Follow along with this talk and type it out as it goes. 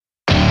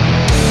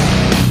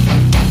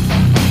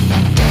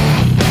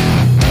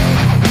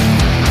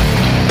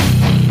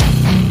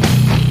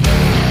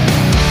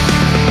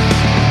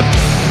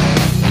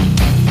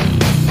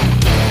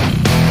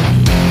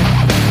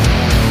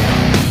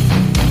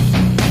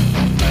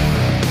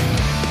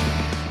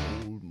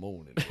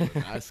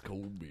That's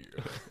cold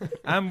beer.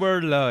 And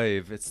we're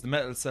live. It's the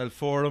Metal Cell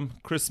Forum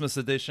Christmas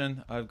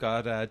edition. I've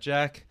got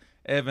Jack,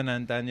 Evan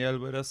and Danielle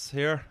with us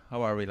here.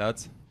 How are we,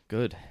 lads?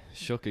 Good.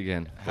 Shook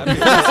again.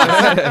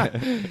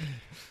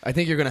 I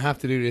think you're going to have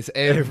to do this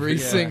every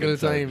single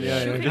time.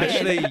 Yeah.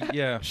 Actually,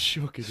 yeah.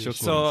 Shook it.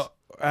 So,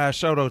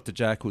 shout out to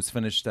Jack, who's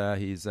finished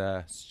his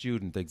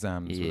student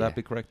exams. Would that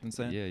be correct in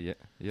saying?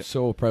 Yeah.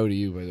 So proud of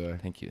you, by the way.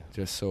 Thank you.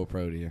 Just so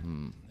proud of you.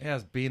 Yeah,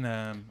 it's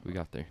been. We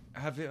got there.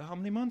 How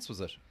many months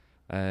was it?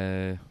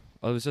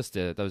 I was just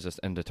that was just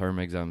end of term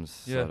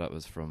exams. Yeah. So that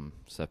was from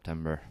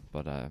September.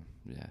 But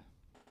yeah.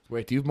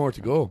 Wait, do you have more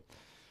to go?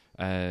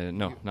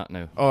 No, not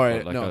now. All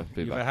right, But, no. I'll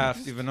be You've back.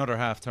 another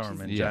half term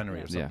in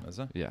January or something, is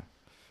it? Yeah.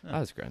 Yeah.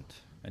 That's grand.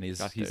 And he's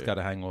Got got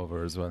a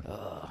hangover as well.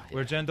 Yeah.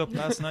 Where'd you end up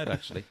last night,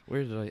 actually?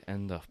 Where did I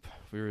end up?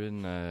 We were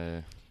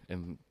in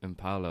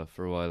Impala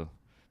for a while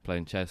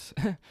playing chess.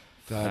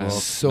 That Oh.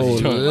 is so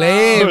Wow.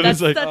 lame.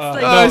 That's like-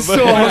 I was so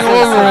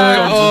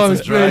hungover. Oh,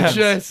 it's great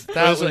chess. That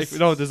There's was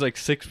like, there's like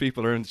 6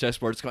 people around the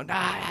chessboards going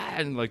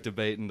and like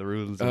debating the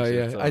rules. And Oh shit,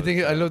 yeah, so I think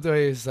it's, I love the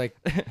way it's like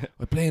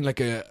we're playing like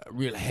a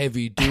real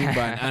heavy doom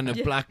band and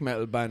a black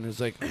metal band. It was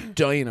like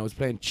dying. I was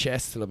playing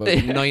chess till about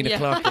 9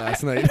 o'clock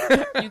last night.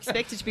 You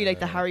expect it to be like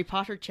the Harry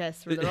Potter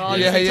chess where they're all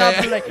Yeah,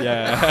 just yeah. like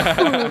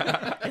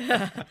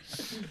yeah.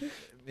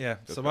 Yeah.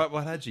 So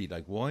what had you,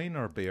 like wine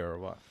or beer or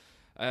what?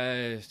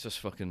 It's just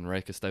fucking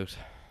rake a stout.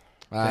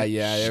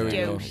 Yeah, there we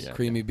go. Stout.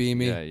 Creamy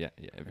beamy. Yeah,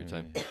 every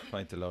time.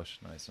 Pint of lush,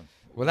 nice one.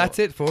 Well, that's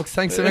it, folks.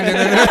 Thanks a million.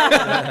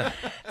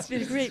 it's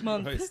been a great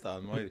month. Christ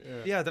almighty.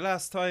 Yeah, the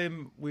last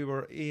time we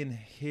were in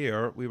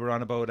here, we were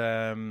on about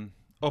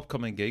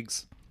upcoming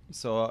gigs.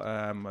 So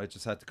I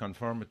just had to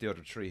confirm with the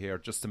other 3 here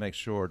just to make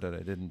sure that I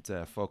didn't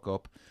fuck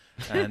up.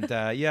 And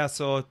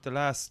so the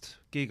last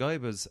gig I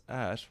was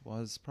at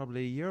was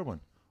probably year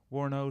one.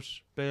 Worn Out,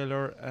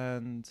 Baylor,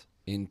 and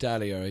In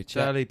Dally, all right.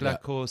 Dally,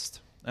 Black Coast,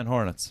 and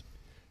Hornets.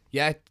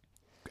 Yeah,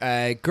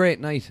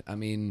 great night. I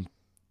mean,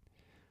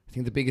 I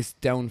think the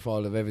biggest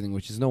downfall of everything,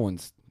 which is no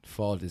one's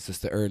fault, is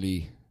just the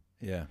early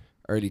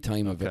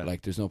time of it. Okay.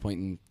 Like, there's no point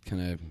in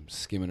kind of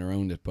skimming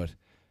around it. But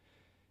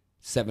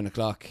 7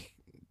 o'clock,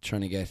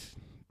 trying to get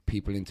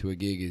people into a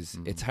gig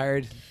it's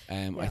hard.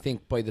 I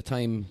think by the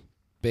time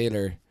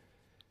Baylor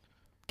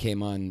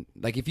came on,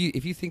 like if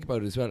you think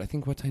about it as well, I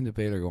think what time did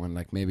Baylor go on?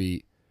 Like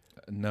maybe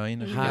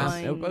 9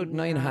 about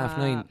 9, half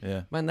 9.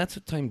 Yeah. Man, that's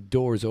what time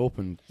doors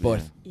open.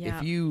 But Yeah.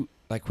 if you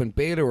like when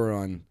Baylor were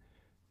on,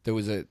 there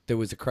was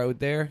a crowd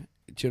there.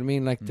 Do you know what I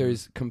mean? Like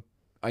there's,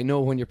 I know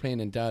when you're playing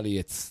in Dally,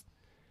 it's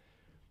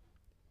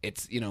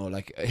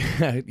like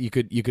you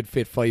could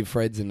fit 5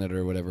 Freds in it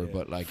or whatever.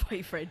 But like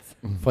 5 friends.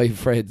 5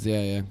 Freds,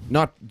 yeah,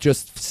 not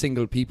just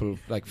single people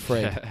like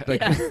Fred.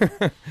 Like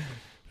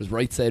there's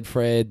Right Said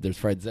Fred, there's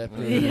Fred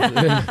Zeppelin.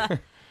 Yeah.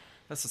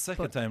 That's the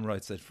second time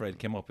Right Said Fred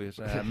came up. It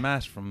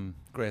Matt from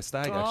Grey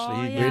Stag, Oh,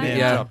 actually. He yeah. really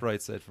Yeah. dropped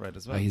Right Said Fred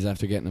as well. He's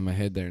after getting in my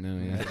head there now.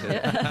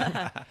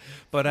 Yeah.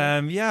 But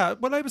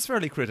well, I was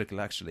fairly critical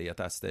actually at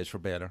that stage for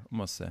Baylor, I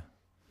must say.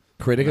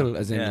 Critical,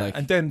 as in like.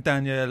 And then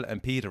Danielle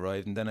and Pete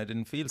arrived, and then I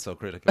didn't feel so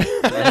critical.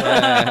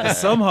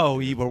 Somehow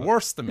you were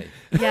worse than me.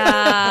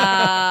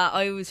 Yeah,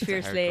 I was a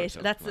fierce hard late.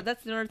 cut-off, That's man.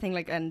 that's another thing.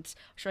 Like, and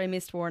sure, I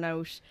missed Worn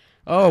Out.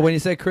 Oh, when you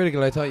said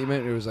critical, I thought you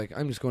meant it was like,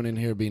 I'm just going in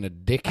here being a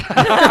dick.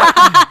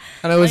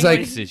 And I was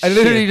like, This is I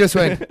literally shit. just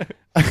went,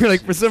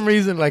 like, for some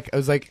reason, like, I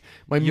was like,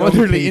 my Young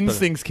motherly people.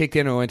 instincts kicked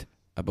in and I went,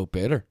 about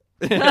Baylor?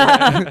 What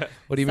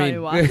do you Sorry,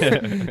 mean?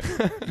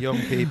 what? Young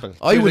people.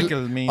 I will-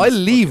 Critical means I'll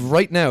leave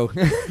right now.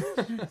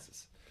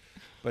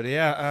 But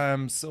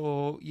yeah,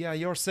 so yeah,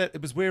 your set.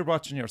 It was weird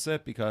watching your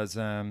set because,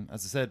 as I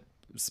said,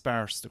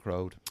 sparse the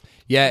crowd,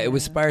 Yeah, it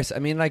was sparse. I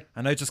mean, like,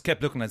 and I just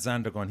kept looking at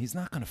Xander, going, "He's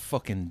not going to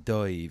fucking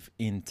dive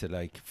into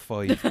like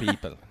 5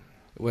 people."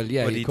 well,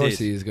 yeah, But he of course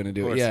did. he is going to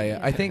do Of it. course Yeah, he yeah.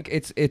 I think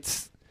it's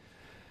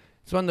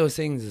one of those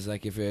things. Is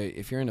like if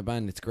you're in a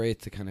band, it's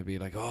great to kind of be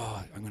like,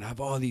 oh, I'm going to have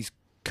all these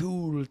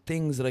cool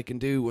things that I can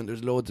do when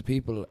there's loads of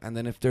people, and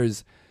then if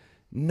there's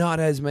not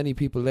as many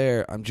people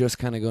there, I'm just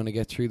kind of going to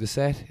get through the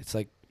set. It's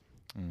like,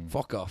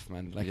 fuck off,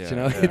 man. Like, Yeah, you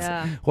know, yeah. it's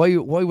Yeah.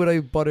 why would I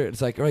bother?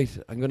 It's like, right,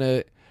 I'm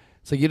gonna.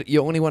 So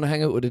you only want to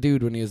hang out with a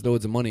dude when he has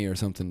loads of money or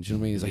something. Do you know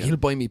what I mean? He's like, Yeah. he'll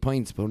buy me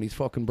pints, but when he's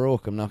fucking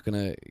broke, I'm not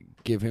gonna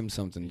give him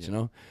something. Do you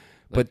know?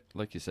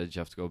 Like you said, you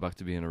have to go back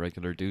to being a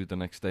regular dude the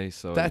next day.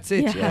 So That's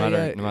it. Yeah. Yeah, no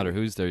matter yeah. no matter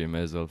who's there, you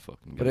may as well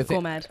fucking. But get I it.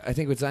 think mad. I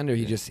think with Xander,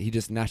 he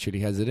just naturally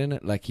has it in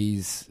it. Like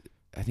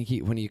I think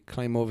when you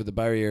climb over the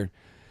barrier,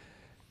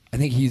 I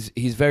think he's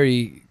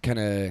very kind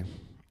of,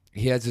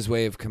 he has his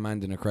way of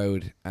commanding a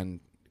crowd, and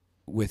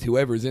with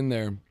whoever's in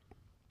there,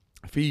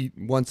 if he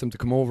wants them to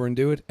come over and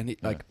do it, and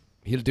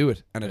he'll do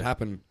it, and it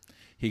happened.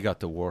 He got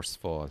the worst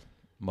fall.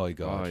 My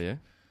God. Oh yeah.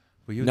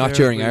 Were you Not there?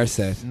 during Were our you-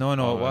 set. No,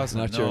 Oh, it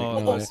wasn't. Not no, during. it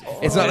No, was-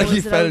 it's not like Was he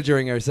it fell out-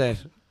 during our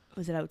set.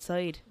 Was it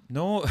outside?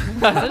 No,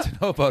 I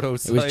don't know about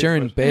outside. It was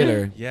during but-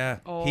 Baylor. Yeah,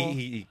 Oh.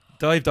 he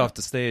dived off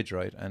the stage,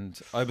 right, and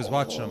I was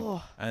watching him,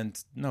 Oh.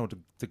 and no,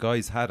 the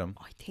guys had him,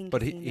 I think.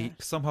 but I've seen he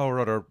that. somehow or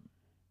other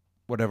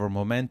whatever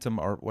momentum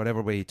or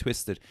whatever way he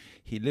twisted,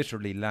 he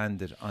literally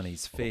landed on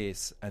his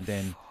face and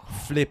then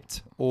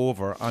flipped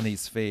over on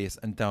his face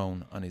and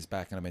down on his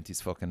back, and I went,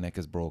 his fucking neck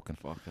is broken.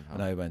 Fucking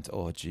And hell. I went,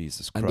 oh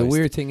Jesus And Christ. the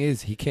weird thing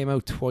is, he came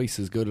out twice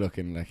as good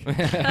looking. Like,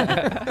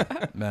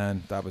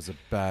 Man, that was a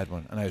bad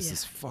one. And I was Yeah.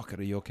 just, fuck it,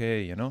 are you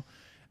okay, you know?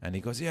 And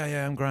he goes,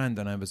 yeah, I'm grand.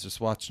 And I was just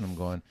watching him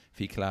going, if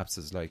he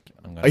collapses, like,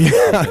 I'm going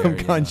I'm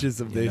conscious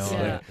of this,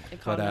 Yeah. like- in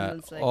But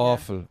Collins, like,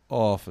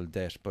 awful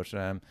death. But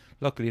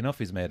luckily enough,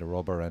 he's made of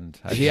rubber and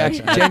has he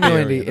actually has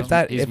genuinely, beer, you if know?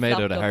 that, He's if, made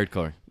out Flopped of up.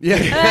 hardcore. yeah,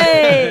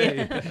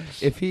 Hey!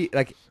 if he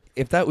like,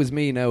 if that was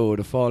me now, I would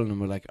have fallen and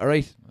were like, all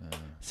right,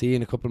 see you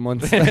in a couple of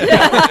months.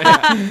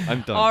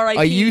 I'm done.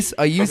 R.I.P.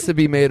 I used to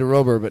be made of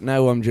rubber, but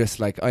now I'm just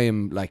like,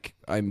 I'm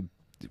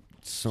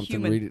something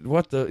Human. really.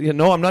 What the? Yeah,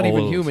 no, I'm not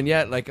even Old. human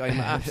yet. Like, I'm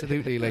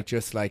absolutely like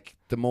just like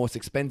the most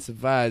expensive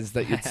vase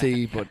that you'd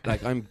see, but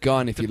like I'm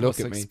gone if you look Most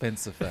at me.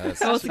 expensive vase.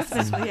 So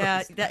successful,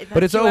 yeah.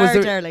 But it's you always are,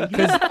 the- darling.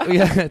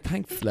 Yeah,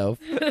 thanks, love.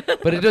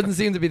 But it doesn't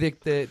seem to be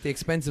the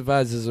expensive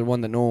vases are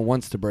one that no one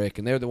wants to break,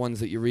 and they're the ones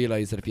that you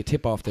realise that if you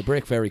tip off, they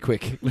break very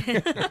quick.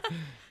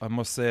 I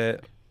must say,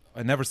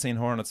 I'd never seen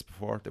Hornets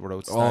before. They were Oh,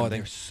 outstanding.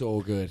 they're so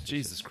good.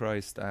 Jesus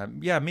Christ.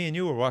 Yeah, me and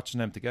you were watching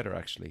them together,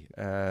 actually.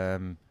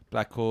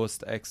 Black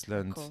Coast,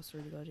 excellent. Of course,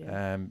 really good,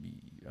 yeah.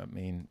 I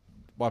mean,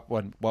 what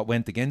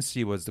went against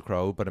you was the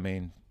crowd, but I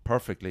mean,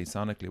 perfectly,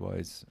 sonically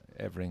wise,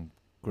 everything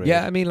great.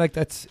 Yeah, I mean, like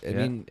that's. I Yeah.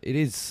 mean, it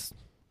is.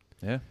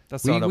 Yeah,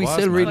 that's We all it was,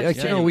 still man. really, Like, like,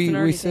 yeah, you know, it's an we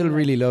early still thing, like-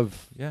 really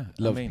love. Yeah,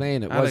 Love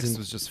playing it. Alex Wasn't-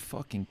 was just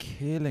fucking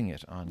killing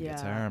it on Yeah.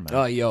 guitar, man.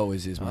 Oh, he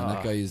always is, man. That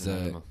Ah, guy is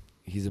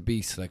he's a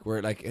beast. Like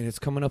we're like, and it's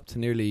coming up to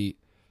nearly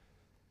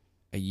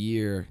a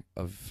year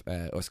of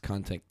us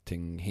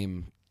contacting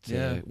him.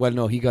 Yeah. Well,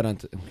 no, he got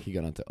onto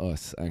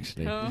us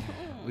actually. Oh.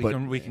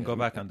 we can go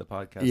back on the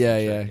podcast. Yeah,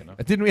 and yeah. check, you know.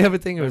 Didn't we have a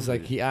thing? It was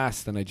Remember like he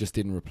asked and I just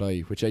didn't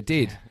reply, which I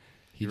did.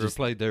 He You just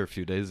replied there a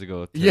few days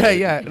ago. to- yeah,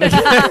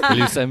 yeah. Will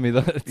you send me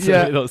that?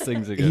 Yeah. Those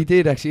things again. He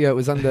did actually. Yeah, it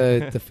was on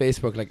the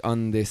Facebook, like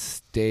on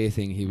this day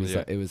thing. He was.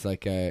 Yeah. It was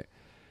like it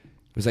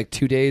was like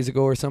 2 days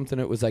ago or something.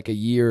 It was like a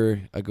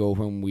year ago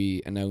when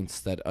we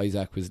announced that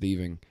Isaac was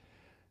leaving,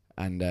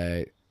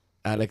 and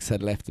Alex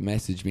had left a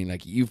message being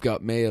like, "You've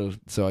got mail."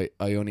 So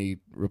I only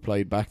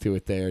replied back to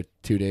it there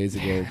 2 days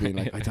ago, being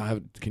like, "I don't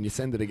have. Can you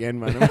send it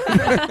again, man?"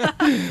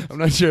 I'm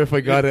not sure if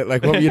I got it.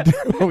 Like,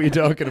 what were you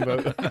talking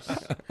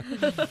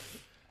about?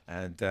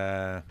 And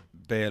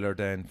Baylor,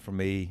 then for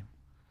me,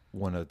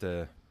 one of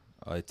the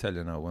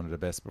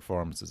best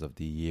performances of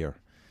the year.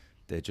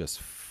 They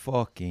just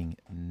fucking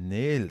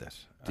nailed it.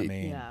 I Did-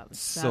 mean, Yeah, it was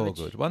so savage.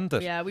 good, wasn't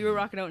it? Yeah, we were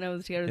rocking out now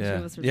together. The two Yeah,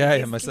 of us were yeah,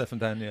 like, myself and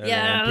Dan. Yeah,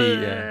 Yeah. and Pete,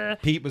 yeah.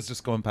 Pete was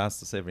just going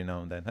past us every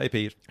now and then. Hey,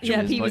 Pete. Yeah,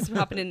 Jules, he like- was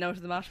hopping in and out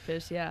of the mosh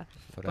pit. Yeah,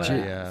 But, But,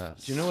 yeah,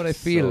 Do you know what I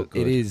so feel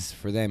good. it is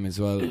for them as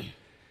well?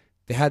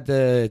 They had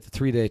the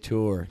 3-day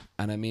tour,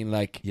 and I mean,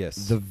 like, Yes.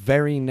 the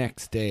very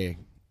next day,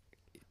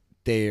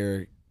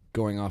 they're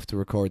going off to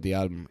record the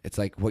album. It's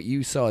like what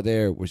you saw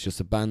there was just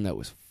a band that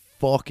was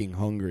fucking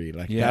hungry.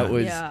 Like Yeah. that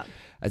was, yeah,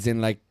 as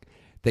in, like,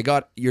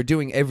 you're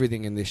doing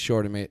everything in this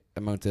short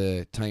amount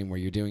of time where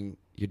you're doing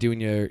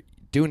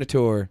a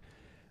tour,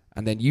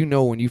 and then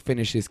when you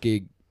finish this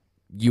gig,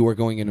 you are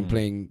going in and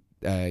playing.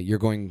 You're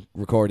going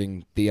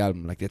recording the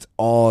album. Like it's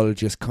all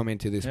just come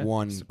into this Yeah,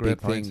 one it's a great big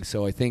thing. point.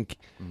 So I think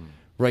Mm.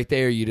 right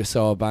there you just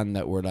saw a band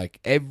that were like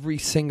every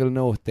single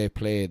note they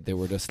played, they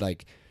were just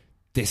like,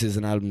 this is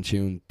an album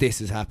tune,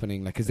 this is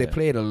happening, like because they Yeah.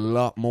 played a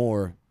lot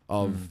more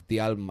of Mm. the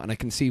album, and I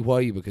can see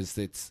why,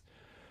 because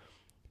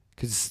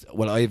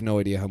well, I have no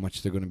idea how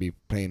much they're going to be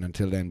playing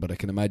until then, but I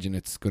can imagine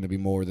it's going to be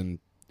more than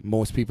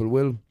most people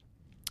will.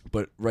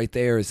 But right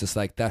there is just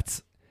like,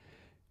 that's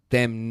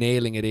them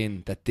nailing it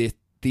in, that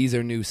these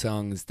are new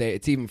songs.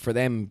 It's even for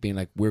them being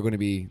like, we're going to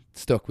be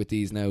stuck with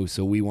these now,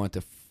 so we want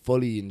to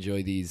fully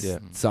enjoy these Yeah.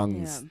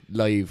 songs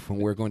live when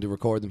we're going to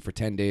record them for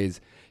 10 days,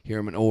 hear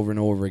them over and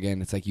over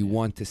again. It's like you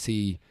want to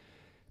see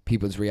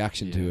people's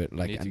reaction to it. You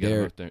Like, need to and get 'em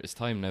they're, out there. It's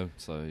time now,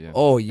 so yeah.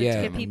 oh But yeah,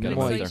 to get people get 'em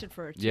out excited there.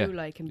 for it too, Yeah.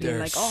 like, and being They're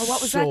like, oh,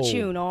 what was that so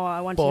tune? Oh,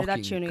 I want to hear that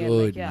fucking tune again.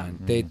 good, Like, yeah, man.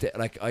 Mhm. They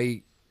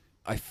like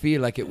I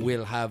feel like it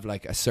will have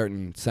like a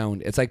certain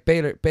sound. It's like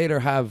Baylor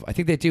have, I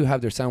think they do have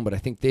their sound, but I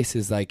think this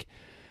is like,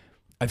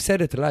 I've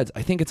said it to lads,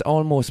 I think it's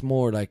almost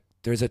more like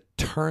there's a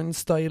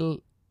Turnstile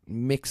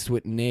mixed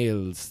with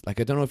Nails. Like,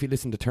 I don't know if you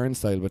listen to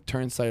Turnstile, but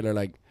Turnstile are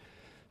like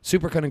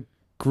super kind of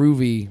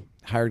groovy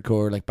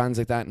hardcore, like bands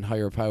like that and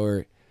Higher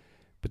Power.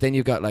 But then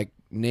you've got like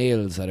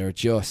Nails that are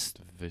just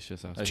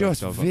Vicious. just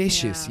aspect of it.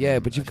 vicious. Yeah. Yeah,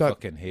 but you've I got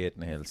fucking hate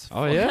Nails.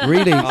 Oh yeah.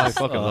 really, I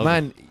fucking love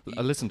man, it.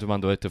 I listen to them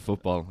on the way to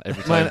football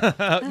every time.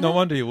 man, No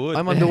wonder you would.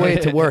 I'm on the way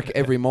to work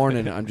every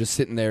morning. I'm just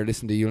sitting there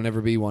listening to "You'll Never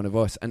Be One of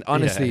Us," and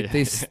honestly, Yeah, yeah.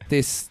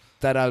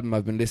 that album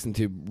I've been listening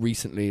to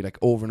recently, like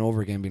over and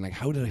over again, being like,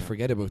 how did I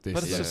forget about this?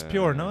 But it's Yeah. just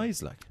pure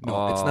noise, like.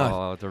 No, it's not.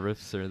 Oh, the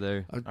riffs are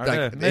there. Are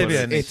they? Maybe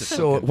I need it's to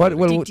so look what?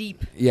 into Well,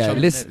 Deep. yeah. Chunk-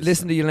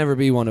 Listen to "You'll Never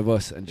Be One of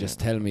Us" and just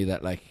tell me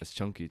that like It's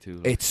chunky too.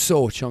 like. it's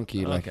so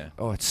chunky. Like, Okay.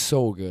 oh, it's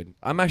so good.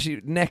 I'm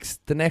actually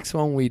the next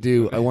one we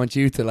do. I want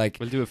you to like.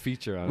 We'll do a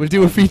feature on We'll it.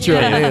 do a feature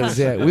on Yeah. Nails.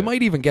 Yeah, we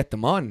might even get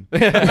them on.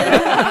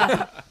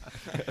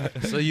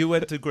 So you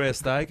went to Grey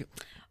Stag.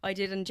 I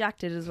did, and Jack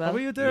did as well. Oh, were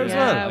you there as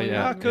yeah, well? we Oh,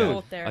 yeah. were Ah, cool.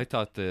 both there. I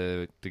thought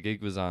the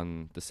gig was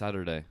on the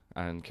Saturday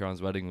and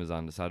Kieran's wedding was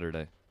on the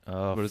Saturday.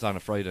 Oh, But it was on a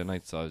Friday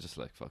night, so I was just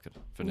like, fuck it.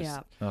 Finished.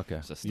 Yeah. okay.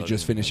 You studying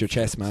just finished your and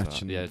chess stuff, match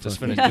so- and yeah, just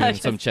fucking- finished doing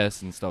some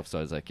chess and stuff, so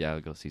I was like, yeah,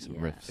 I'll go see some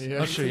Yeah. riffs.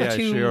 Oh, sure, yeah,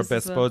 Tombs sure. You're as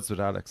best well. buds with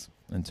Alex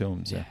and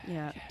Tombs. Yeah.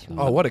 Yeah.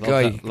 Oh, what a Love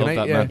guy! that- love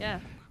that yeah, man. Yeah.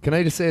 can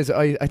I just say,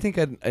 I think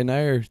in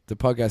the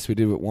podcast we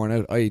did with Worn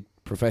Out, I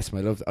profess my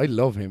love. I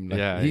love him. Like,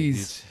 Yeah,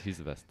 he's he's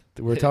the best.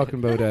 we're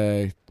talking about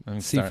I'm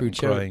seafood starting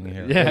chowder. crying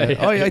here. Yeah,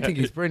 yeah, I yeah. think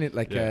he's brilliant.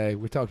 Like Yeah.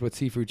 we talked about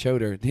seafood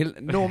chowder.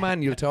 No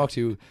man you'll talk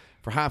to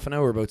for half an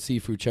hour about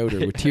seafood chowder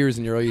with tears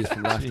in your eyes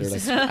from laughter. Like,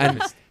 Jesus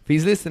and if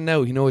he's listening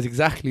now, he knows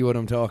exactly what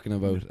I'm talking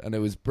about, and it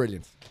was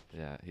brilliant.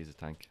 Yeah, he's a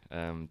tank.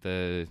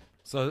 The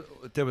So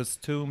there was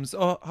Tombs.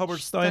 Oh, Howard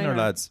Steiner Steiner.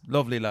 lads,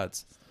 lovely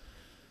lads.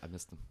 I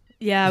missed him.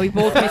 Yeah, we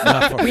both missed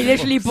them. We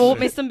literally both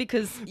missed them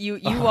because you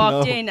Oh,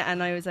 walked no. in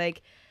and I was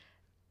like,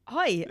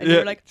 hi. And you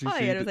were like, Do you hi.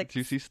 see And I was the- like, do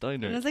you see and I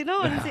Steiner? was like,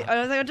 no. And I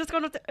was like, I'm just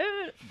going up to,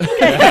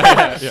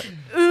 Yeah. Oops.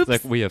 It's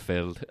like we have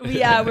failed.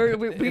 Yeah, we are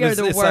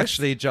the It's worst.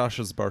 actually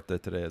Josh's birthday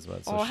today as well.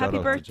 So Oh, shout happy out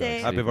to birthday.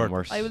 Josh. Happy Even birthday.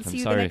 worse. I will I'm see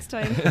you sorry. the next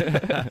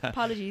time.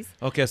 Apologies.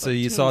 Okay, so But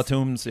you saw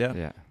Tombs, yeah?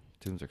 Yeah,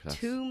 Tombs are class.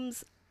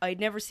 Tombs, I'd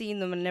never seen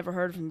them and never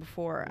heard of them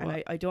before. And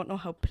What? I don't know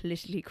how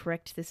politically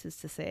correct this is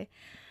to say,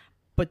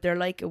 but they're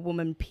like a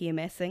woman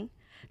PMSing.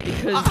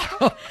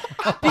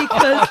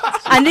 Because,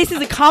 and this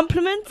is a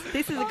compliment.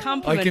 This is a I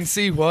compliment. can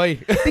see why.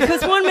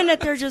 Because one minute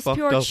they're just Fucked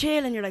pure up.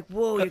 chill and you're like,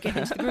 whoa, you're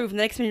getting into the groove. And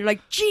the next minute you're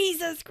like,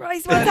 Jesus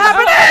Christ, what's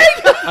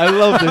happening? I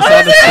love this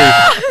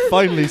honesty.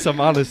 Finally, some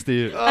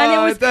honesty. And it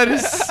Oh, was- that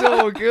is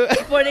so good.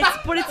 but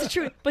it's the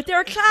truth. But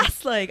they're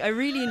class. Like I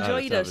really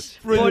enjoyed love it. it.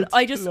 Brilliant.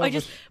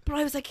 But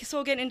I was like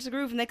so getting into the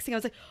groove. Next thing I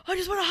was like, I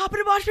just want to hop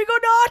in a mosh pit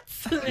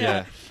and go nuts.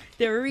 Yeah.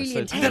 They were really said-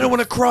 intense. And then I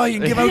want to cry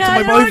and give out Yeah, to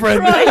I my wanna boyfriend.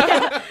 cry,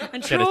 yeah,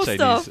 and Get throw it,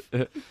 stuff.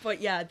 Chinese. But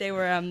yeah, they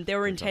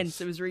were intense.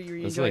 It was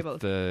really It's enjoyable.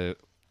 like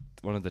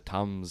one of the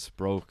toms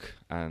broke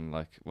and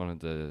like one of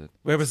the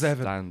Where was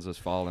Evan? stands was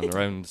falling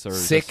around. So it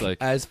was Sick just like,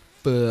 as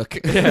fuck.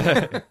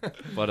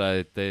 but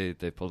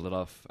they pulled it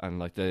off and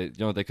like they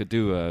could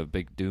do a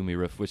big doomy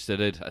riff, which they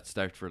did at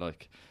start for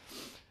like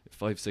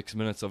 5-6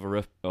 minutes of a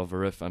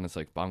riff, and it's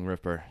like bong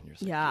ripper. And you're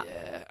just Yeah, like,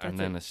 yeah, that's and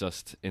then it. it's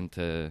just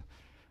into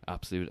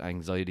absolute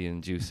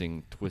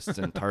anxiety-inducing twists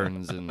and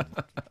turns and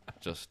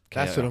just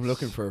That's what I'm chaos.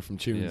 looking for from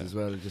tunes Yeah. as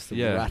well. Just to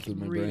Yeah. rattle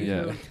my Really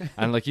brain. Yeah. cool.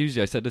 And like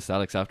usually I said this to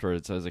Alex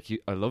afterwards, I was like,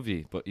 I love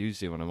you, but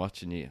usually when I'm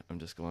watching you, I'm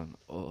just going,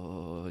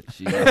 oh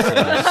Jesus.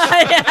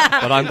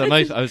 But on the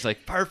night I was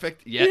like,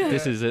 perfect, yeah,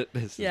 this is it.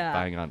 This Yeah. is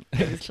bang on.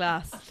 It was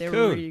class. They were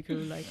Cool. really cool.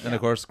 Like, And of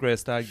course, Grey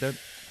Stag then.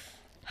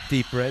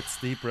 Deep breaths.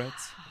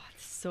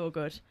 so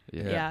good.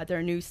 Yeah. Yeah,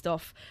 their new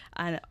stuff.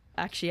 And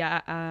actually,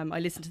 I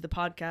listened to the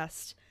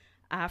podcast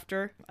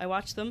after I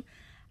watched them,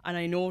 and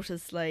I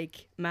noticed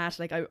like Matt,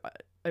 like I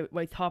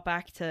thought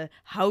back to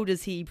how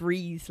does he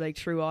breathe like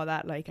through all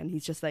that, like, and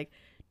he's just like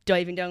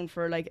diving down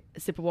for like a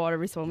sip of water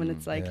every so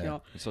minutes, like yeah. you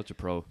know, He's such a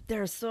pro.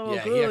 they're so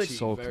Yeah, he good. actually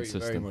So very,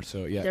 consistent. very much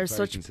so. Yeah, They're very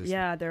such consistent.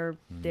 yeah,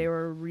 they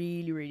were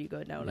really really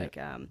good now, like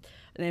and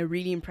they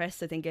really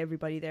impressed I think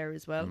everybody there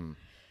as well.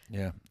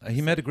 Yeah.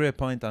 He made a great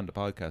point on the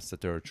podcast that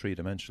they're a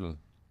three-dimensional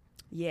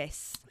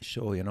Yes.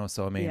 show, you know.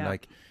 So I mean, Yeah.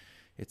 like,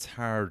 it's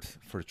hard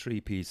for a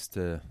three-piece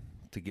to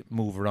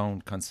move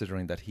around,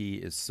 considering that he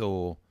is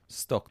so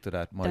stuck to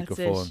that That's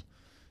microphone, it.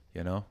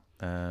 you know.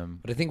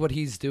 But I think what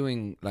he's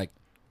doing, like,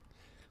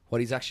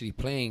 what he's actually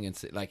playing,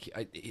 it's like,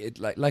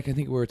 like I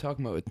think we were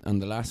talking about it on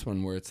the last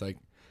one, where it's like,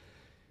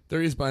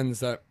 there is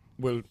bands that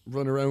will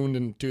run around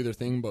and do their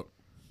thing, but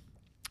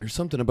there's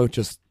something about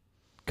just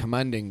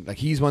commanding. Like,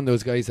 he's one of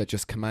those guys that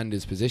just command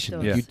his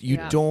position. Does, You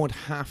yeah. don't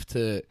have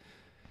to.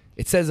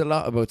 It says a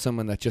lot about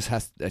someone that just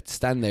has to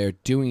stand there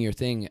doing your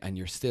thing, and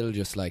you're still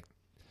just like,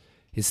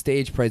 his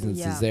stage presence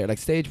Yeah. is there. Like,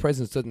 stage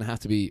presence doesn't have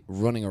to be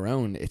running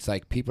around. It's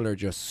like people are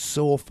just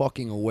so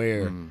fucking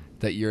aware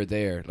that you're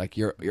there. Like,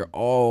 you're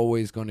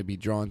always going to be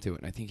drawn to it.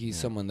 And I think he's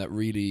someone that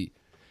really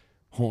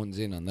hones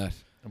in on that.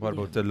 What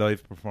about the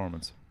live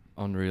performance?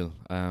 Unreal.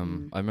 I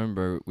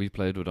remember we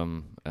played with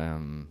him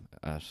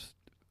at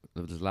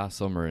it was last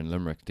summer in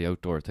Limerick, the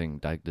outdoor thing,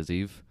 Dag des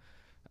Eve.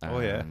 Oh,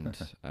 yeah.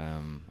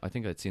 And I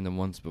think I'd seen them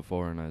once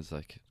before, and I was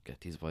like,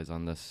 get these boys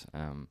on this.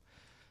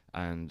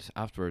 And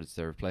afterwards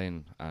they were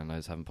playing, and I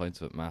was having pints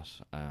with Matt.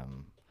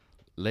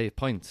 Late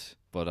pints,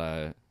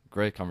 but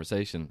great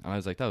conversation. And I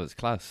was like, that was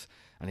class.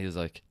 And he was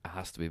like, it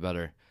has to be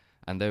better.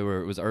 And it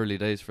was early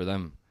days for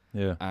them.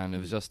 Yeah. And it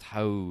was just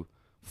how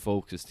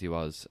focused he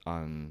was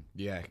on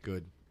Yeah,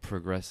 good.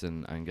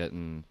 progressing and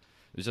getting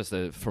it was just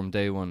from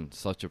day one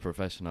such a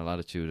professional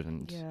attitude,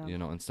 and Yeah. you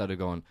know, instead of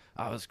going,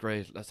 "Oh, it was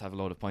great, let's have a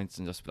load of points,"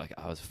 and just be like,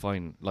 "Oh, it was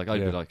fine." Like I'd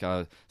be Yeah.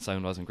 like,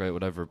 "Sound wasn't great,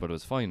 whatever, but it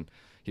was fine."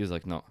 He was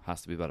like, "No,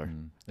 has to be better."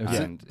 It was-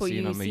 And But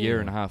seeing you him a see- year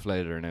and a half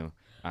later now,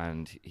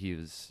 and he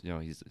was, you know,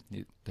 Yeah,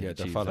 they they're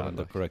achieved following that,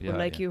 the like, correct yeah. But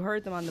like you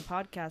heard them on the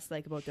podcast,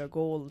 like about their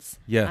goals,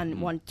 Yeah.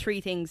 and want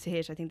 3 things to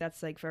hit. I think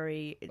that's like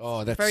very, it's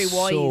Oh, that's very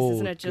wise, so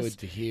isn't it? good Just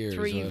to hear. as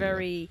 3 well,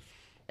 very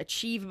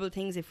achievable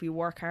things if we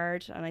work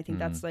hard, and I think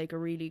that's like a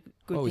really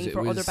good Oh, thing it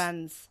for other was-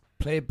 bands.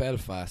 Play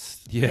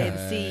Belfast. Yeah. Play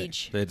the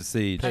Siege. Play the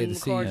Siege. Play and the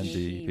Courtney Siege.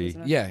 and the Keane, EP.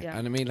 isn't it? Yeah,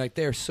 and I mean, like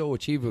they're so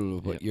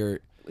achievable, but Yeah.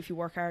 if you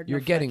work hard, you're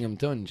enough, getting like, them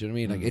done. Do you know what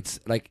I mean? Like Mm. it's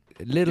like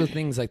little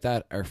things like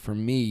that are for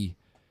me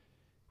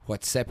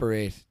what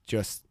separate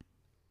just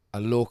a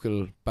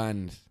local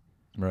band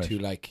Right. to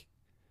like.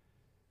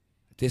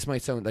 This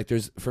might sound like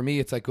there's for me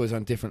it's like goes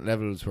on different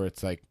levels where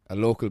it's like a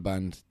local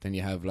band, then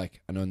you have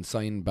like an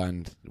unsigned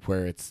band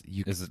where it's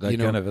you. Is it like you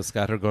know, kind of a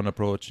scattergun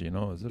approach? You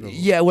know, is it?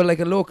 yeah, well, like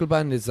a local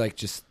band is like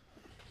just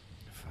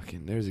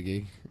fucking. There's a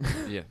gig.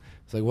 yeah,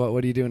 It's like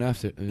what are you doing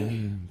after? I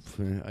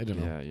don't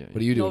know. yeah, yeah. What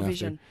are you no doing after?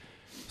 vision.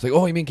 It's like,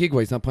 oh, you mean gig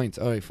wise, not points.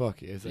 Oh,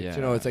 fuck. It's like,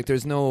 you know, it's like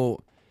there's no.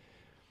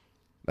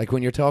 Like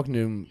when you're talking to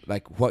them,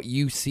 like what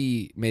you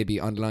see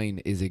maybe online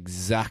is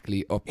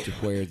exactly up to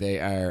where they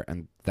are,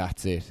 and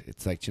that's it.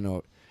 It's like, you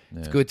know,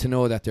 it's good to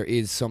know that there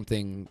is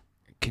something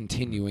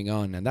continuing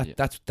on, and Yeah.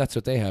 that's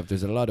what they have.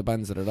 There's a lot of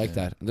bands that are like Yeah.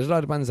 that, and there's a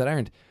lot of bands that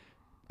aren't,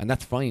 and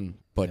that's fine.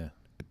 But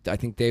I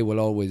think they will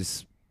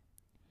always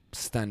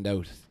stand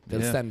out.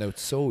 They'll Yeah. stand out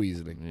so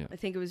easily. Yeah. I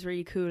think it was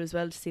really cool as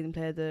well to see them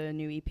play the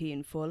new EP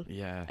in full.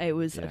 Yeah. It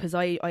was yeah. because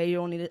I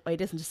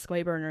listened to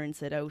Skyburner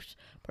Inside Out,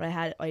 but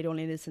I'd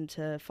only listened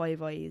to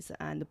Five Eyes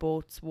and the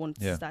Boats once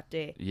Yeah. that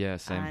day, Yeah,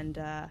 same. and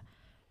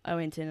I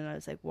went in and I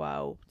was like,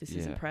 wow, this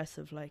is Yeah.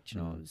 impressive. Like,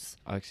 you know, No. it was,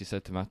 I actually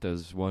said to Matt,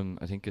 there's one,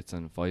 I think it's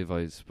in Five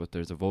Eyes, but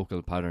there's a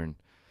vocal pattern.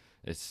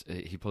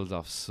 He pulls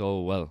off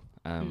so well,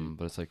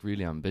 but it's like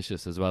really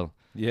ambitious as well.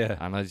 Yeah.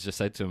 And I just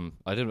said to him,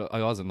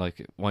 I wasn't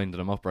like winding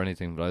him up or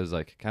anything, but I was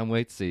like, can't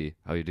wait to see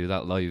how you do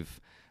that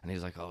live. And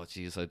he's like, oh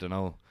jeez, I don't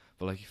know,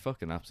 but like he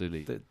fucking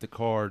absolutely, The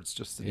chords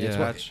just to Yeah.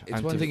 detach. It's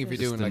And one to- thing if you're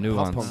just doing the like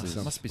pop nuances.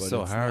 punk Must be but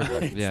so it's hard, not-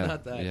 like. it's yeah,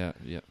 not that.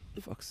 yeah.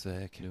 Fuck's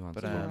sake.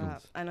 Nuances.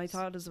 But and I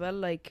thought as well,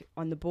 like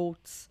on the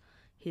Boats,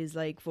 his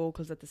like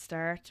vocals at the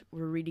start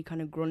were really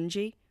kind of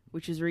grungy,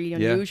 which is really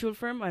Yeah. unusual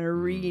for him, and I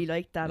really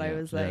liked that. I Yeah.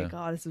 was like,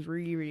 Yeah. oh, this is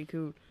really really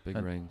cool. Big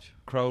And- range.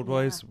 crowd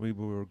wise, we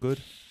were good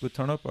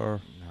turn up,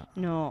 or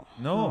No,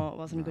 No. it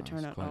wasn't a good it's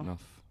turnout. quite No.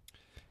 enough.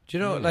 Do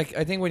you know, Really? like,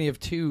 I think when you have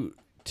two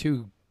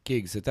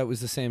gigs, that was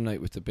the same night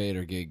with the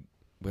Baylor gig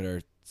with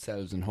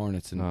ourselves and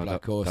Hornets and No,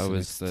 Black that Coast. was and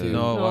it's the two-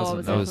 No, it No, wasn't. it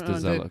was That was the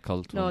definitely not. Zella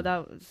cult No, one.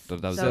 that was That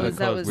was that Zella was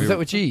cult. was that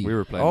with G? We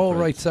were playing. Oh, for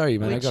right, it. sorry,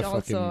 man. Which I got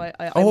also, fucking.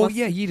 I Oh, must-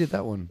 yeah, you did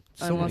that one.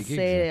 I So many must gigs.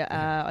 say,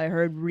 yeah. I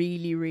heard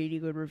really, really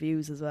good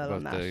reviews as well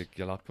on About that.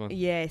 the Gallock one.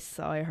 Yes,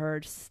 I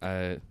heard.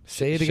 Say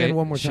it again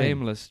one more time.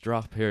 Shameless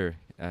drop here,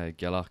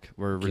 Gallock.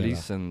 We're Gallock.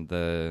 releasing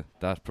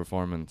that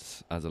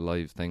performance as a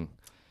live thing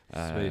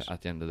Sweet.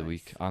 at the end of the Nice.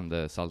 week on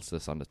the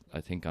solstice on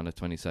I think on the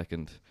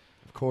 22nd.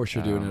 Of course,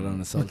 you're doing it on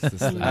a solstice.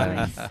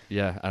 Nice.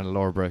 Yeah, and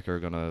Lorebreaker are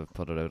gonna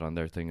put it out on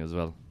their thing as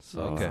well.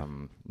 So Okay.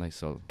 nice.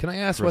 So Can I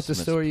ask what the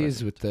Christmas story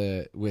is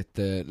present. with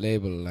the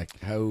label? Like,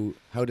 how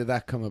did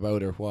that come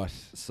about, or what?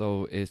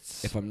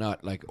 it's If I'm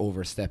not like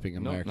overstepping a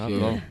no, mark not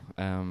here.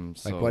 at all.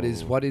 Like,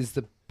 what is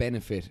the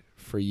benefit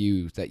for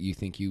you that you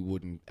think you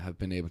wouldn't have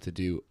been able to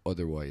do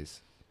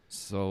otherwise?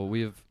 So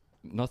we have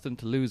nothing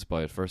to lose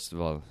by it. First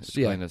of all, it's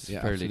Yeah, kind of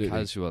yeah, fairly absolutely.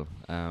 casual.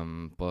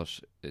 But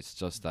it's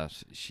just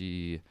that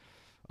she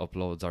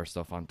uploads our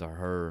stuff onto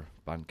her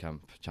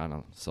Bandcamp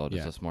channel, so there's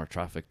Yeah. just more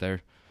traffic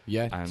there.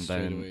 Yeah, And straight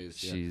then away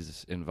is, yeah.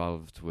 she's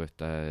involved with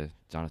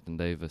Jonathan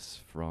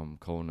Davis from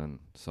Conan,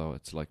 so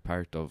it's like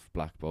part of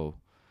Black Bow.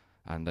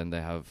 And then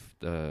they have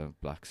the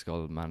Black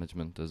Skull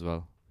management as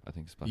well. I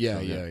think it's Black Yeah,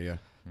 Skull, yeah.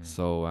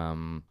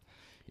 So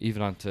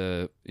even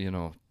onto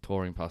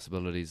touring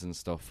possibilities and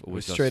stuff. It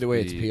would Straight just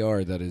away, be- it's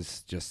PR that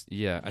is just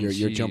Yeah, and you're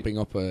she- jumping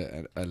up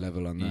a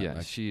level on that. Yeah,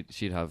 like.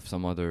 she'd have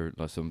some other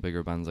some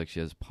bigger bands, like she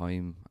has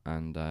Pime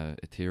and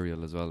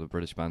Ethereal as well, a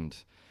British band,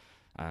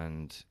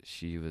 and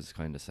she was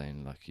kind of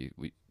saying like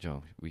we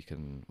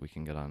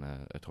can get on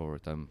a tour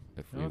with them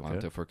if we want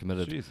Okay. if we're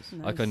committed. Jesus.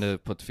 I kind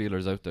of put the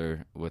feelers out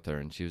there with her,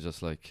 and she was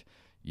just like,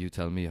 "You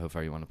tell me how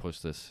far you want to push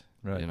this,"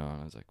 Right. you know.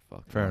 And I was like,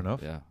 "Fuck, Fair no."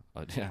 enough. Yeah,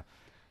 yeah,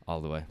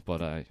 all the way.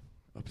 But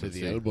Up to Let's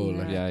the see. elbow.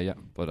 Yeah. Like. yeah.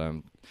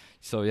 But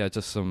so yeah,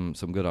 just some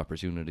good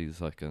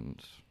opportunities, like,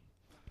 and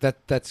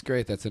That's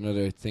great. That's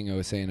another thing I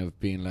was saying of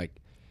being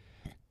like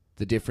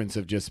the difference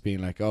of just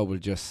being like, oh, we'll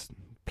just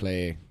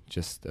play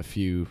just a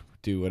few,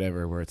 do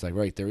whatever. Where it's like,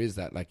 right, there is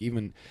that, like,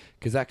 even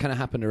because that kind of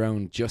happened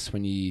around just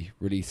when you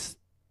released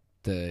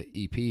the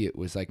EP. It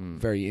was like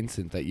very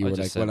instant that you I were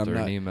just like, well, sent I'm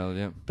her not. an email.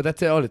 Yeah, But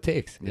that's all it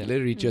takes. Yeah. It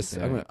literally just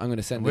Yeah. I'm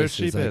gonna send Where's this.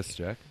 she It's like- based,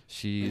 Jack?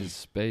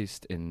 she's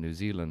based in New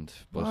Zealand,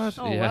 but What?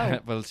 Oh, yeah, wow.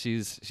 well, she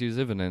was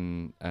living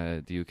in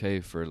the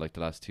UK for like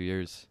the last 2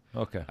 years,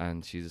 Okay.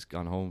 and she's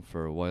gone home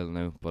for a while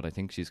now. But I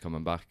think she's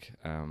coming back.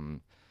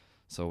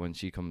 So when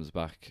she comes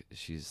back,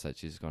 she said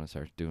she's going to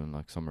start doing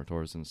like summer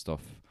tours and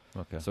stuff.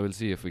 Okay. So we'll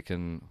see if we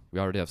can.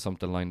 We already have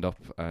something lined up,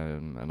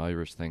 an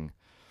Irish thing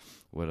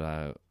with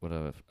a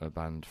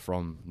band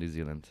from New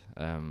Zealand.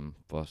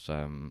 But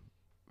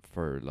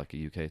for like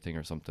a UK thing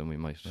or something, we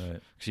might.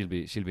 Right. She'll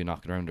be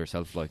knocking around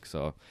herself, like,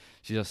 so.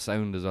 She just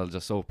sound as well,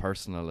 just so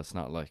personal. It's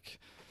not like,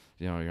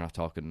 you know, you're not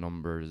talking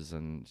numbers,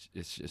 and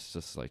it's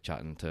just like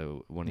chatting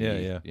to one of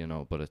you, you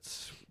know. But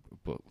it's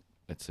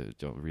a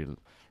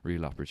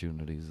real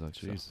opportunities, like.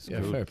 Jesus, Yeah,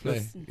 cool. fair play.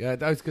 Listen. Yeah,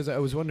 that was because I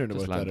was wondering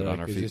Just about that. landed on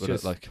our 'cause feet it's with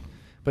just- it, like.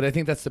 But I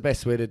think that's the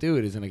best way to do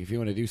it. Isn't, like, if you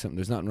want to do something,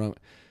 there's nothing wrong.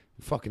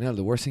 Fucking hell,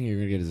 the worst thing you're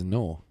gonna get is a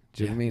no.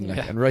 Do you know what I mean? Like,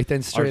 Yeah. and right then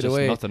Or straight just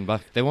away. nothing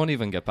back. They won't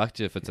even get back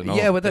to you if it's a no.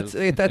 Yeah, but that's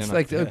They'll- that's you know.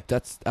 like Yeah.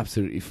 that's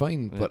absolutely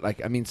fine. Yeah. But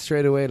like, I mean,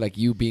 straight away, like,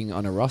 you being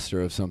on a roster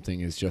of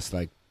something is just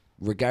like,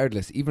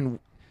 regardless, even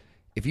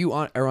if you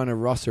are on a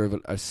roster of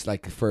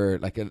like for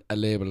like a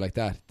label like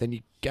that, then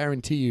you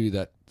guarantee you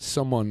that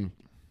someone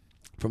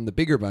from the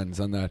bigger bands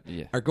on that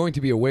Yeah. are going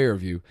to be aware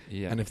of you.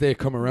 Yeah. And if they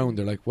come around,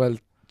 they're like, well,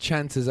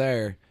 chances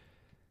are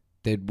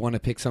they'd want to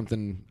pick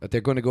something.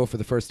 They're going to go for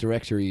the first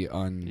directory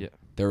on Yeah.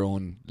 their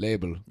own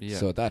label. Yeah.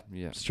 So that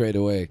Yeah. straight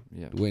away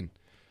Yeah. win.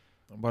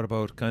 What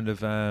about kind of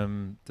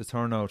the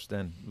turnout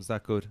then? Was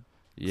that good?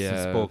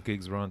 Yeah. Since both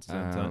gigs were on at the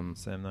same time, um,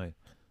 same night.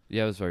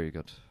 Yeah, it was very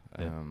good.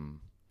 Yeah.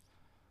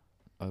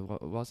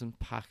 It wasn't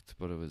packed,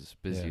 but it was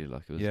busy. Yeah.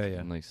 Like, it was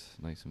Yeah. nice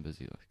and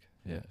busy. Like,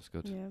 yeah, Yeah. it was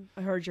good. Yeah,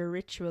 I heard your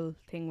ritual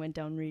thing went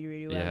down really,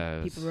 really well. Yeah,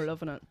 it People was- were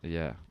loving it.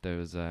 Yeah, there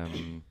was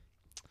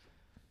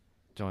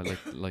do you know, I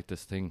like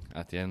this thing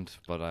at the end,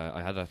 but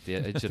I had it at the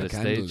edge of the The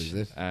candle, stage.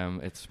 is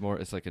it?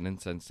 It's like an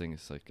incense thing.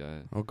 It's like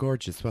Oh,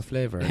 gorgeous! What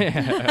flavour?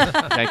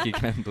 Yankee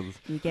candles.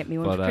 You get me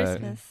one But for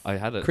Christmas. I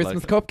had it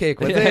Christmas like, cupcake.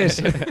 Was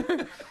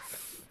it?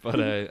 But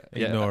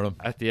yeah, Ignore 'em.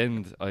 at the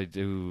end I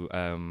do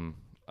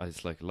I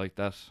just like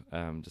that,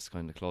 just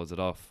kind of close it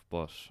off.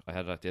 But I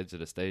had it at the edge of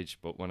the stage.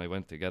 But when I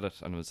went to get it,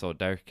 and it was so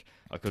dark,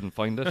 I couldn't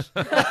find it,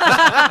 and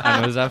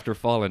I was after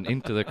falling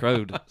into the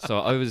crowd. So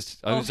I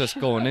was just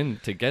going in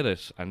to get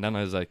it, and then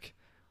I was like,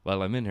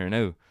 "Well, I'm in here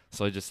now."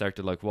 So I just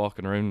started like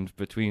walking around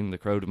between the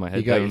crowd with my You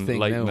head got down, your thing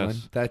lighting now, it. man.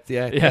 That's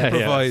yeah. Yeah,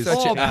 Improvise. Such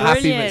Oh, a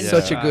happy, brilliant.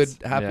 such a Yeah. good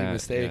happy Yeah,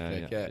 mistake. yeah,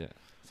 like, yeah.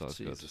 So it's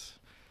good. Jesus.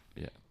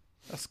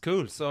 That's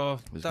cool. So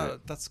was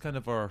great. that's kind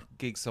of our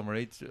gig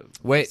summary.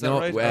 Wait, Is that no,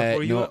 right?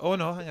 Were you? no. Oh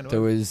no, hang on.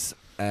 There was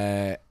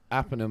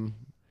Appenham.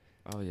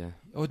 Oh yeah.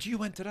 Oh, you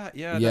went to that?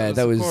 Yeah, Yeah,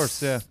 that was of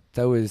course. Yeah,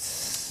 that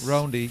was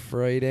Roundy.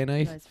 Friday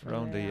night. Nice for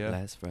Roundy, you, yeah.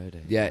 Last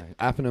Friday. Yeah,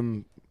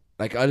 Appenham.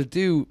 Like,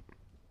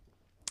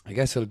 I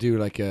guess I'll do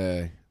like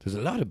there's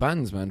a lot of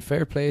bands, man.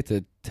 Fair play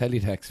to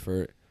Teletext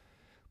for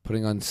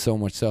putting on so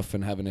much stuff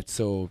and having it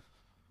so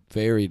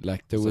varied.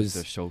 Like, there It's was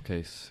like the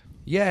showcase.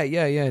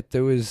 Yeah.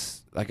 There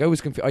was like, I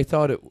was confused. I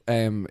thought it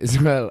as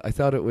well. I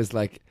thought it was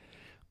like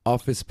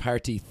office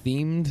party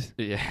themed,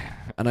 Yeah.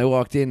 and I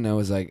walked in and I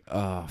was like,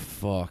 oh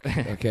fuck.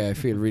 Okay, I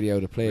feel really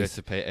out of We had place.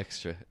 to pay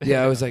extra.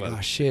 Yeah, I was like, Well,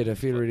 oh shit, I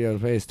feel really out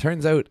of place.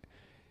 Turns out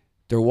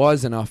there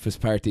was an office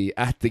party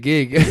at the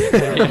gig.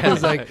 I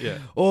was like, yeah.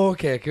 oh,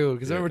 okay, cool.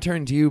 Because I Yeah. remember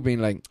turning to you being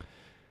like,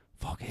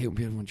 fuck, I hate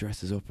when everyone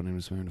dresses up and I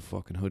was wearing a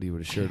fucking hoodie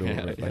with a shirt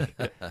over it. Like,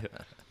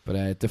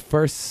 but the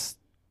first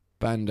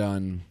band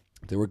on,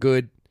 they were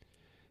good.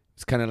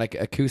 It's kind of like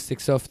acoustic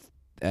stuff.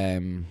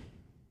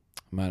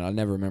 Man, I'll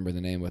never remember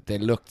the name, but they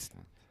looked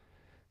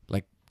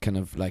like kind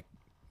of like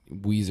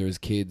Weezer's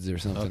kids or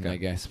something, Okay. I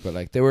guess. But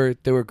like, they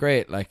were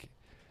great. Like,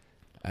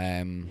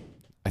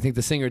 I think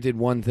the singer did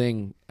one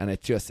thing and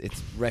it's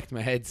wrecked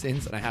my head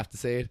since, and I have to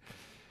say it.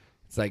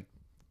 It's like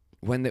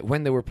when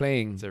they were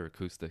playing. They're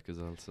acoustic as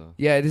well, so.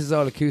 Yeah, this is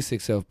all acoustic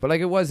stuff, but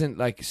like, it wasn't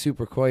like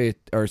super quiet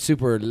or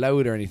super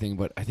loud or anything.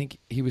 But I think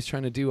he was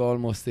trying to do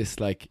almost this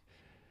like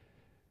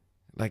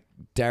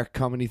dark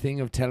comedy thing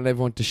of telling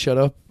everyone to shut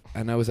up,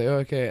 and I was like, oh,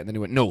 okay, and then he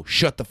went, no,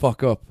 shut the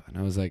fuck up, and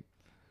I was like,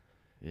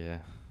 Yeah.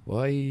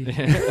 why?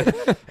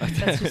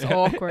 That's just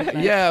awkward. Like.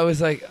 Yeah, I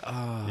was like,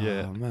 oh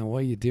Yeah. man, why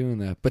are you doing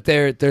that? But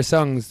their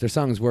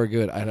songs were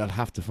good. I'll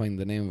have to find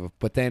the name of it.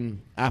 But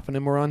then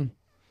Appenham were on.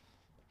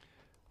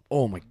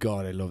 Oh my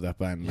god, I love that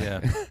band.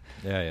 Like,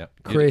 Yeah.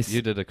 Chris.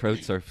 You did a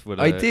crowd surf with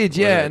I did, with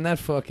yeah, and that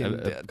fucking a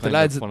the kind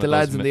lads of one the of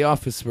lads those in the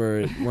office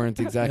weren't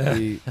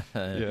exactly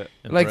Yeah.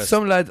 like Impressed.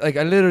 some lads. Like,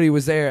 I literally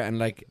was there, and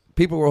like,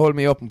 people were holding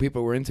me up and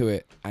people were into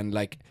it, and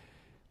like,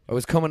 I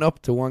was coming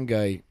up to one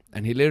guy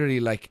and he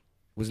literally like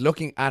was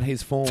looking at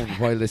his phone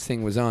while this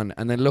thing was on,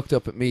 and then looked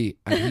up at me,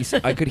 and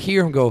I could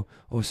hear him go,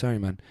 oh sorry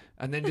man,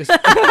 and then just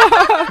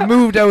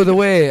moved out of the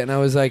way, and I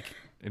was like,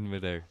 in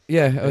midair.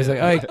 yeah, I was like,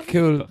 alright,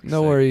 cool, Fuck's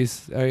no sake.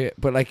 worries.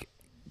 But like,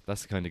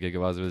 That's the kind of gig it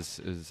was. It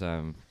was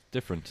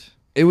different.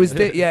 it was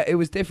it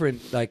was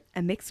different. Like,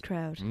 A mixed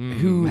crowd.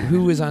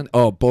 who was on?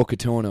 Oh,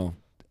 Bocatono,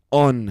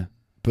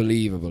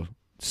 unbelievable,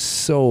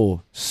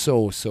 so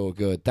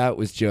good. That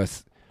was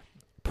just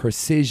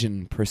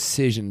precision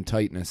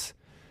tightness.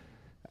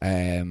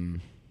 A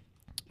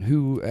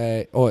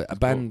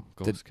band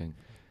Ghost King.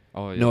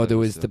 Oh yeah. no, that there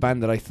was the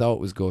band that I thought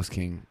was Ghost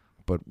King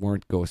but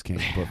weren't Ghost King,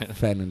 but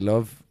fell in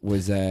love,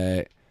 was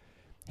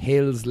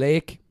Hales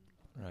Lake.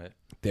 Right.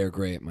 They're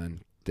great,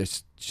 man.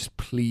 Just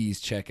please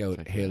check out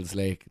Check it Hills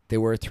Lake. They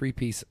were a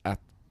 3-piece at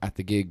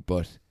the gig,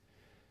 but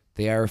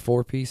they are a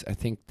 4-piece. I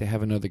think they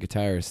have another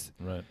guitarist,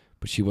 Right.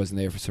 but she wasn't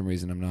there for some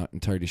reason. I'm not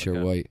entirely sure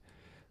Okay. why.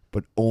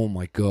 But oh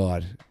my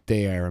god,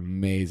 they are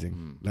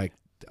amazing. Like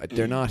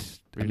they're not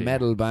Really. a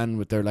metal band,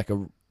 but they're like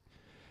a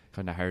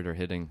Kind of harder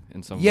hitting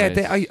in some yeah. ways.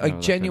 They, I you know,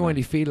 that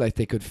genuinely feel like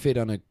they could fit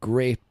on a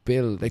great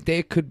bill. Like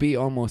they could be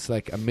almost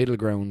like a middle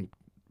ground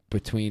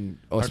between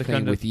us they playing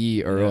kind of- with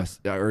Ye or yeah. us,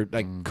 or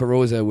like Mm.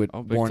 Carosa with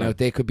Oh, big Worn time. Out.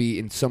 They could be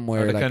in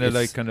somewhere Are they like kind of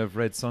it's- like kind of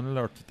Red Sun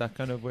Alert, that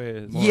kind of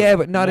way? yeah,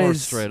 but not more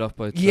as straight up.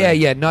 I'd yeah, say.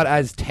 yeah, not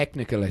as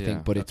technical. I Yeah,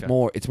 think, but it's okay.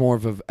 more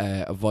of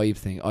a vibe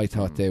thing. I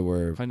thought Mm. they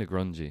were Kind of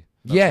grungy.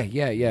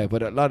 yeah,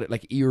 but a lot of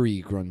like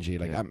eerie grungy,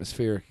 like Yeah.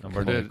 atmospheric. And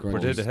kind of were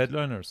they grungy. the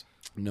headliners?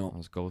 That No,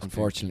 was Ghost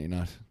unfortunately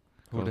not.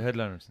 Who were the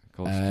headliners?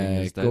 King. Ghost King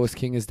is dead. Ghost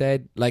King is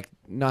dead. Like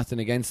nothing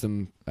against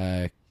them.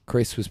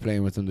 Chris was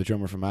playing with them, the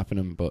drummer from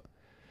Appenham, but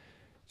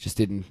just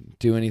didn't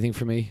do anything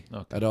for me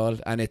Okay. at all.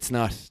 And it's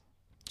not.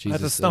 Jesus,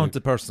 That's down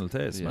to personal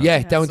taste, Yeah. man. yeah,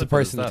 Yeah. down to Simple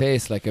as personal that.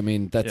 taste. Like I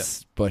mean,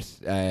 that's. But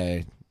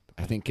I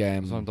think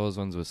It was one of those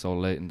ones was so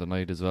late in the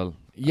night as well.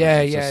 yeah,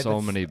 There's yeah. just so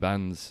that's- many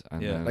bands.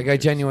 And Yeah. then Like I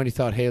genuinely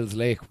thought Hales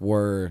Lake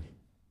were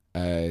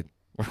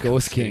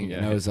Ghost King, yeah.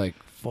 and I was like,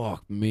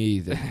 "Fuck me,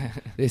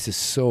 this is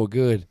so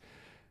good."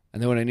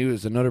 And then when I knew it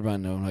was another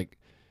band, I'm like,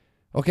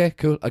 "Okay,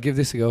 cool, I'll give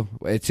this a go."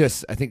 It's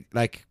just, I think,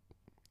 like,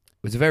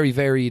 it was a very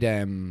varied,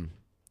 I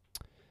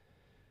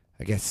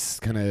guess,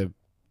 kind of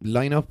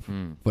lineup,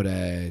 Hmm. but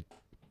it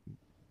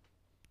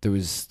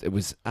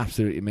was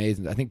absolutely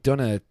amazing. I think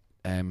Donna,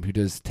 who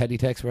does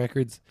Teletext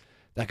Records,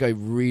 that guy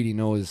really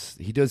knows.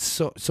 He does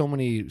so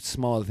many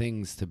small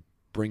things to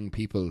bring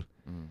people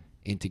Mm.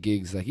 into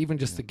gigs, like even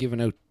just Yeah. the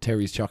giving out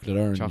Terry's chocolate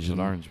orange, Chocolate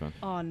and orange, man.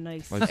 Oh,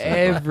 nice. Well,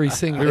 every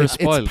single. We were it's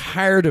spoiled.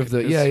 part of the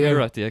Because yeah, we were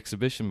yeah, at the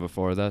exhibition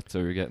before that, so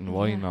we were getting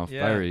wine off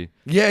Yeah. Barry,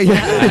 yeah,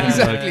 Yeah.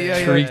 exactly, yeah,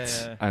 yeah.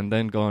 treats, yeah. and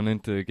then going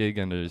into a gig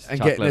and there's And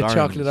chocolate getting the orange.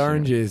 chocolate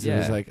oranges, Yeah, and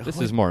it was like, this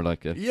oh, is more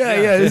like it.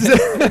 yeah, Yeah.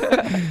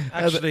 yeah.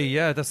 Actually,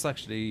 yeah, that's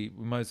actually,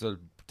 we might as well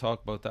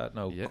talk about that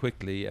now Yeah.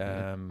 quickly,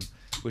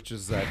 which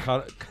is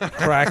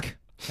crack,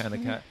 kind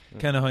of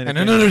Heineken. And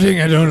another thing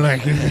I don't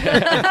like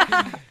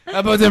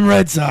about them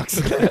Red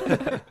Sox.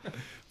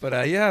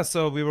 But yeah,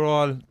 so we were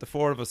all, the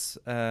four of us,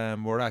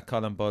 were at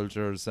Colin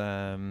Bulger's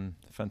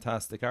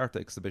fantastic art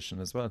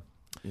exhibition as well.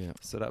 Yeah.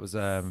 So that was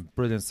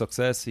brilliant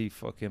success. He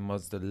fucking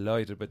was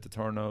delighted with the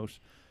turnout.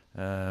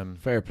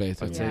 Fair play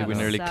to I'd him. say Yeah, we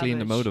nearly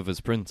cleaned him savage. out of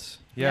his prints.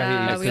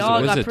 Yeah, we he, all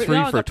it was got a we 3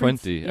 all for got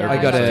prints. 20. Yeah. I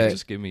got Everybody a-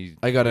 just give me.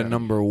 I got a Yeah.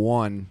 number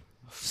 1,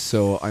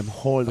 so I'm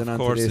holding of on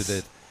to course this. he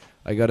did.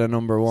 I got a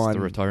number It's 1. the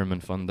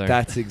retirement fund there.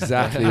 That's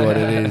exactly what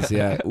it is.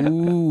 Yeah.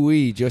 Ooh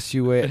wee, just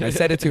you wait. And I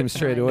said it to him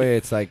straight away.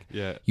 It's like,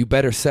 yeah. you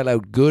better sell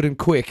out good and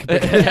quick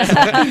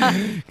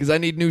because I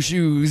need new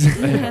shoes.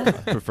 I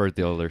preferred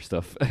the older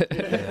stuff.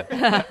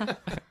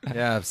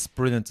 Yeah, it's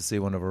brilliant to see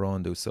one of our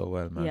own do so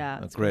well, man. Yeah,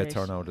 a it's great great.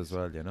 turnout as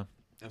well, you know.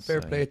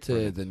 Fair So, play to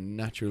brilliant. the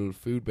Natural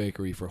Food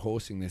Bakery for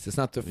hosting this. It's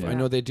not the. Yeah. I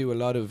know they do a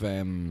lot of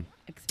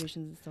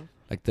Exhibitions and stuff.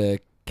 like the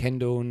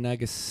Kendo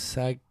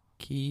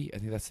Nagasaki. I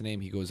think that's the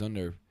name he goes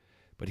under.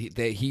 But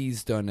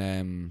he's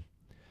done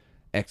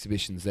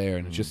exhibitions there,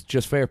 and it's Mm.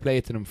 just fair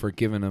play to them for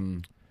giving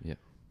him Yeah.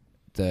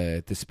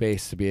 the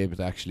space to be able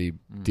to actually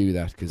do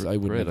that, because I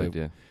wouldn't Great have.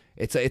 idea.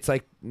 It's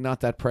like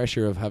not that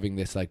pressure of having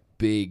this like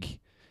big,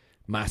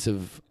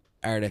 massive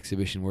art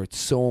exhibition where it's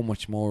so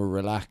much more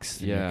relaxed.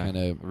 Yeah. kind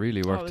of.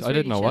 Really Oh, it worked. was I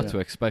didn't know really what chill. to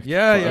expect.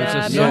 Yeah, but yeah. It was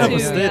just None so, of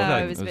us did,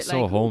 like, it was a it was bit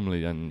so like,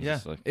 homely and Yeah.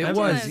 just like It I was,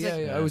 was yeah,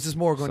 like- yeah. I was just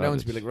more going down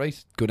to be Savage. like,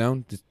 right, go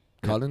down, just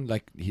Yeah. Colin,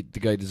 like the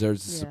guy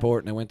deserves the Yeah.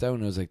 support, and I went down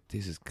and I was like,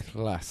 this is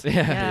class. yeah,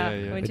 Yeah, yeah,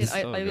 yeah. I, went in, It's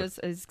so I good. was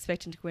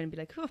expecting to go in and be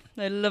like, oh,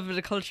 I love a bit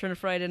of culture on a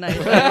Friday night.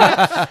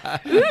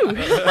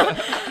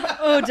 Ooh.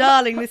 Oh,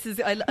 darling, this is,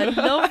 I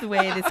love the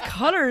way this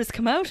colours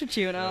come out at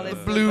you and all this.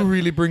 Blue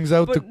really brings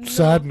out But the no.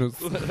 sadness.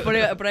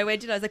 But I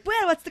went in, I was like,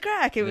 well, what's the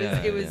crack? It was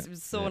Yeah, it was, yeah, it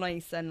was so yeah.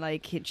 nice, and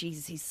like,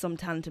 Jesus, he's some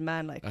talented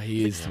man. Like,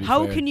 He is. To be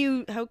how fair.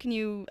 can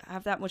you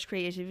have that much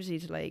creativity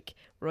to like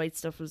write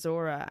stuff with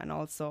Zora and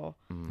also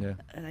Mm. Yeah. like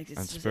And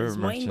it's Spirit just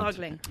Merchant.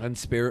 mind-boggling. And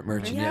Spirit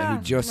Merchant, yeah, Yeah,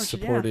 who just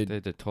Merchant, yeah. supported They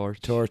did Torch.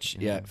 Torch.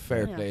 Yeah,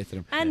 fair Yeah. play to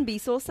them. And be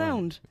so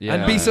sound. Yeah.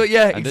 And be so,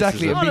 yeah, And this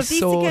exactly. is And all be of these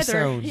so together,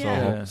 sound. So,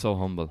 yeah. Yeah. so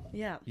humble.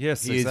 Yeah.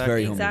 Yes, He is exactly.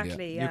 very humble.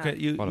 Exactly. You Yeah.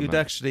 can, What a you'd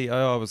man. actually,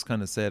 I always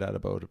kind of say that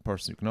about a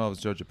person. You can always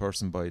judge a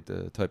person by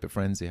the type of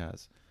friends he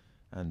has,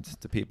 and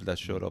the people that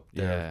showed up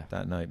there Yeah.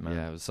 that night, man.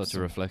 Yeah, it was such a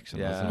So- reflection.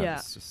 Yeah, Wasn't it? Yeah.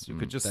 It's just, you Mm.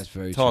 could just That's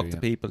very talk true, to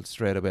yeah. people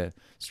straight away,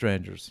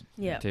 strangers.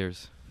 Yeah.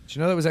 Tears. Do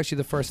you know that was actually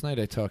the first night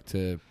I talked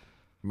to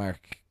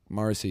Mark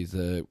Morrissey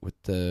with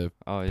the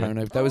Oh yeah.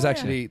 Paranoid? That was Oh, yeah.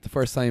 actually the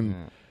first time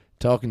Yeah.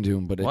 talking to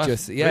him, but it What?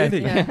 just, yeah,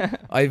 Really? Yeah.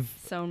 I've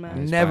Sound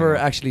man. Nice. never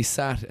bang on. actually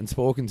sat and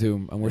spoken to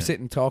him, and we're Yeah.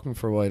 sitting talking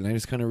for a while, and I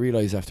just kind of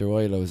realised after a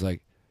while, I was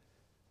like,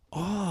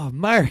 oh,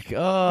 Mark,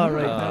 oh,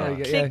 right, Ah. now I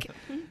get- yeah. Click.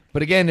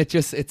 But again, it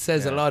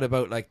says a Yeah. lot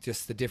about like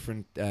just the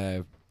different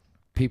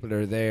people that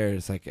are there.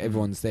 It's like Mm.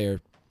 everyone's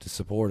there to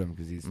support him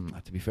because he's,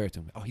 Mm. to be fair to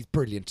him, he's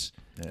brilliant.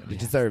 Yeah. He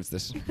deserves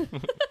this.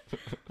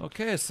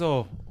 Okay,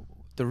 so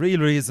the real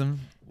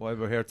reason why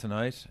we're here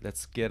tonight.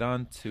 Let's get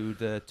on to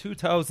the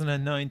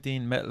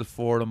 2019 Metal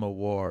Forum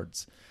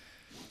Awards.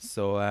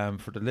 So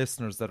for the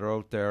listeners that are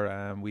out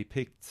there, we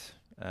picked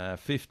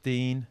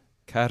 15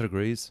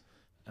 categories,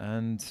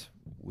 and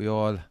we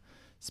all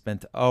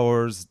spent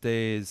hours,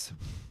 days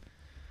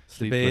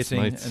Sleepless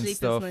debating nights. and Sleepless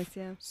stuff. nights,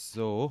 yeah.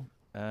 So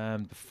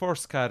the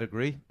first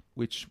category,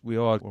 which we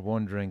all were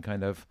wondering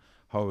kind of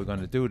how we're going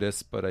to do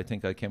this, but I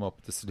think I came up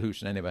with the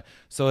solution anyway.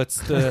 So it's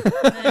the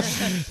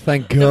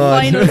Thank The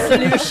God. final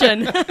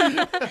solution.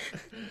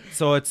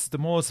 so it's the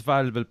most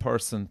valuable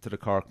person to the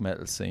Cork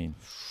metal scene,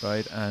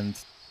 right? And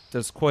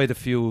there's quite a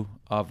few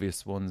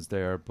obvious ones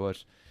there,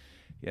 but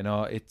you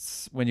know,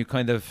 it's when you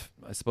kind of,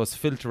 I suppose,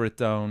 filter it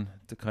down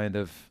to kind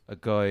of a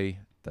guy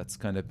that's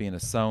kind of been a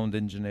sound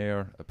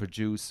engineer, a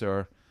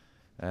producer,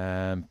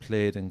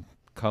 played in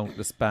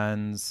countless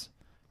bands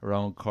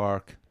around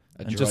Cork,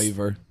 A and just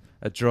driver.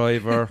 a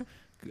driver,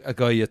 a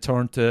guy you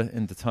turn to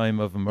in the time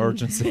of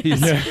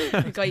emergencies.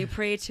 The guy you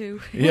pray to.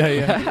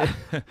 Yeah.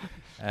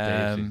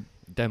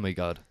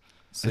 Demigod.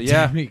 So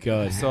yeah,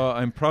 God. so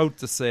I'm proud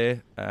to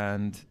say,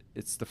 and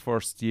it's the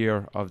first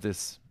year of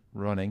this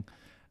running,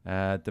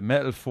 the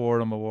Metal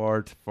Forum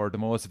Award for the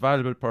most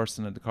valuable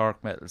person in the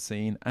Cork metal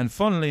scene. And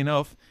funnily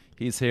enough,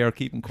 he's here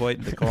keeping quiet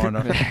in the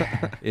corner,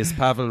 is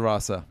Pavel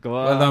Rossa. Go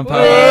Well on. done,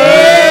 Pavel.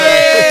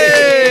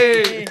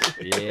 Hey!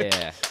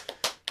 Yeah.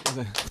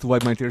 To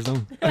wipe my tears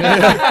down.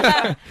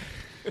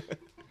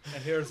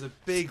 And here's a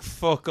big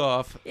fuck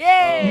off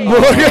Yay!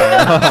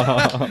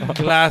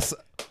 glass.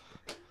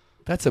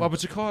 That's What a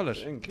would you call it?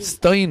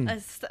 Stein.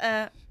 Is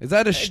that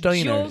a a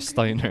Steiner? jug.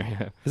 Steiner,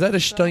 yeah. Is that a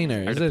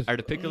Steiner? Are Is the, it? are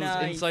the pickles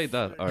Nice. inside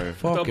that? Or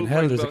Fucking Double hell,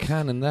 pint there's a glass.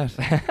 can in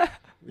that.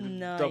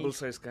 Nice. Double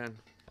size can.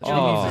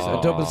 Oh.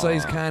 A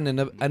double-sized can and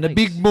a Nice.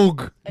 big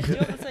mug. A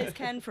double-sized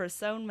can for a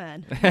sound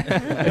man.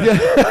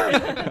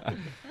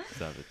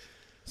 Savage.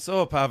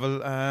 So,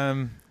 Pavel,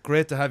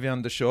 great to have you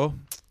on the show.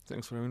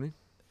 Thanks for having me.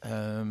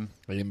 Um,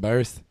 Are you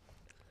embarrassed?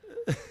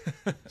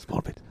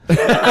 Small bit.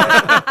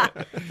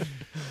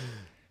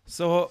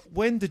 so,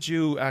 when did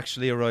you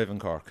actually arrive in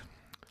Cork?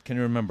 Can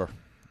you remember?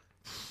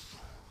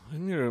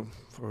 I'm here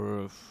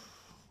for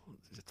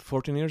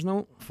 14 years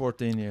now.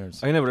 14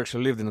 years. I never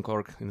actually lived in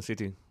Cork, in the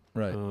city.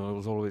 Right. I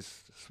was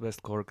always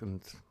West Cork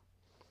and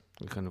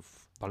kind of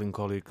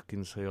Ballincollig,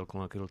 Kinsale,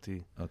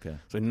 Clonakilty. Okay.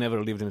 So I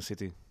never lived in a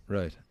city.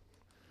 Right.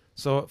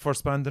 So,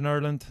 first band in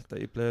Ireland that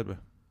you played with?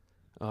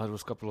 There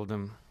was a couple of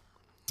them.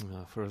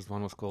 First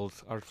one was called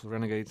Artful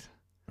Renegade.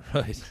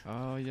 Right.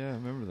 Oh, yeah, I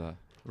remember that.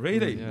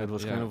 Really? Yeah, it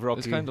was yeah. kind of It was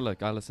rocky. kind of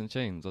like Alice in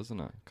Chains,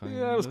 wasn't it?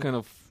 Yeah, it was kind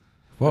of...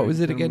 What was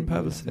it kind again, of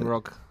Pavel said?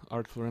 Rock,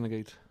 Artful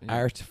Renegade. Yeah.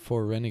 Art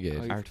for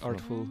Renegade.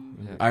 Artful.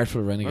 Yeah. Yeah.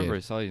 Artful I remember I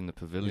Renegade. saw you in the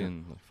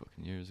pavilion like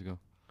fucking years ago.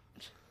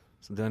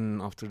 So then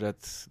after that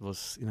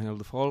was Inhale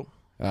the Fall.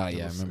 Ah, That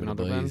yeah, I was remember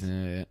the another boys.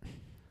 band.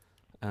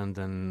 Yeah. And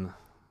then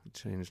we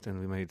changed and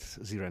we made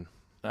Ziren.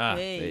 Ah.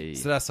 Hey.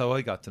 So that's how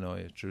I got to know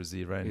you, through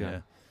Z-Ren, yeah. Yeah.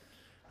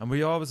 And were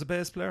you always a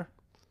bass player?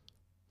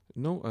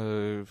 No,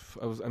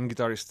 I'm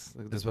guitarist.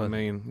 Like, that's As my well.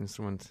 main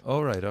instrument.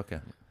 Oh, right, okay.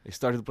 I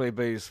started to play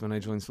bass when I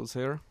joined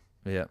Sulsair.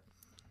 Yeah.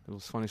 It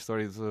was funny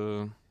stories.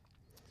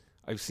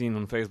 I've seen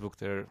on Facebook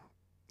they're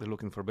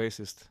looking for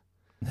bassist,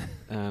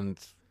 and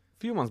a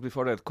few months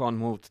before that, Con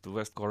moved to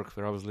West Cork,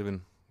 where I was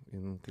living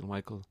in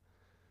Kilmichael.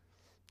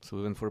 So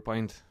we went for a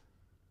pint,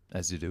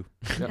 As you do.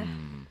 Yeah.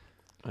 Mm.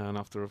 and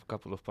after a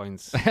couple of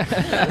pints,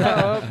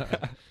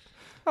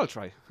 I'll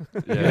try.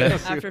 Yeah.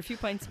 After a few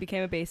pints,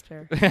 became a bass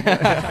player.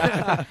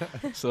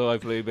 So I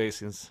play bass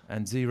since.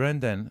 And Z-Ren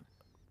then,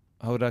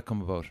 how did that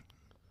come about?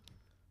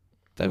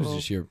 That was Well,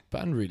 just your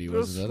band, really, It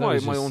was wasn't it? my, That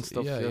was my just- own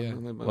stuff. Yeah.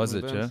 Was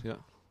it, band, yeah?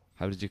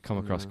 How did you come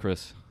across Yeah.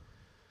 Chris?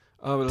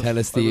 Well, Tell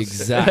us I the was-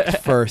 exact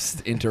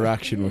first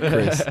interaction with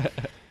Chris,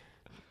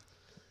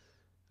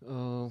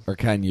 or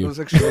can It you? was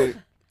actually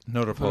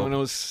Another when pub.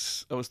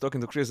 I was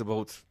talking to Chris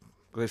about,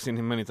 because I've seen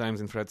him many times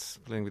in Freds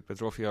playing with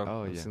Petrofia.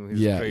 Oh, I've yeah. seen he's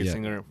Yeah, a great yeah.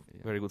 singer,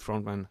 Yeah. very good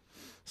frontman.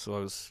 So I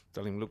was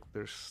telling him, look,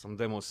 there's some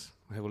demos.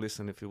 Have a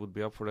listen if you would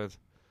be up for that.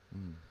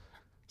 Mm.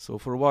 So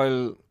for a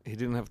while he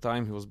didn't have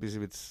time. He was busy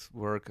with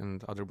work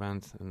and other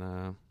band.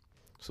 And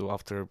so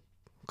after a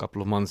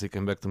couple of months he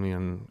came back to me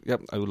and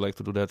yep, I would like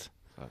to do that.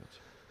 Savage.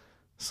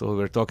 So we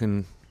were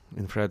talking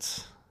in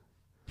Freds.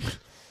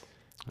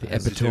 The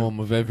As you do.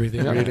 epitome of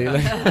everything, Yeah. really.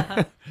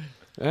 Like.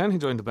 And he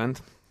joined the band.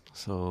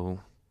 So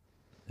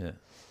Yeah.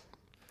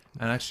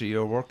 And actually,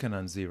 you're working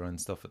on Z-Ren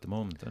stuff at the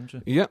moment, aren't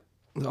you? yeah,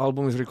 the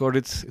album is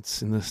recorded.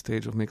 It's in the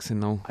stage of mixing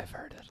now. I've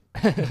heard it.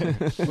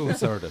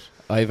 Who's heard it?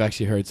 I've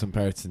actually heard some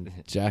parts, and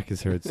Jack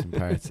has heard some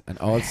parts, and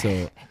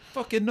also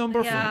Fucking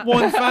number Yeah.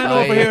 one fan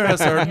I- over here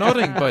has heard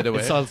nothing, by the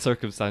way. It's all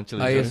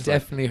circumstantial. I have just like-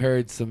 definitely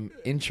heard some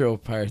intro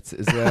parts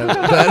as well.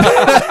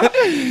 that,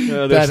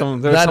 Yeah, that, there's that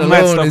some mad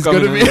alone stuff is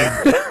going to coming be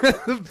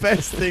in. the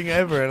best thing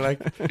ever. Like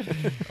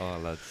Oh,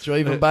 lads.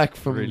 driving back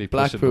from Really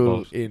pushing the Blackpool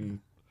boat. in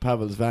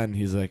Pavel's van,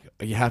 he's like,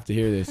 "You have to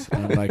hear this."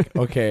 And I'm like,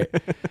 "Okay."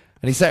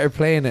 And he started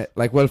playing it.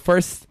 Like, well,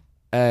 first,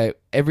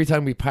 every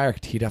time we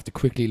parked, he'd have to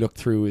quickly look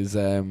through his.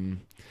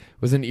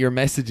 Wasn't it your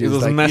messages? It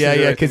was a like, message,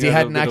 yeah, I because think, he yeah, a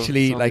hadn't bit of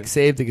actually like something.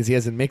 saved it because he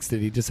hasn't mixed it.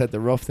 He just had the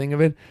rough thing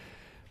of it.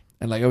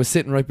 And like I was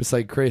sitting right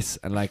beside Chris,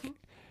 and like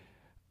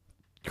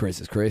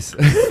Chris is Chris.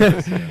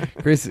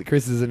 Chris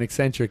is an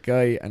eccentric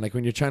guy, and like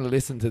when you're trying to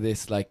listen to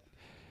this, like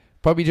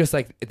probably just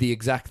like the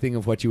exact thing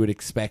of what you would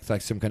expect,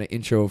 like some kind of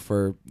intro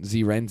for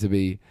Z Ren to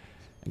be.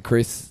 And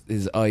Chris,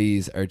 his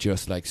eyes are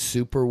just like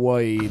super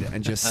wide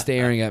and just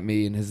staring at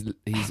me, and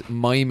he's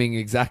miming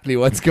exactly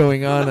what's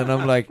going on, and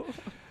I'm like,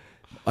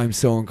 I'm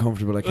so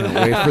uncomfortable. I can't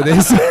wait for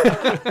this.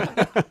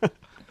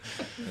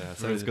 Yeah,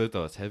 sounds good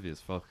though. It's heavy as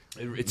fuck.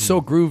 It's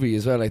so groovy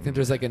as well. I think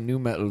there's like a new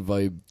metal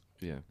vibe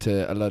Yeah.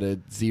 to a lot of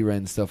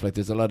Z-Ren stuff. Like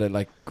there's a lot of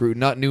like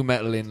not new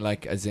metal in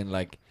like as in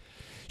like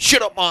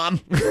shut up, mom,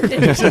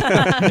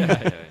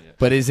 yeah.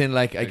 but is in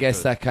like I Very guess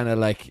good. that kind of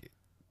like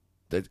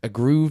a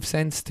groove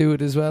sense to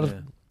it as well. Yeah.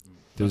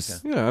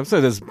 There's Yeah, I'd say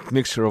there's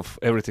mixture of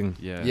everything.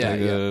 Yeah. Yeah, Like,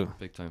 yeah.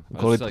 Big time.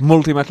 Call it It's like,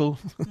 multi-metal.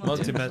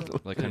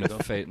 Multi-metal. like kind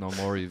of Fate No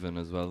More even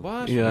as well.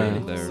 What? Yeah. Really?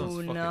 There. Sounds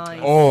fucking nice. class.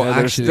 Oh, Yeah,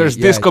 actually, there's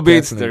yeah, disco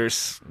beats, definitely.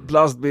 there's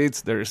blast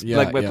beats, there's Yeah,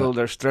 black metal, yeah.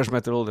 there's thrash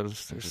metal,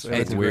 there's Just Ed's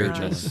everything. weird.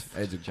 Nice.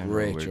 Ed's a General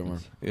great weirdness. drummer.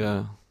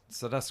 Yeah.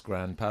 So that's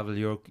grand, Pavel.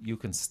 You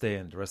can stay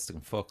and the rest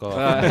can fuck off.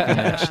 You can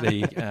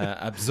actually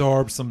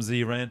absorb some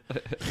Z-Ren.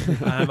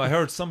 I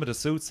heard some of the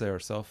suits there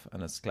stuff,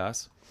 and it's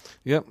class.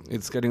 Yeah,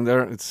 it's getting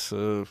there. It's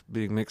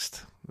being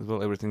mixed as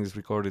well. Everything is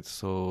recorded,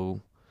 so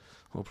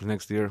hopefully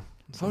next year.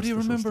 How do you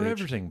some remember stage.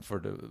 everything for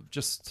the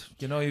just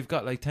you've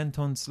got like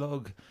 10-ton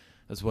slug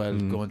as well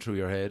going through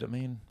your head. I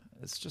mean,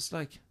 it's just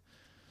like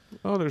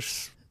Oh,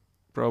 there's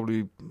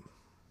probably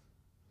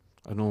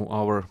I don't know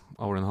hour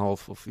and a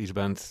half of each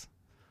band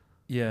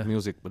yeah,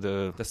 music, but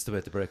that's the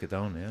way to break it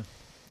down. Yeah,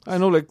 I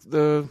know like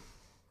the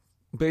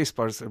bass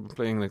parts are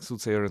playing like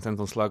Soothsayer and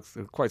Tenton Slug.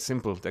 They're quite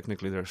simple.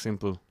 Technically, they're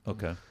simple.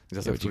 okay, You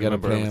just Yeah, have but to you gotta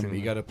remember play him. everything.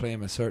 You gotta play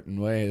him a certain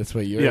way. That's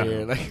why you're Yeah.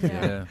 here. Like,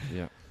 yeah.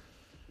 Yeah.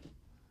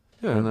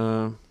 Yeah,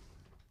 and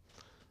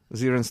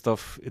Ziren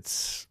stuff.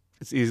 It's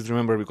easy to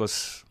remember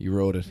because you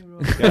wrote it.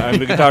 yeah, I'm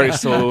the guitarist,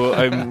 so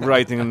I'm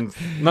writing, and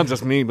not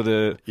just me,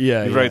 but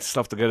Yeah, we write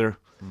stuff together.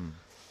 Mm.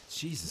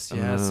 Jesus,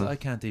 yes, Uh, I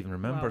can't even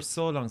remember. Wow.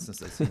 So long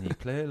since I've seen you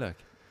play. Like,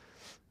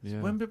 Yeah.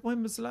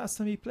 when was the last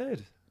time you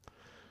played?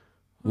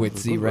 with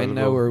Good Z-Ren while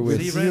now ago. or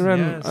with Z-Ren,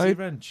 yeah, I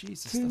Z-Ren.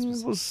 Jesus, I think that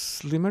it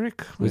was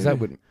Limerick. was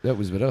maybe? that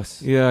was with us?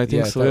 Yeah, I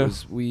think so. That Yeah.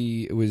 was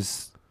it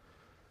was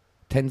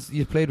 10.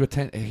 You played with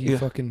 10. He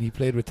Yeah. he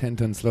played with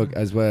 10-ton slug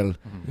as well.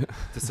 Mhm. the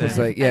It same. was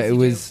like As it you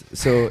was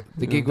so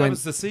the gig that went.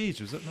 was the siege,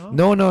 was it?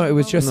 No, No, it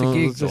was just No, a it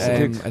gig. was just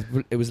a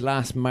gig. It was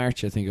last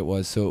March, I think it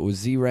was. So it was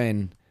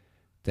Z-Ren,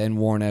 then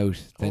Worn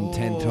Out, then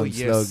 10-ton yes,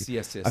 slug.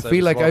 Yes, yes. I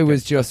feel like I walking.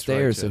 was just That's right,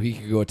 there yeah. so he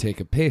could go take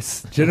a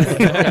piss. Do you know what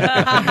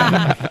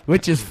I mean?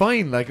 Which is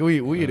fine. Like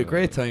we had a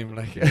great time.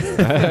 Like,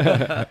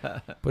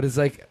 but it's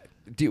like,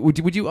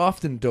 would you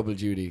often double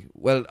duty?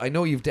 Well, I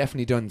know you've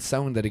definitely done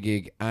sound at a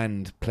gig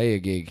and play a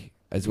gig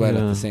as well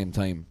at Yeah. the same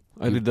time.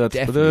 I You did that. But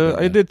definitely done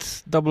I that. did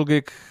double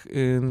gig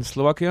in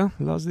Slovakia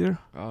last year.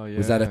 Oh yeah.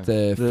 Was that at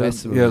the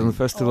festival? Yeah, the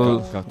festival.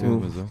 Oh. Got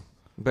doing as well.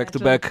 Back to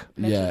back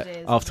Yeah.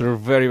 after a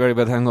very, very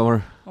bad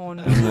hangover. Oh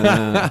no.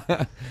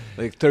 And,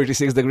 like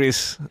 36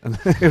 degrees. And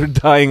you're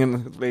dying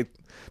and played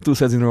 2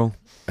 sets in a row.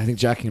 I think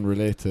Jack can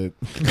relate to.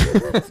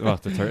 Oh,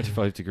 the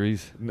 35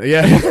 degrees.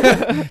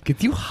 Yeah,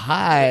 get you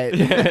hot.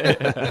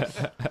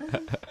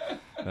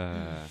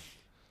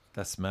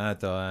 That's mad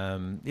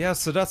though. Yeah,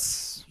 so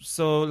that's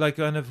like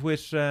kind of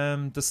with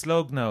the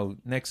slug now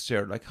next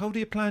year. Like, how do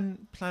you plan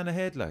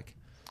ahead? Like,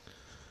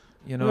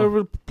 you know,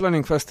 We're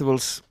planning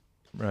festivals,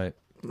 right?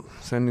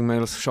 sending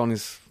mails. Sean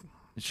is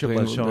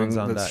Well, Sean's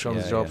on that's that.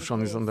 Sean's yeah, job. yeah.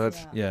 Sean is on that.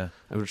 Yeah,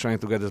 And we're trying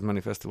to get as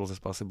many festivals as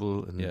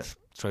possible and Yeah.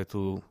 try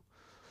to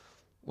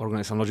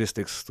organize some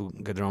logistics to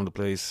get around the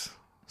place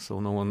so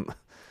no one...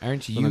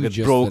 Aren't Gonna you get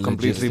just broke the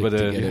completely logistic with to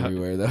the- get Yeah.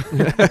 everywhere though?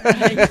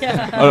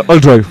 Yeah. I'll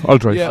drive.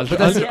 Yeah, I'll, but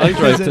that's- I'll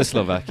drive to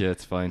Slovakia.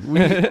 It's fine.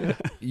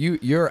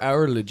 You're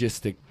our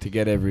logistic to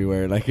get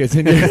everywhere. Like as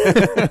in,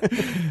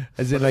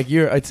 like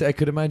I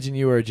could imagine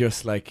you are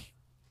just like,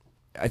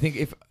 I think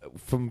if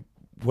from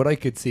what I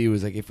could see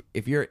was like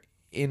if you're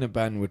in a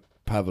band with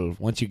Pavel,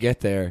 once you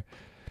get there,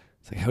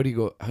 it's like how do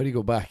you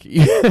go back?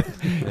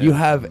 You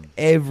have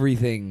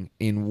everything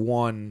in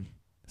one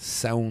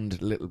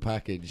sound little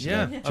package.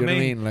 Yeah, like, do you I know what I mean-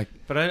 mean? Like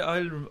but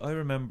I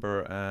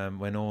remember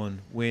when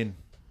Owen Wynn,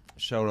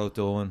 shout out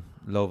to Owen,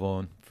 love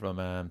Owen from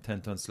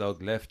 10-ton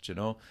slug left, you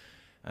know,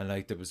 and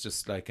like there was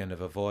just like kind of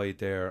a void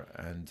there,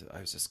 and I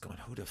was just going,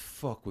 who the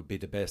fuck would be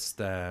the best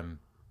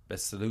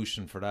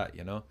solution for that,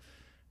 you know?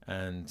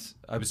 And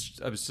I was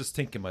just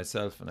thinking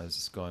myself, and I was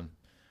just going,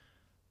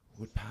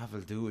 would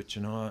Pavel do it,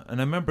 you know? And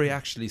I remember he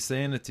actually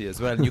saying it to you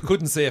as well. And you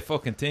couldn't say a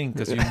fucking thing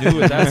because you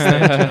knew at that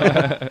stage,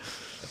 you know?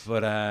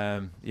 But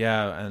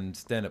yeah, and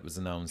then it was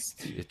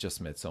announced. It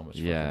just made so much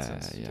fucking Yeah,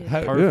 sense. yeah.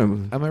 How- Perfect.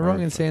 Yeah. am I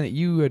wrong in saying that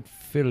you had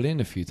filled in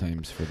a few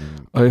times for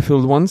them? I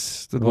filled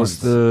once. That Once. was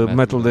the Metal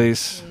Metal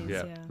Days. Days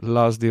Yeah.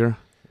 last year.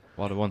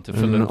 What I want to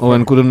fill And in.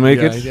 Owen couldn't make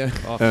Yeah, it. yeah.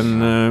 Oh,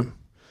 And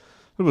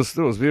it was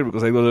weird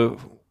because I got a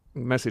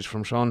message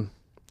from Sean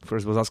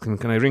First was asking,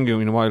 can I ring you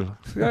in a while?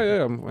 I said,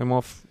 yeah, I'm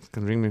off. You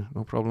can ring me,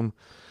 no problem.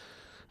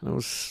 And I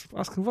was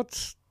asking,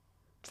 what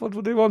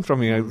would they want from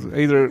me? I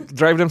either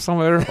drive them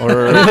somewhere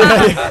or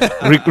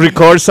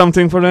record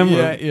something for them.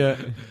 yeah.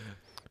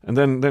 And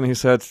then he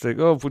said, like,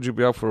 oh, would you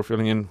be up for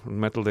filling in on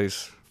Metal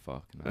Days?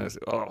 Fuck. And I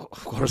said, oh,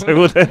 of course I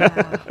would.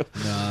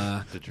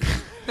 Nah.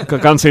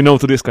 Can't say no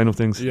to this kind of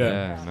things.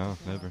 Yeah, no,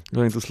 never.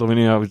 Going to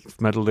Slovenia with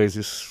Metal Days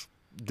is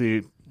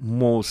the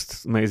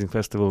most amazing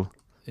festival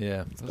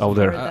Yeah. out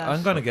there. Heard that.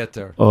 I'm gonna get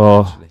there.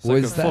 Oh, actually. It's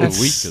like Was a full that-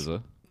 week, is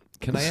it?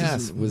 Can I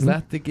ask, was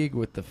that the gig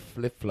with the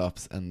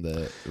flip-flops and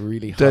the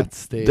really That- hot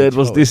stage? that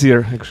was Oh, this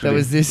year, actually. That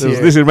was this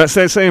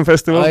year. Same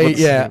festival. I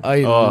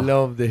but oh,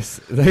 love this.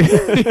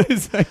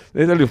 It's like-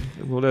 They tell you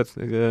about that.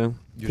 Like,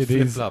 You It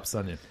flip is. flops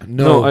on you,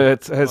 no, I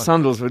had What?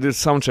 sandals. We did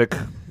sound check.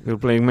 We were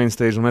playing main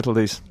stage on Metal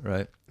Days.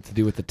 right? to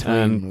do with the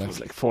And time. it Like, was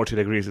like 40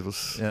 degrees. It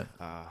was Yeah.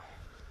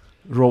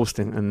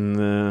 roasting. And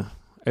I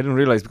didn't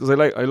realize, because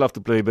I love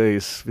to play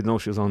bass with no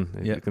shoes on.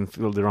 Yeah. You can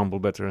feel the rumble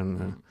better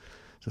and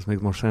just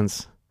makes more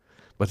sense.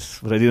 But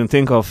what I didn't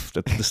think of,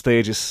 that the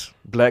stage is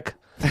black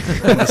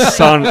and the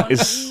sun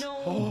is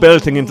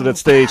belting into that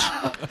stage.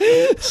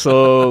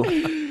 So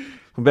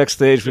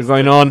backstage, we're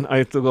going on.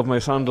 I took off my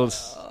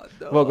sandals,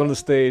 walk on the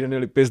stage, and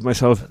nearly pissed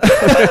myself.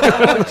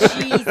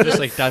 Just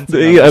like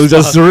dancing. I was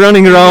just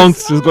running around,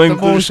 just going the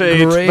to the most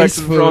shade, back to the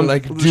graceful, front,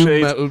 like to the doom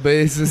shade. metal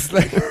bassist.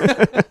 Like,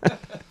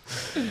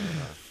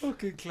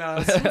 Fucking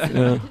class.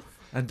 Yeah.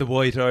 And the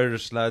white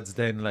Irish lads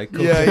then like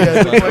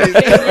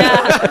yeah.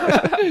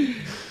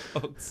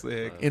 fuck's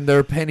sake. In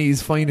their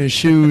pennies, finest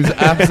shoes,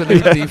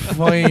 absolutely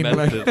fine.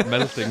 Like,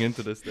 melting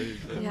into the stage.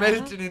 Yeah.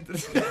 melting into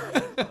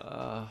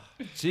the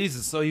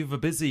Jesus, so you've a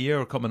busy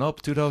year coming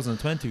up.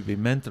 2020 will be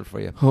mental for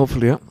you.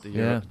 Hopefully,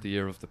 yeah. The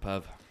year of the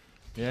Pav.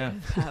 Yeah.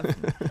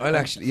 I'll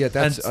actually, yeah,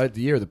 that's And-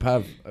 the year of the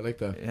Pav. I like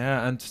that.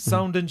 Yeah, and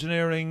sound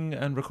engineering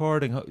and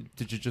recording.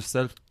 Did you just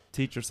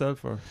self-teach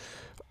yourself or?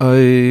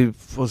 I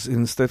was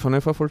in Stefan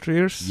Effa for 3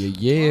 years.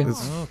 Yeah.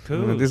 Oh,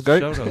 cool. This guy?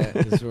 Shout out. Yeah,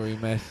 this is where we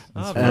met.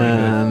 Ah, That's very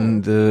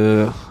right. good.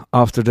 And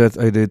after that,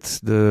 I did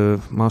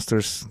the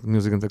Masters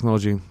Music and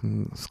Technology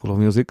School of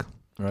Music.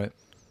 Right.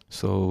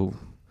 So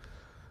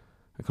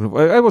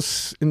I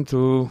was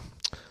into,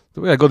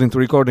 the way I got into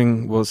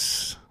recording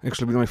was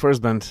actually with my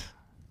first band,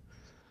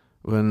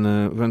 when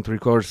we went to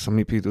record some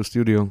EP to a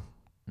studio,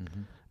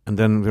 Mm-hmm. and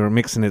then we were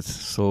mixing it.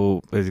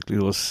 So basically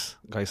it was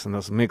guys sent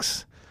us a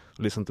mix,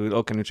 listen to it,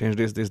 oh, can you change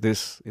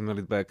this, email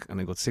it back,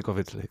 and I got sick of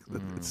it. Like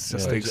it just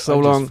Yeah. takes I so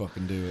just long.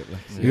 fucking do it.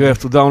 Like, You have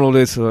to download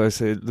it. So I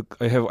said, look,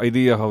 I have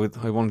idea how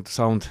I want it to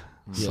sound.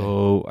 Yeah.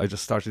 So I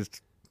just started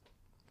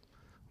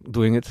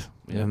doing it,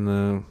 Yeah.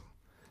 and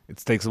it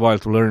takes a while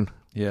to learn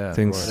Yeah.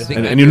 things, I think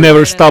and, that and you you're never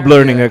right stop there.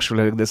 learning. Yeah.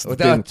 Actually, like, that's Oh, the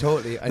that thing.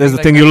 totally. I That's think,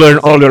 the thing like, you that learn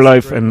was all your a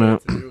life, great and, way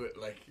to do it,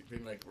 like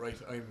being like, right,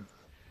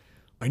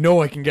 I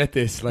know I can get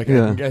this. Like I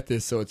Yeah. can get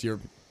this. So it's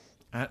you're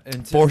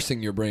And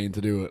forcing your brain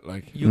to do it.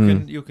 Like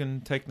you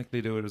can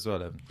technically do it as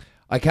well. Evan.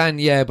 I can,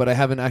 yeah, but I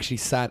haven't actually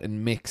sat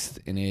and mixed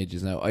in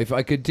ages now. If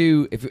I could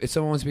do, if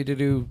someone wants me to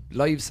do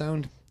live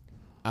sound,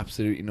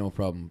 absolutely no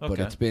problem. But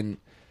Okay. it's been,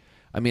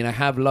 I mean, I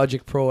have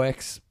Logic Pro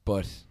X,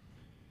 but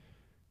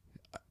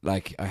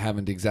like I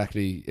haven't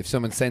exactly. If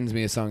someone sends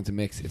me a song to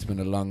mix, it's been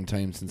a long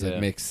time since Yeah.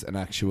 I've mixed an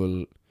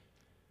actual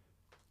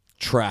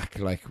track.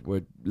 Like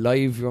with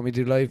live, you want me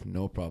to do live?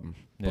 No problem.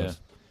 Yeah. But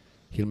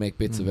he'll make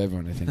bits of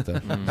everyone, I think. Though.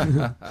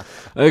 Mm.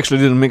 I actually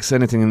didn't mix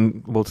anything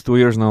in about 2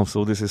 years now.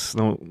 So this is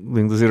now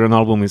doing the Zero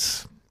album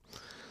is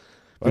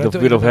Well, I don't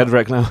bit of even head know-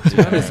 wreck now. To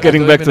be honest, I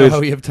Getting don't back even to know it.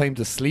 how you have time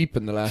to sleep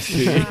in the last 2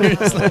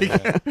 years. Like,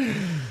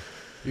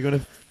 you're gonna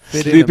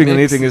fit in a Sleeping and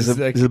mix eating is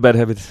like- a bad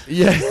habit.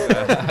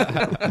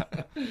 yeah.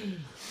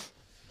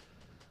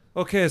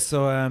 Okay,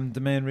 so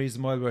the main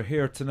reason why we're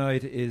here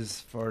tonight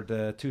is for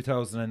the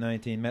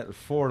 2019 Metal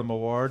Forum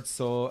Awards.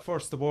 So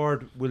first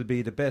award will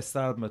be the best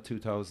album of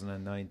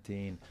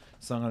 2019.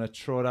 So I'm going to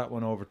throw that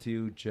one over to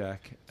you,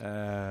 Jack.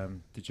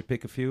 Did you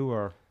pick a few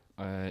or?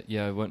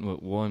 Yeah, I went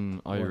with one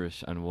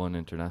Irish and one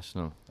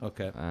international.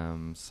 Okay.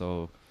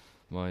 So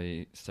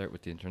my start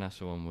with the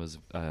international one was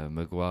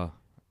Magua.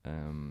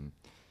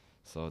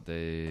 So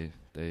they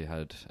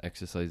had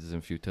Exercises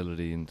in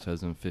Futility in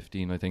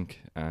 2015, I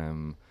think.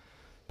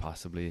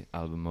 Possibly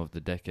album of the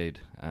decade.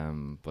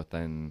 But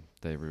then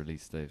they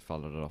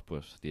followed it up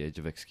with The Age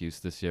of Excuse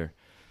this year,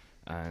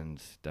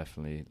 and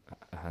definitely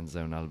a hands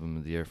down album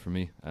of the year for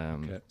me.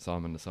 Saw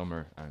them in the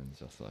summer, and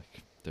just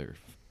like they're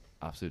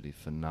absolutely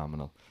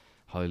phenomenal.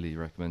 Highly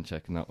recommend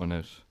checking that one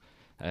out.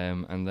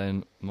 And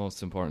then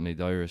most importantly,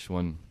 the Irish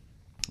one,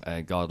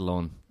 God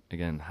Alone,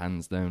 again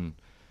hands down.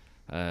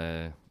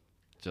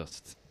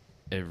 Just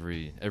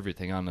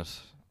everything on it.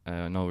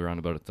 I know we were on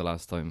about it the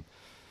last time,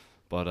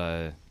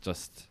 but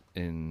just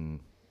in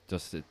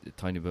just a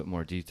tiny bit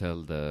more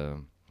detail, the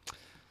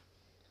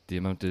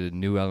amount of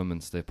new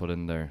elements they put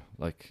in there,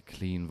 like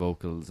clean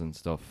vocals and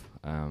stuff,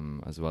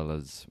 as well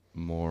as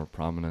more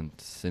prominent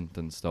synth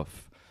and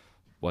stuff,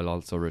 while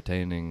also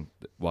retaining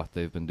what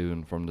they've been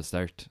doing from the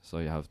start. So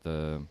you have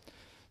the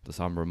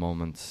somber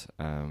moments,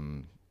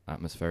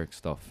 atmospheric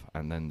stuff,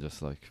 and then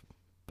just like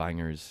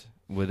bangers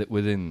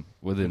within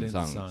the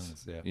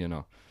songs. yeah. You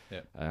know.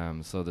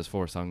 Yeah. So there's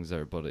 4 songs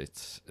there, but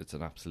it's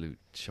an absolute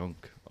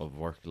chunk of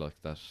work like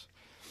that.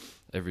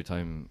 Every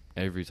time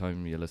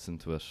you listen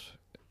to it,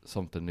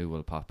 something new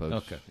will pop out.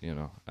 Okay. You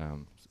know,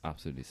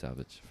 absolutely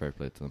savage. Fair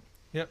play to them.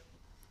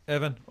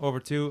 Evan, over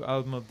to you.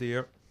 Album of the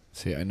year.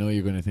 See, I know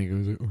you're going to think I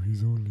was like, oh,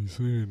 he's only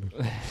saying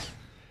it.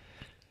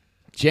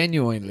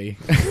 Genuinely,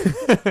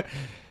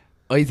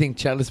 I think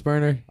Chalice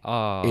Burner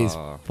is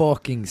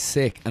fucking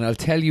sick, and I'll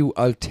tell you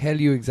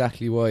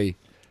exactly why.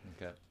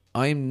 Okay.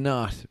 I'm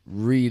not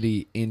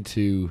really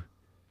into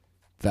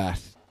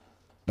that.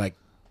 Like,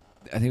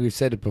 I think we've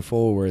said it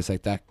before, where it's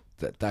like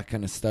that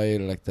kind of style,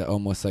 like the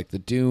almost like the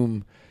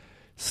doom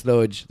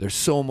sludge. There's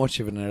so much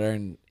of it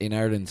in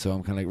Ireland, so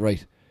I'm kind of like,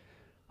 right,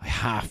 I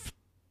have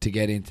to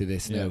get into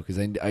this now, because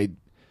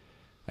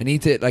I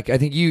need to, like, I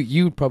think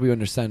you probably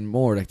understand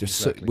more. Like, there's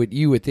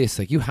Exactly. with this,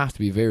 like, you have to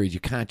be varied. You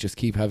can't just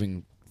keep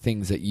having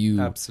things that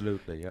you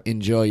Absolutely, yeah.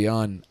 enjoy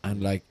on,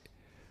 and like,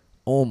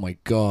 oh my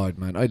god,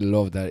 man, I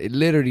love that. It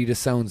literally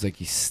just sounds like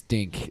you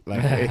stink.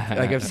 Like,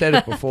 like I've said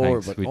it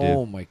before, Thanks, but we do.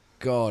 oh my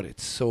god,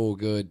 it's so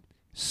good,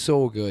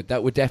 so good.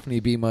 That would definitely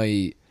be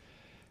my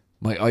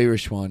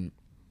Irish one.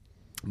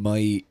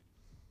 I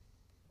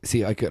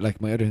could,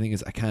 like, my other thing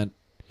is I can't.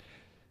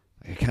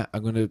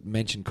 I'm going to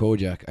mention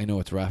Kojak. I know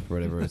it's rap or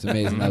whatever. It's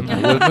amazing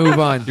album. We'll move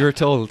on. You're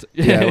told.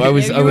 Yeah, I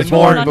was Yeah, you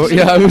warned. were warned.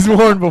 I was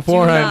warned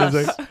beforehand. I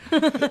was Do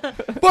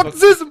like, "Fuck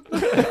this!"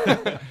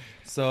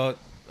 So,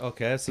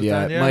 okay, so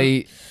Yeah,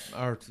 Daniel,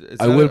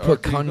 I will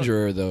put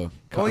Conjurer though.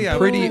 Oh, yeah, I'm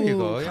pretty, there you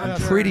go, yeah.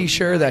 I'm pretty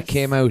sure that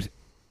came out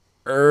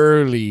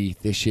early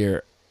this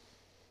year.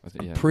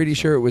 I'm pretty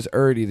sure it was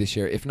early this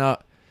year. If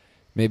not,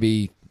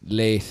 maybe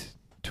late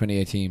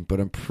 2018. But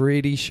I'm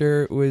pretty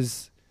sure it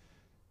was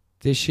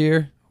this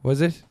year.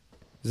 Was it?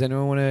 Does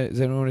anyone want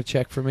to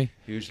check for me?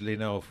 Usually,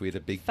 no. If we had a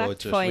big Fact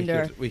budget,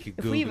 finder. we could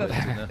If we Google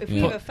have it. You know? If we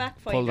have a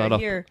fact Pull that finder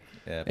up. here,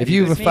 Yeah, If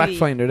you have a Maybe. fact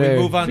finder we there,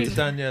 move on to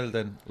Danielle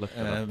then. Look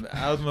that up.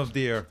 Album of the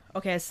year.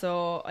 okay.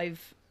 So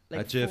I've like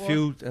Had you a four-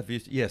 few? Have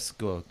you? Yes,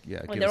 go. Yeah,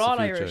 Well, give they're us a all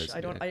few Irish. choices.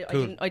 I don't. Yeah, I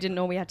cool. didn't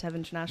know we had to have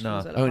international. No.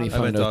 as well. I only I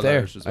went found to out all there.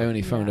 Irish as well. I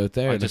only found Yeah. out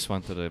there. I just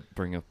wanted to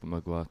bring up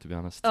Magua, to be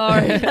honest. Oh,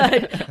 right.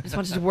 I just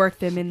wanted to work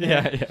them in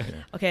there. yeah.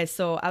 Okay,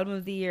 so album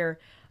of the year.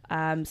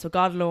 So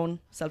God Alone,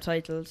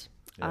 self-titled.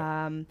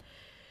 Yeah.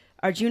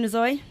 Arjuna's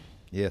Eye.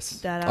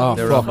 Yes, That Oh, album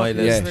They're is on my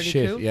fucking list. yeah, really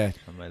shit, cool. on yeah.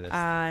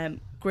 my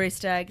list. Grey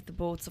Stag, The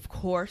Boats, of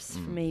course, for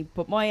me.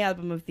 But my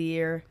album of the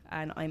year,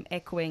 and I'm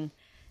echoing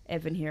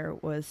Evan here,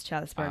 was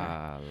Chalice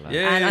Burner.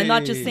 Yeah. And I'm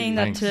not just saying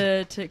that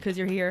Thanks. to because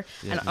you're here.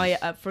 Yeah. And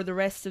I for the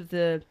rest of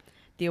the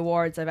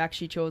awards, I've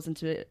actually chosen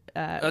to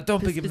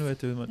Don't be giving away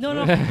too much.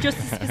 No, just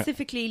to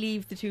specifically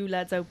leave the two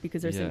lads out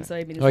because they're sitting Yeah.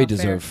 beside me. and it's I not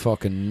deserve fair.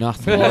 fucking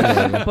nothing.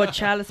 But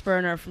Chalice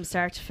Burner from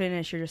start to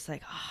finish, you're just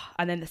like,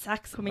 and then the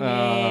sax coming in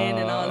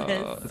and all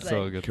this. It's like,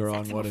 so good. Kieran,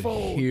 what a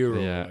Saxophone. hero.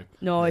 Yeah. like.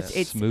 no, Yeah.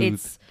 it's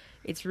Smooth.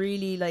 it's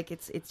really like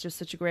it's just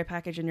such a great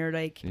package, and you're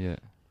like, Yeah.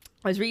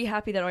 I was really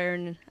happy that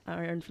Iron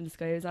from the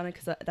Sky was on it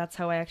because that's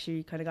how I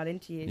actually kind of got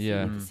into you.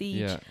 Yeah. The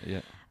Siege,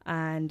 Yeah.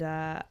 and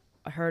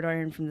I heard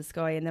Iron from the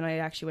Sky, and then I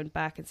actually went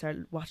back and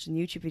started watching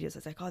YouTube videos. I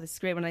was like, oh, this is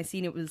great. When I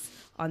seen it was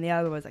on the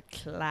album, I was like,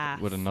 class.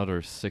 With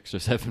another 6 or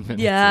 7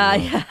 minutes. yeah,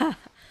 as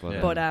well.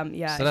 yeah. But, But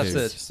yeah, So that's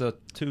Cheers. it. So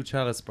 2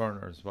 Chalice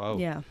Burners. Wow.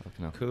 yeah. fucking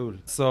hell. Cool.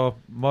 So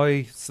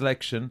my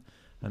selection,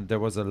 and there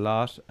was a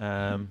lot.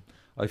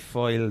 I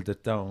filed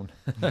it down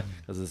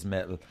because it's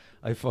metal.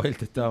 I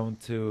filed it down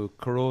to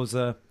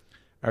Corrosa,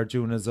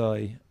 Arjuna's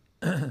Eye,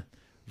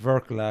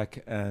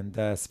 Verklag,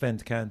 and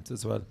Spent Cant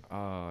as well.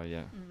 Oh,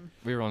 yeah.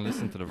 We were on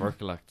listening to the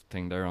Verkalact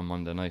thing there on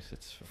Monday night.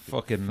 It's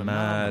Fucking phenomenal.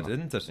 mad,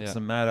 isn't it? Yeah. It's a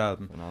mad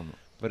album. Phenomenal.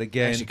 But I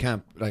again, actually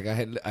can't. Like,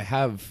 I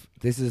have.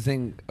 This is the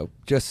thing.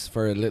 Just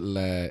for a little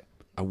a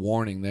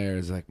warning, there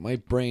is like my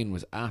brain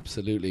was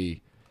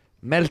absolutely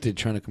melted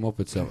trying to come up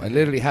with stuff. I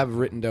literally have it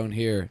written down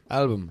here.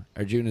 Album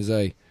Arjuna's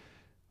Eye.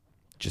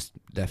 Just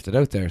left it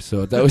out there.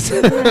 So that was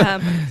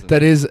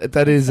that is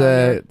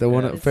the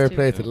one. Yeah. Fair It's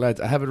play too- to the lads.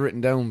 I have it written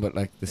down, but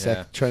like the Yeah.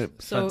 sec trying to.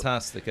 So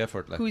fantastic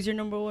effort. Like. who's your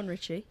number one,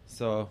 Richie?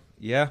 So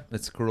yeah,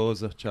 it's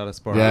Corrosa, Chalice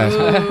Burner. Yeah.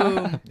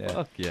 Boom. Yeah.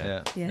 Fuck yeah. Yeah.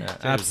 Yeah. Yeah.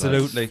 Cheers,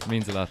 Absolutely. lads.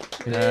 Means a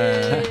lot.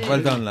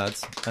 Well done,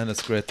 lads. And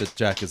it's great that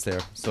Jack is there.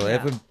 So Yeah.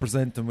 Evan,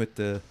 present him with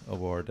the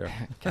award there.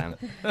 Can.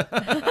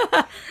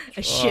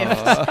 A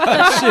shift.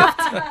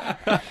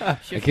 I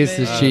kissed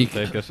his made. cheek.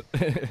 Take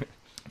it.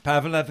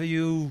 Pavel, have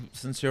you,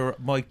 since you're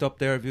mic'd up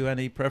there, have you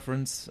any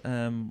preference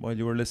while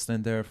you were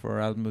listening there for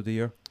album of the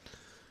year?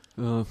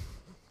 Like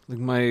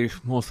my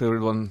most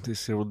favorite one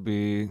this year would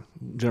be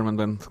German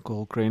band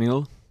called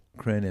Cranial.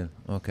 Cranial.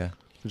 Okay.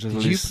 Which is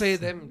Did you released- play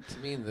them to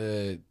me in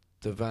the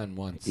van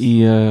once?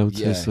 Yeah, I would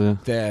Yeah, say so.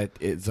 that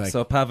it's like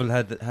So Pavel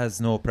has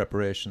no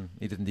preparation.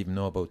 He didn't even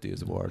know about the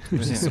award,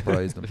 which has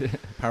surprised him.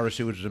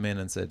 Parachuted him in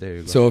and said, "There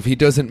you go." so. If he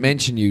doesn't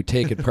mention you,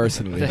 take it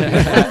personally.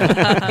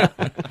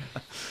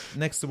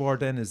 Next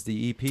award then is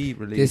the EP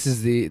release. This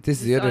is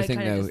the other I thing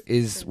kinda now.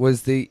 just-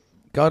 Was the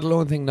God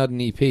Alone thing not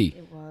an EP?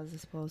 It was, I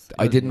suppose.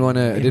 I didn't want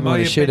to. I In didn't my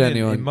want to shit opinion-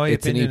 anyone. In my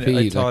It's opinion, an EP.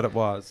 I like- thought it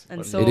was. And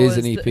but so It is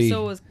was an EP.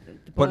 so was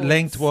the But boats.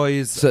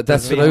 lengthwise, So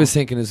that's what I was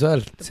thinking as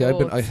well. See, I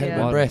boats, held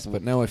yeah. my breath,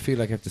 but now I feel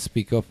like I have to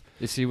speak up.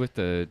 You see, with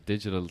the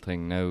digital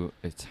thing now,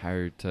 it's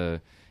hard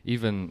to.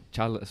 Even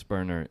Chalice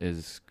Burner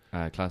is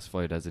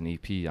classified as an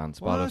EP on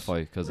What?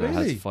 Spotify because it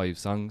Really? has 5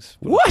 songs.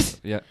 What?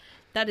 Yeah,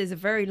 That is a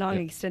very long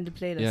Yeah. extended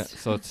playlist. yeah.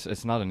 So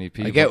it's not an EP.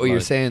 I get but what you're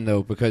like- saying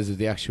though, because of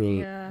the actual.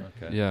 Yeah.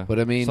 Okay. Yeah, But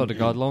I mean, so the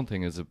God Loan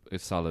thing is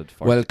solid.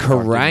 well, 40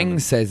 Kerrang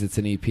minutes. says it's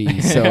an EP,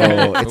 so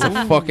it's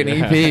a fucking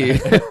E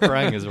EP.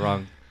 Kerrang is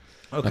wrong.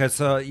 Okay,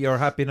 so you're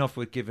happy enough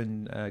with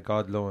giving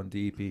God Loan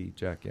the EP,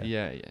 Jack? Yeah.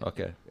 Yeah, yeah.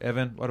 Okay,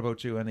 Evan, what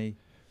about you? Any?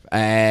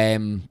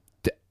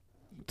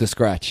 The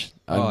scratch.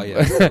 Oh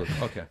yeah. Cool.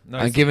 Okay.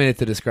 Nice. I'm giving it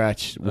to the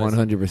scratch, Nice.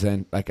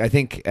 100%. Like I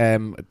think,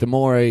 the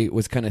more I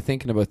was kind of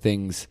thinking about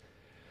things,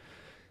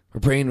 my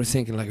brain was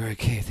thinking like,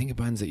 okay, think of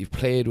bands that you've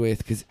played with.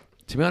 Because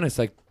to be honest,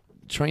 like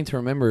trying to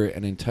remember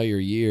an entire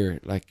year,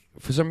 like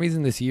for some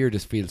reason this year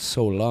just feels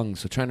so long.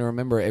 So trying to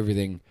remember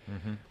everything.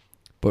 Mhm.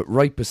 But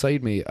right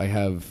beside me, I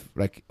have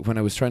like when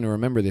I was trying to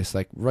remember this,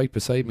 like right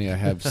beside me, I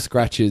have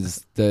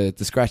scratches, the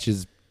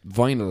scratches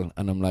vinyl,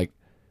 and I'm like,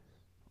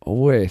 oh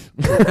wait,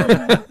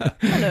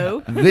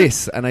 Hello.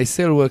 this, and I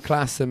still will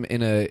class them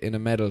in a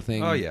metal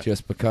thing. Oh, yeah.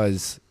 Just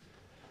because.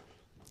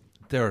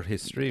 Their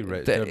history,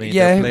 right? The- I mean,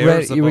 yeah, the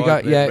players you we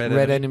about got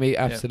Red Enemy,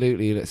 Yeah.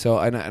 absolutely. So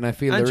and I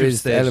feel And there Juice is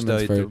Stage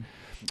elements died for.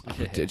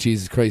 too.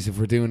 Jesus Christ, if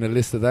we're doing a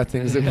list of that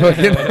things, that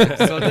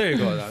fucking So there you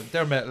go. Then.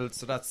 They're metal,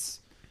 so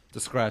that's the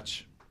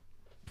scratch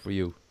for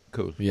you.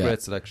 Cool. Yeah,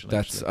 Great selection.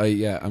 that's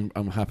actually.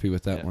 I'm happy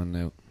with that Yeah. one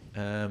now.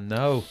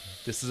 No,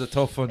 this is a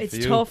tough one It's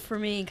for you. tough for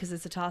me because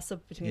it's a toss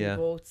up between Yeah. the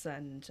boats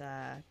and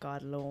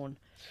God Alone.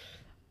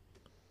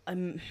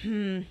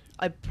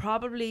 I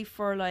probably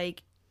for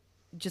like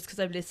just because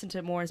I've listened to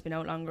it more, it's been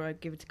out longer.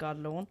 I'd give it to God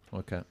Alone.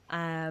 Okay.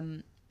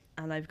 And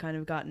I've kind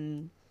of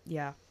gotten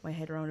my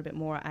head around a bit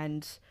more,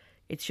 and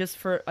it's just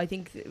for I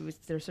think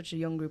they're such a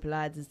young group of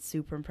lads. It's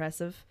super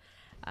impressive,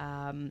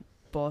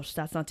 but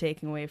that's not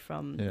taking away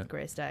from Yeah.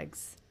 Grey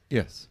Stags.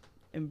 Yes.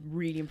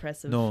 Really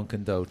impressive. No one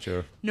can doubt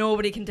your.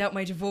 Nobody can doubt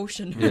my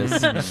devotion.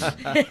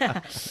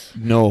 Yes.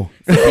 No,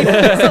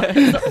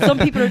 Some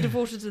people are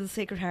devoted to the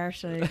Sacred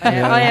Heart.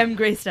 I am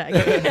Grey Stag.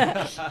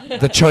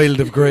 the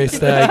child of Grey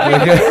Stag.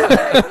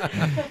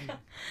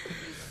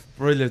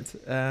 Brilliant.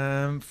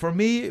 For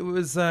me, it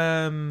was.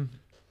 I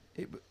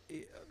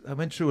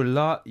went through a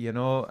lot, you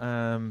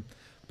know,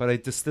 but I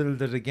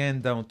distilled it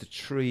again down to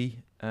 3.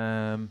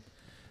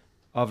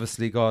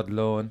 Obviously, God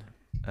Loan,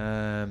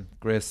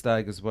 Grey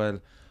Stag as well.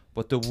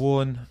 But the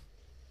one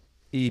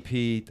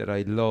EP that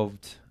I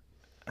loved,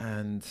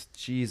 and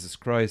Jesus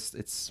Christ,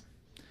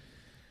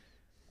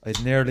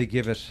 I'd nearly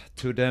give it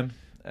to them.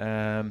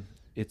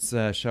 It's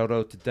a shout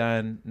out to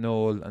Dan,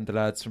 Noel, and the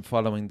lads from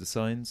Following the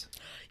Signs.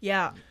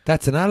 Yeah,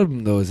 That's an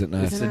album, though, is it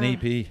not? It's Isn't an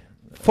it? EP.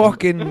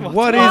 Fucking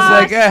what is What?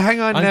 like?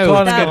 Hang on I'm now.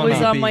 calling that it was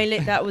an on EP. my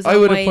list. That was. I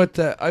on would my have put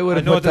that. I would I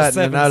have know put there's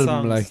that in 7 an album.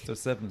 songs. Like There's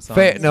 7 songs.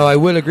 fair, no, I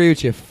will agree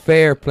with you.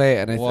 Fair play,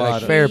 and I What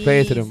like a- fair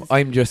play to them. Jesus.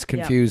 I'm just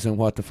confused on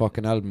what the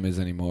fucking album is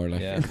anymore. Like,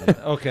 Yeah.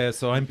 Okay,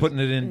 so I'm putting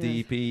it in Yeah. the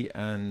EP,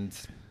 and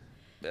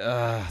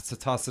it's a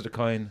toss of the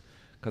coin.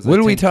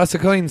 will we toss a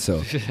coin?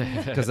 So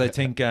Because I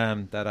think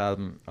that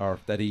album or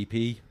that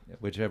EP,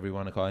 whichever you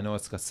want to call it, I know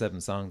it's got 7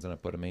 songs in it,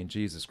 but I mean,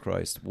 Jesus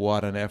Christ,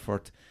 what an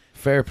effort.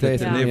 fair The play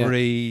to them. Yeah.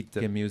 delivery,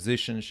 the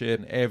musicianship,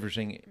 and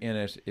everything in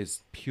it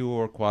is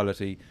pure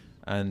quality.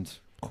 And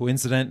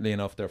coincidentally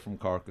enough, they're from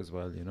Cork as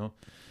well, you know.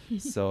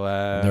 So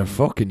They're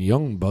fucking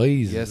young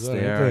boys. yes, as well,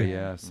 they aren't are.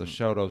 Yeah, so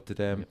shout out to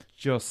them.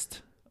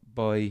 Just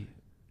by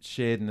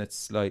shading it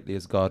slightly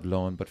as God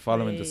Loan, but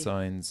Following the Hey.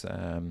 Signs,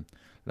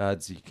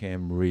 lads, you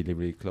came really,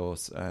 really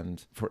close.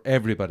 And for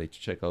everybody to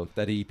check out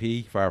that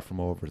EP, Far From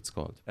Over, it's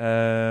called.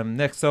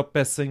 Next up,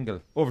 best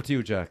single. Over to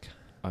you, Jack.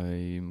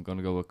 I'm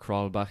gonna go with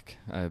Crawlback,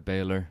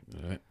 Baylor.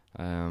 Right.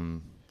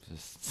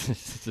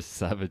 Just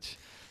savage.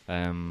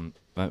 I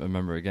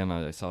remember again.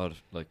 I saw it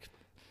like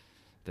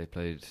they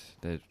played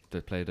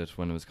it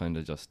when it was kind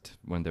of just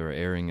when they were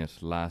airing it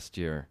last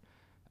year,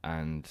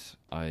 and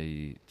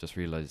I just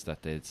realized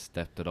that they'd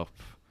stepped it up.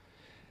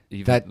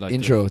 Even That like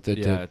intro, the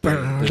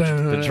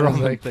the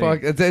drum like thing.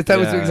 fuck. That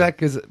was Yeah. exact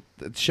because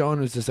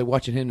Sean was just like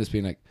watching him, just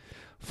being like,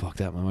 "Fuck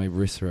that, man! My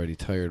wrists are already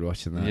tired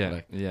watching that." Yeah,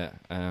 Like,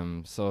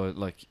 yeah. So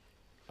like,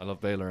 I love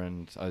Baylor,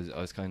 and I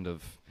was kind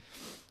of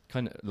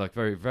like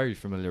very, very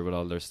familiar with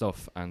all their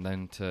stuff, and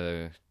then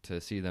to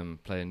see them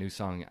play a new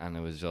song, and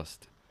it was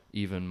just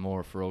even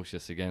more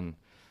ferocious again,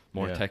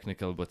 more Yeah.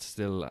 technical, but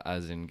still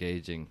as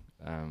engaging.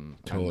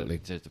 Totally.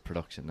 And the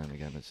production then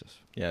again, it's just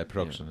Yeah,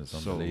 production is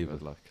so unbelievable.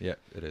 good, like, Yeah,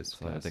 it is. so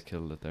class. they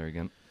killed it there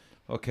again.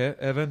 Okay,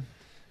 Evan,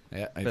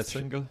 yeah, best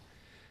single.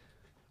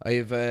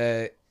 I've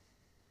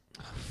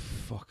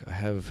fuck. I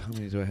have how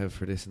many do I have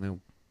for this now?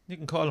 You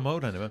can call them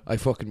out anyway. I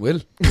fucking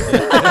will.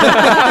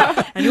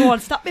 and you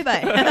won't stop me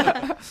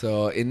by.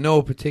 So in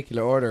no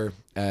particular order,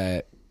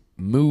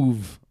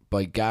 Move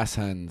by Gas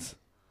Hands.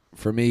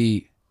 For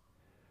me,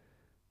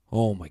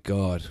 oh my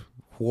god,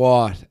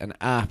 what an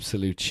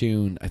absolute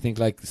tune. I think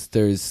like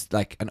there's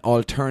like an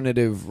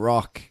alternative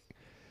rock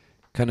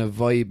kind of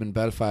vibe in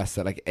Belfast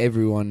that like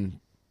everyone,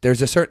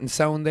 there's a certain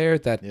sound there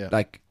that Yeah.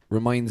 like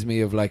reminds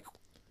me of like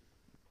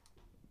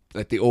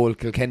the old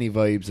Kilkenny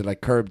vibes and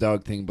like Curb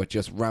Dog thing, but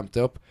just ramped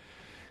up.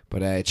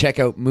 But check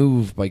out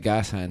Move by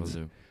Gas Will Hands.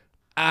 do.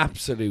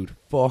 Absolute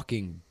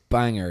fucking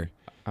banger.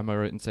 Am I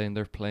right in saying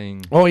they're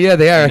playing? Oh yeah,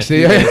 they are in a actually.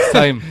 few days'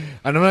 time.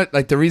 And I'm not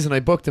like, the reason I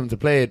booked them to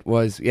play it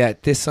was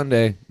this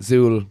Sunday,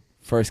 Zool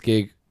first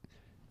gig,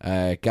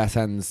 Gas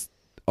Hands,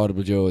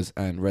 Audible Joes,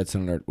 and Red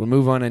Sun Alert. We'll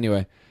move on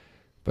anyway.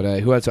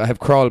 But who else? I have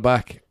Crawl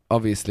Back,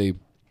 obviously.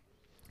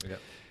 Yeah.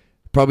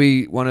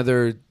 Probably one of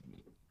their,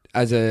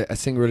 as a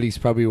single release,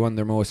 probably one of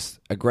their most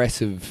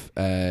aggressive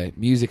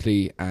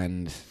musically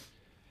and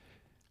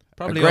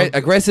Probably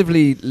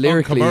aggressively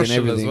lyrically and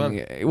uncommercial as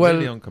everything. well.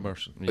 Really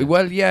uncommercial. Yeah.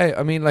 Well, yeah.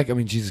 I mean,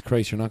 Jesus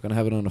Christ, you're not going to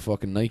have it on a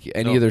fucking Nike.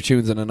 Any No. other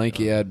tunes on a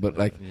Nike ad, but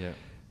like, Yeah.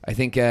 I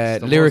think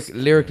It's the most-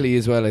 lyrically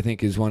as well, I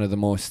think is one of the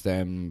most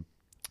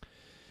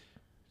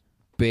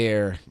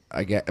bare.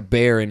 I get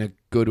bare in a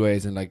good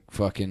ways, and like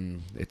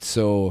fucking, it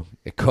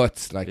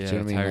cuts like. Yeah, do you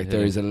know what I it's mean? Like hard-hitting.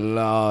 there's a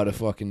lot of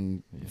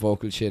fucking Yeah.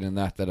 vocal shit in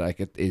that like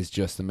it is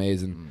just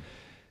amazing. Mm.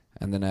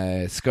 And then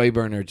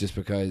Skyburner, just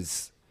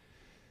because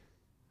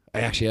I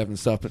actually haven't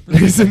stopped and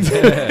listened to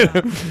it.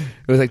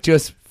 It was like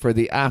just for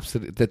the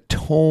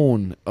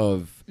tone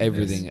of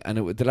everything, and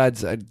the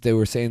lads they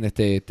were saying that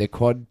they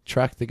quad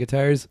track the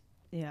guitars.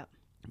 Yeah.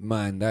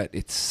 Man, that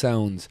it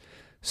sounds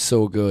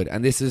so good.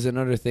 And this is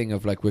another thing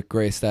of like with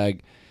Grey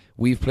Stag,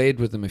 we've played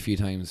with them a few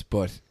times,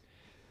 but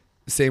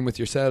same with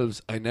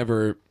yourselves.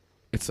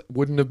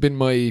 Wouldn't have been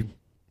my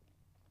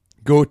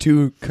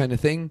go-to kind of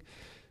thing.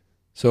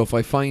 So if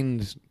I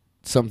find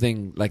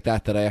something like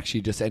that I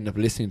actually just end up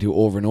listening to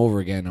over and over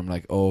again, I'm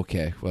like, oh,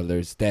 okay, well,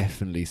 there's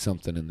definitely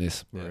something in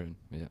this.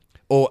 Yeah.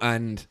 Oh,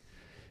 and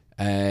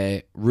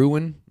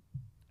Ruin,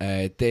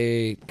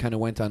 they kind of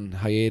went on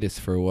hiatus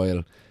for a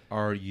while.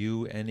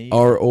 RUNE.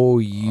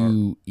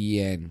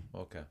 ROUEN.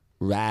 Okay.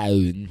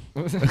 Round.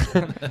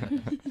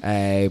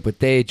 But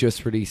they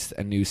just released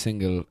a new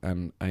single,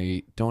 and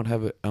I don't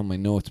have it on my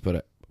notes,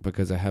 but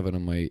because I have it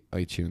on my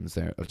iTunes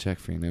there, I'll check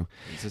for you now.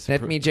 Is this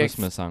Let a me check.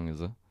 Christmas song,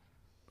 is it?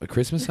 A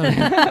Christmas song?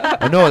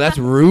 Oh no, that's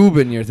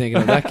Ruben you're thinking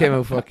of. That came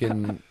out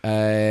fucking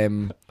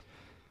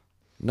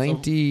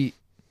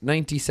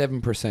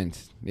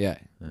 97%. Yeah,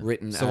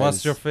 written. So as,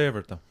 what's your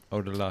favourite though?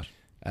 Out of the lot.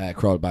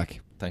 Crawl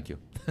Back. Thank you.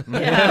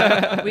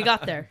 Yeah, we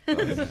got there.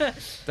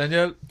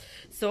 Danielle.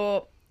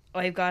 So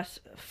I've got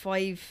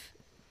 5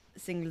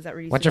 singles that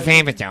released. What's your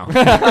favourite now?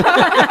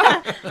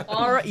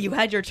 All right, you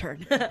had your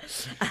turn.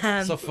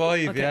 So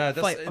 5, okay, yeah.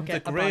 That's 5, okay,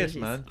 great, apologies.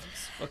 man.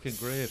 It's fucking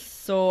great.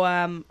 So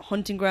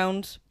Hunting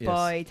Ground Yes.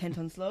 by 10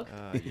 Ton Slug.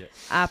 Yeah.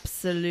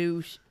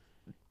 Absolute,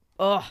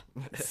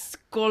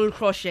 skull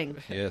crushing.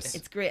 Yes.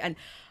 It's great, and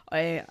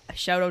I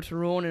shout out to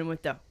Ronan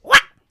with the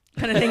what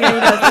kind of thing. He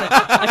does.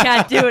 I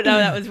can't do it now.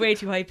 That was way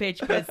too high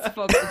pitched, but it's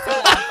fucking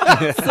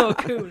it's so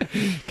cool.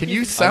 Can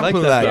you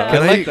sample that. that? Yeah.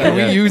 Can, I like that, can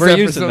yeah. we use We're that for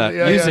using something?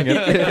 that. Using it.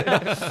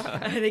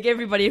 I think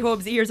everybody at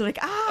home's ears are like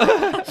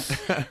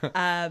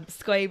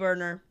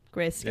Skyburner,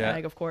 Grey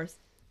Stag, of course.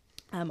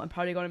 I'm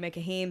probably going to make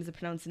a Hames of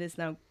pronouncing this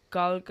now.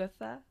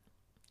 Golgotha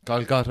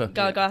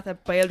Golgotha.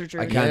 by Eldridge.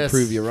 I can't Yes.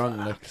 prove you wrong.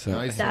 Like, so.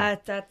 Nice.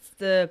 That's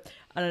the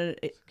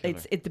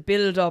it's the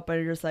build up,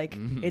 and you're just like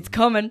it's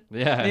coming,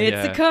 Yeah,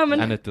 It's yeah. coming.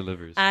 And it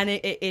delivers. and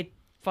it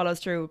follows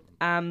through.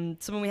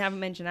 Someone we haven't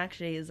mentioned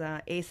actually is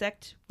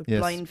Asect with Yes.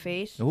 Blind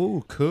Fate.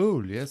 Oh,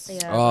 cool. Yes.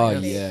 Yeah, Oh,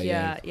 Blind Fate.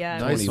 yeah. yeah.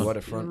 Nice Tony, one. what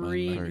a front man.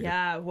 Really, man.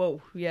 yeah,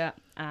 whoa, yeah.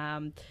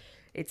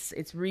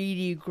 It's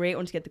really great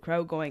one to get the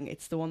crowd going.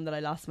 It's the one that I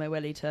lost my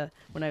welly to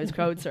when I was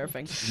crowd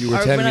surfing. You were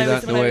Or telling when me I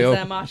was, that on when the way I was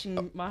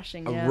up.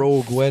 moshing, A yeah.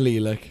 rogue welly,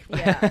 like.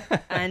 Yeah.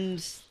 And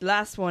the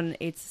last one,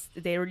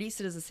 they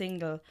released it as a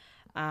single.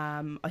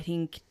 I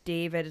think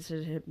Dave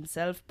edited it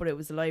himself, but it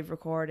was a live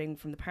recording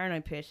from the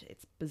Paranoid Pit.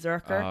 It's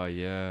Berserker Oh,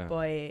 yeah.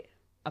 by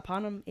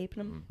Aponym.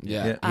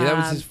 Yeah, Yeah. that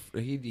was his.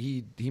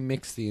 He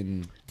mixed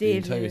the Dave,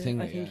 entire thing.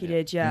 I like, think yeah. he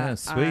did. Yeah, Yeah,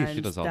 sweet. And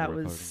He does all the that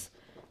recording.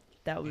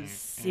 was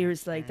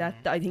serious. Like that.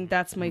 I think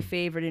that's my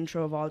favorite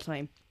intro of all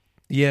time.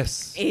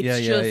 Yes. It's yeah,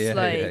 just yeah,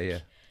 like- yeah, yeah.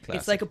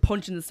 It's like a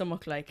punch in the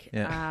stomach. Like,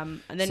 Yeah.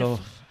 and then So, if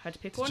I had to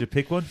pick Did one, you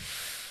pick one?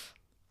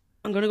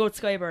 I'm gonna go with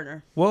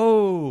Skyburner.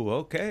 Whoa.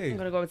 Okay. I'm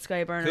gonna go with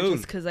Skyburner Cool.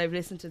 just because I've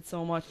listened to it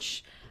so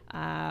much.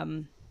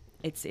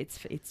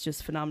 It's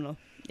just phenomenal.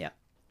 Yeah.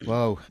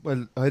 Wow.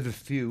 Well, I have a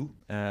few.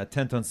 10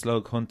 Ton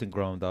Slug, Hunting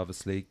Ground,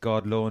 obviously.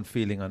 God Low and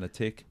Feeling on a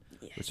Tick,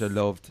 which I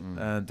loved.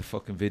 And the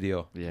fucking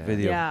video. Yeah.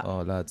 Yeah.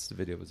 Oh, lads, the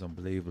video was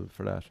unbelievable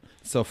for that.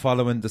 So,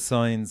 Following the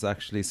Signs,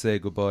 actually, Say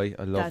Goodbye.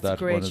 I love That's a that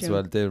great one as tune.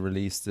 well. They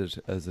released it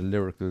as a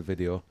lyrical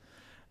video.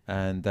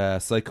 And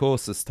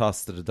Psychosis,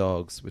 Toss to the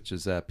Dogs, which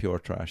is pure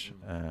trash.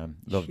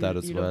 Love that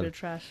as you well. Love a bit of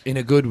trash. In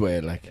a good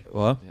way, like.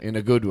 What? In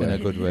a good way. In a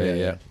good way,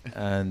 yeah.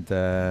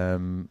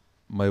 And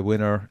my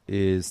winner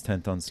is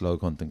 10 Ton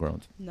Slug, Hunting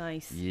Ground.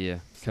 Nice. Yeah.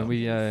 Can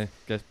we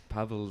get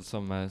Pavel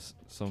some Can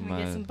we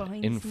get some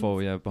behind the info?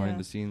 scenes? Yeah, behind Yeah.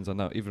 the scenes on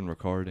that, even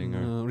recording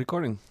or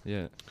Recording.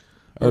 yeah.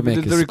 Or We make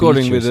did a the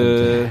recording speech with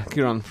or something.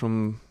 Kieran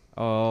from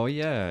Oh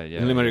yeah, yeah.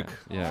 In Limerick.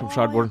 Yeah. From Oh,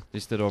 Shardborn. You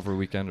stayed over a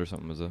weekend or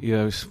something, was it?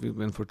 Yeah, we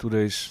went for 2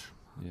 days,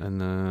 Yeah. and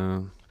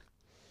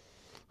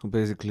so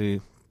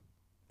basically,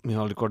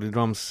 Michal recorded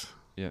drums.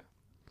 Yeah.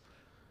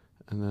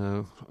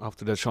 And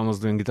after that, Sean was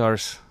doing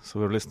guitars, so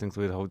we were listening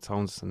to it, how it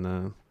sounds,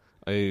 and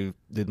I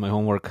did my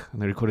homework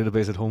and I recorded the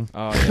bass at home.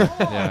 Oh yeah,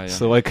 yeah, yeah.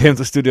 So I came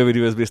to studio with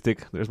USB stick.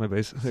 There's my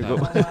bass. There you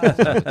go.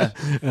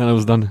 And I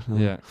was done.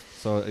 Yeah.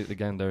 So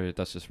again, there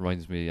that just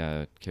reminds me,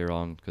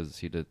 Kieran, because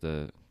he did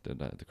the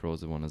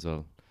Crows one as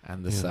well.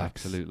 And the Yeah.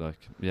 sax. Absolute, like,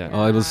 yeah.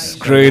 Oh, it Ah, was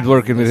yeah. great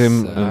working with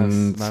him, This,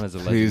 and man is a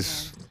legend.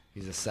 he's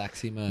He's a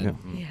saxy man. Yeah.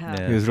 Mm. Yeah.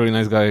 Yeah. he's a really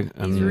nice guy, He's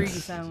and really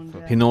sound.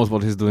 he knows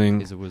what he's doing.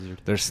 He's a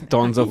wizard. There's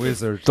tons of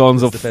Wizard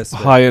tons is of the best way.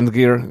 high-end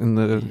gear in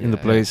the Yeah.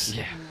 place,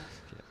 Yeah.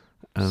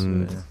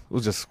 and So, yeah. it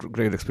was just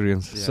great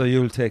experience. Yeah. So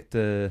you'll take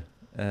the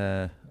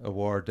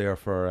award there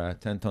for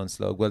 10-ton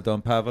slug. Well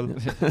done, Pavel.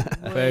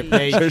 Fair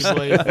play to you,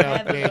 boy,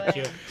 fair play to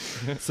you.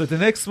 So the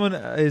next one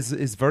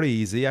is very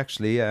easy,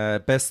 actually.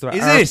 Best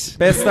Is it?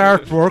 best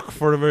artwork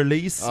for the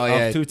release Oh,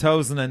 yeah. of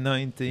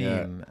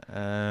 2019.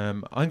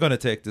 I'm going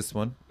to take this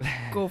one.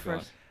 Go for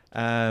it.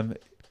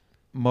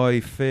 My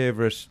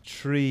favourite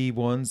 3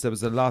 ones. There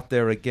was a lot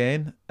there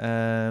again.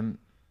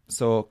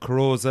 So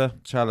Carosa,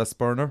 Chalice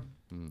Burner,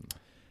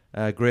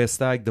 Mm. Grey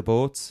Stag, The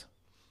Boats,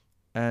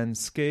 and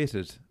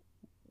Skated,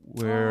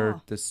 where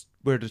Oh.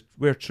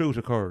 where truth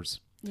occurs.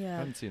 I Yeah.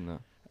 haven't seen that.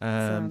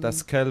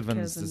 That's Kelvin's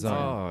Kelvin's design.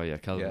 Oh yeah,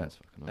 Calvin's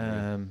fucking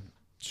unreal.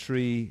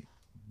 3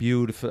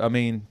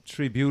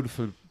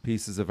 beautiful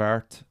pieces of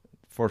art.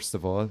 First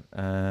of all,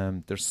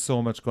 there's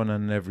so much going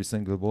on in every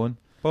single one,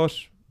 but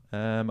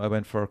I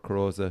went for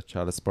Carosa,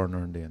 Chalice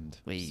Burner in the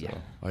end. Yeah.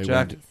 I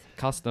Jack. went-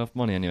 Cost enough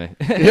money anyway.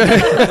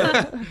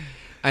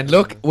 And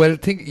look, well,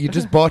 think you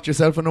just bought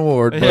yourself an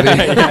award,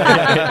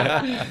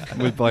 buddy.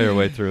 We'll buy our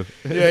way through.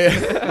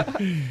 yeah.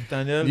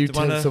 Daniel, You do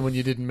tell you want someone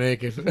you didn't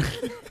make it.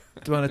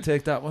 to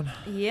take that one?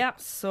 Yeah.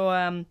 So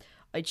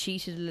I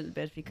cheated a little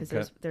bit because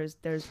Okay.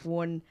 there's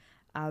one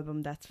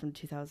album that's from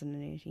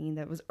 2018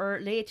 that was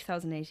late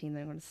 2018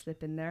 that I'm going to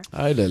slip in there.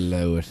 I'll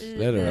allow it.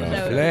 Let her Allow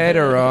off. it. Let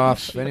her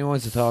off. If anyone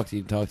wants to talk to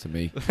you, talk to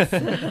me.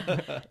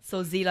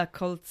 So Zila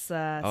Cult's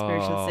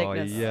Spiritual Oh,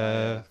 Sickness.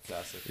 yeah.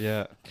 Classic.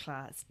 Yeah.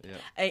 Class. Yeah.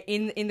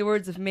 In the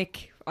words of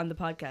Mick on the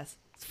podcast,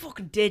 it's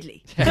fucking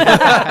deadly.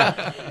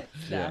 Yeah.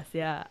 Class,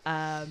 yeah.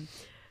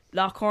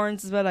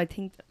 Lockhorns as well, I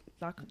think.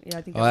 I think Oh,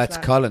 that was that's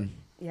last- Colin.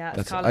 Yeah,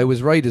 That's Colin. I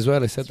was right as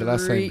well. I said It's the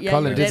last re- time. yeah,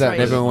 Colin you're did dead that, right.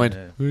 and everyone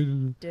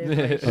went,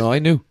 Dead right. "Oh, I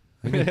knew.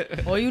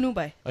 Oh, you know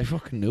by. I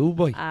fucking knew,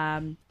 boy."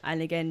 And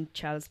again,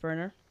 Chalice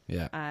Burner,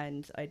 Yeah.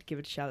 and I'd give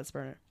it to Chalice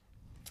Burner.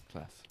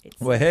 Class. It's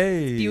Well,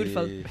 hey,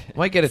 beautiful.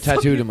 Might get it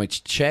tattooed on my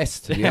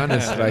chest, to be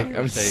honest. Like I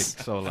Take was.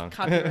 so long.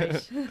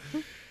 copyright.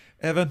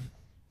 Evan.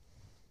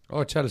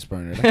 Oh, Chalice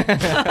Burner.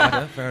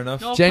 Yeah, fair enough.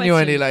 No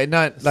Genuinely, question.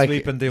 like not like.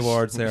 Sweeping the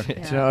awards there. Do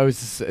you know, I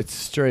was it's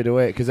straight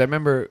away because I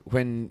remember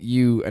when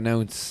you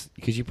announced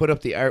because you put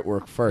up the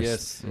artwork first.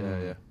 Yes. Yeah.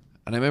 Yeah.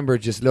 And I remember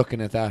just looking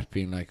at that,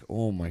 being like,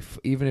 "Oh my!"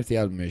 Even if the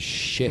album is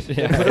shit,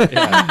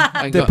 Yeah.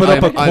 I'm They go- put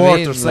up I'm- a I'm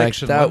quarter in, like,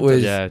 section, that weren't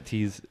was, Yeah,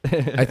 tease.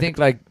 I think,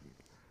 like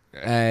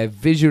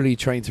visually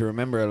trying to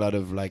remember a lot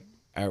of like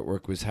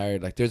artwork was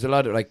hard. Like, there's a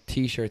lot of like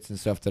T-shirts and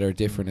stuff that are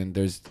different, and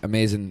there's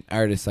amazing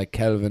artists like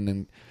Kelvin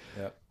and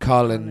Yeah.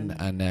 Colin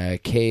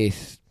and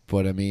Kate.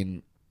 But I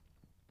mean,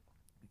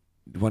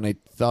 when I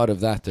thought of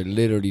that, they're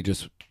literally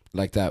just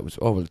like that was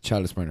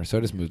Chalice Burner. So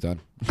I just moved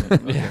on.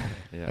 Yeah.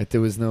 Yeah. Like,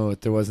 there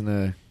wasn't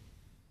a.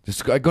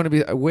 I'm going to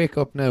be. I wake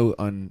up now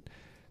on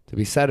to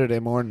be Saturday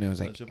morning. I was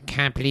like,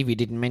 can't believe you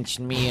didn't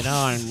mention me at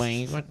all.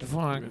 Mate. What the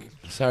fuck?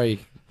 Sorry.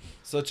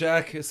 So,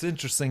 Jack, it's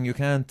interesting. You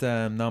can't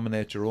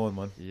nominate your own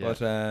one, Yeah.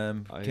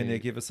 but can you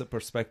give us a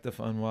perspective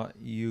on what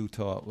you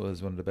thought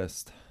was one of the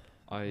best?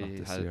 I Not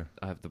this year.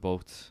 have the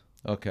boats.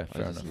 Okay, I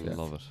fair just enough.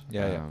 love it.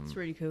 Yeah, yeah. It's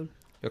really cool.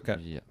 Okay,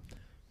 Yeah.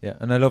 yeah,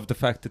 and I love the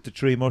fact that the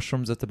 3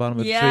 mushrooms at the bottom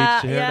of the Yeah,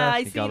 tree. Did you hear yeah, that? I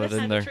You see got that it in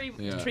had there. Three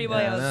Yeah. three Yeah,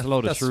 miles. There's a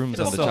load of That's shrooms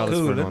on the so Chalice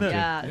cool, Burner isn't one it? too.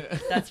 Yeah,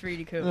 that's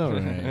really cool. All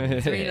right.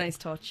 It's a really nice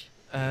touch.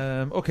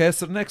 Okay,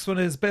 so the next one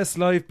is best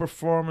live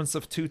performance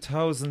of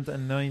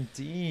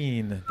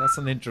 2019. That's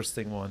an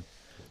interesting one.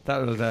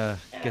 That'll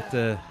get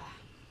the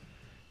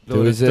There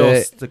load was of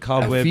dust, the a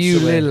cobwebs few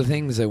away. little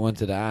things I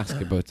wanted to ask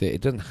about it.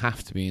 It doesn't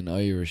have to be in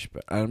Irish,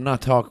 but I'm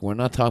not talking. We're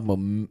not talking about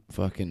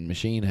fucking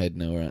Machine Head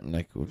now or anything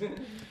like.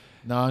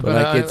 No, I'm But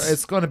gonna, like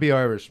it's going to be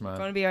Irish, man.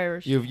 Going to be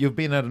Irish. You've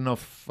been at enough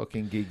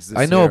fucking gigs this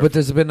I know, year. but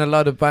there's been a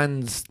lot of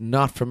bands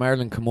not from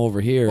Ireland come over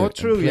here. Oh, and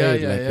true, played, yeah,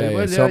 like, yeah.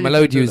 Well, so I'm you allowed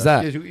can to do use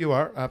that. You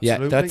are,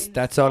 absolutely. Yeah,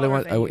 that's all I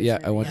want. Smaller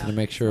venues, I wanted to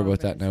make sure smaller about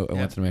that now. I Yeah.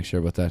 wanted to make sure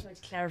about that.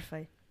 I'd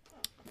clarify.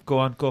 Go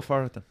on, go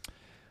for it then.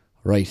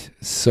 Right.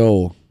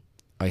 So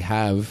I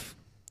have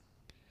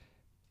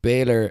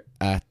Baylor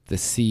at the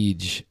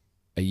Siege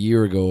a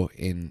year ago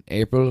in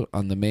April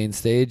on the main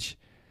stage.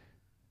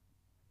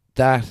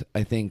 That,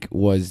 I think,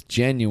 was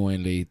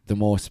genuinely the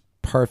most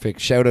perfect.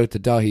 Shout out to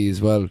Dahi as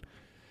well.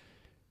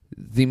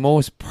 The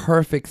most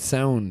perfect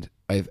sound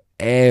I've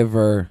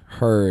ever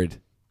heard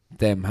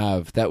them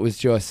have. That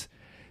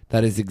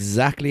is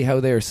exactly how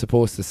they're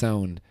supposed to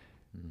sound.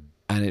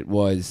 And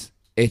and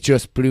it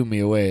just blew me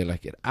away.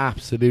 Like, it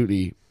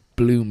absolutely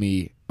blew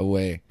me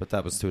away. But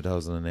that was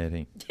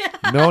 2018.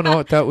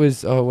 No, that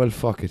was, oh, well,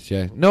 fuck it,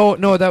 yeah. No,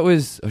 that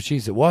was, oh,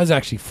 jeez, it was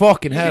actually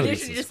fucking You hell.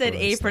 literally just said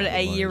Christ, April that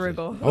a year reminds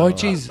ago. Oh,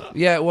 jeez.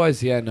 Yeah, it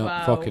was. Yeah, no,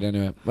 Wow. fuck it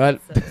anyway. Well,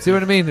 see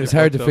what I mean? It was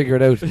hard to figure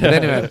it out. But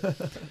anyway,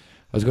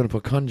 I was going to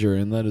put Conjure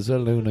in that as well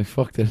now, and I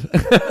fucked it.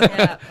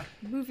 Yeah,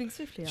 moving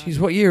swiftly on. Jeez,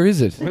 what year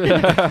is it?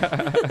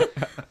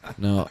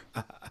 No,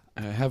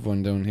 I have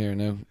one down here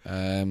now.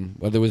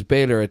 Well, there was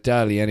Baylor at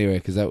Dali anyway,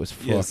 because that was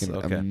Yes, fucking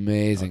okay.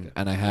 amazing. Okay.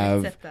 And I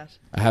Accept that.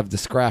 have the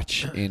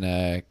scratch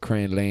in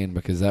Crane Lane,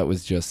 because that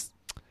was just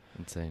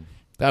Insane.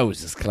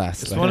 It's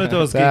class. Like, one of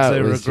those gigs that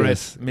I was regret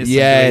just- missing.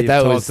 Yeah, We've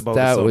that talked was about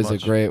it so a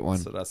much. great one.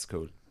 So that's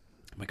cool.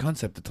 My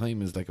concept of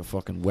time is like a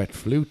fucking wet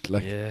flute.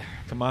 Like, Yeah.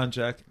 Come on,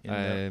 Jack. In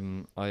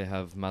there. I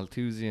have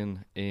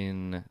Malthusian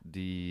in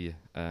the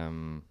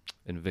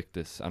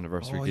Invictus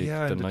anniversary Oh, gig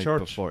yeah, the in the night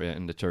church. before. Yeah,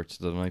 in the church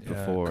the night Yeah,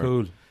 before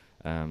cool.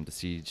 the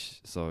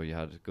siege. So you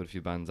had a good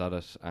few bands at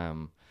it.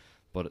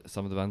 But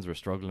some of the bands were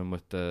struggling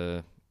with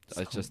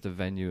it's just the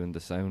venue and the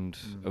sound.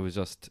 Mm.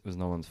 It was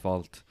no one's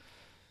fault.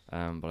 But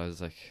I was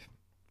like,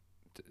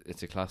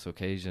 it's a class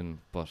occasion,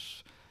 but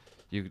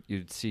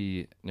you'd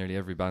see nearly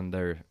every band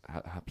there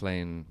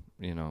playing,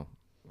 you know,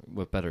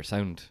 with better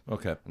sound.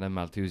 Okay. And then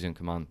Malthusian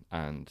come on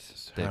and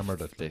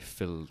hammered it. they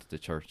filled the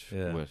church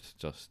Yeah. with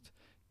just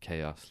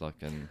chaos, like,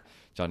 and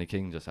Johnny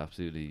King just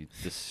absolutely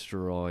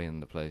destroying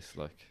the place,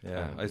 like.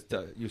 Yeah.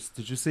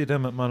 Did you see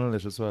them at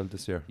Monolith as well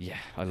this year? Yeah,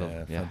 I love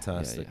Yeah, it. Yeah,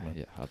 fantastic, yeah, man.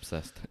 yeah,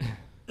 obsessed.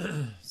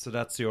 So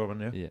that's your one,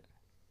 yeah? Yeah.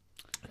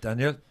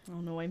 Daniel?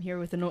 Oh no, I'm here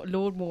with a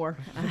load more.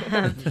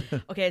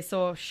 Okay,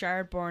 so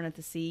Shardborn at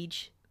the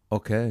Siege.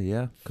 Okay,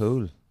 yeah,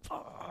 cool.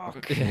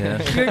 Fuck.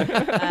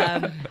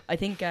 Yeah. I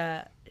think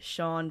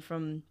Sean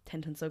from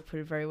Tent and Sug put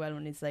it very well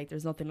when he's like,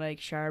 "There's nothing like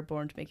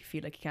Shardborn to make you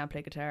feel like you can't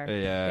play guitar."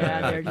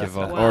 Yeah, they're give just,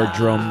 up. Or wow.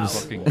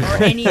 drums. Fucking-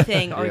 or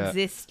anything, or Yeah.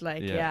 exist.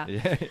 Like, yeah.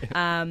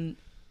 yeah.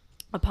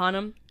 Upon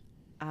him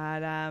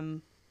at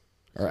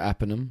or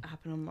Appenum.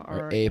 Appenum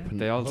Or or Apen.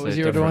 They all What say was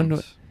the other one?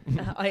 different.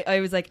 I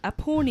was like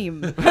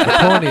Aponium.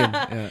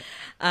 Eponium.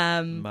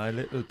 Yeah. My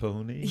Little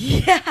Pony.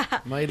 Yeah.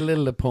 My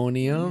little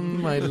Eponium.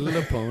 My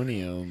little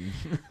Eponium.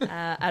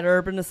 At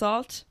Urban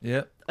Assault.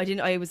 Yeah.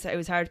 I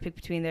was hard to pick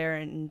between there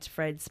and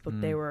Fred's, but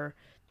Mm. they were.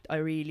 I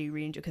really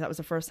enjoyed because that was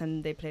the first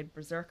time they played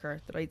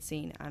Berserker that I'd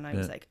seen, and I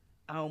was Yeah. like,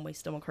 "Oh, my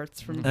stomach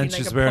hurts from." And feeling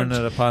she's like a wearing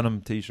punch. an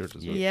Eponum t-shirt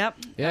as well. Yep,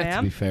 I Yeah, to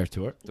am. be fair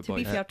to her. The To boy.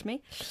 be fair to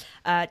me,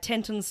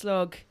 Tenton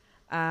Slug,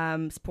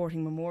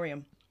 Sporting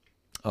Memoriam.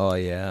 Oh,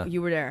 yeah.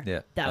 You were there.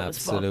 Yeah, That was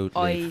fun.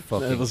 absolutely.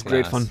 Fucking That was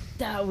great class. fun.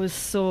 That was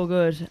so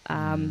good.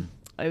 Mm.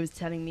 I was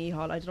telling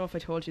Mihal, I don't know if I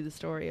told you the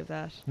story of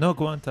that. No,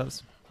 go on, tell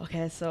us.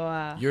 Okay,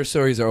 so Your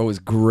stories are always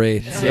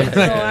great. so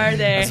are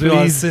they? As we all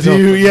Please sit do. up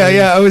and Yeah, read.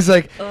 yeah. I was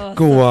like, Oh,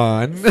 go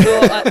on.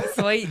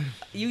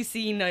 you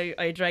seen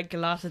I drank a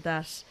lot of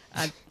that.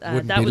 And,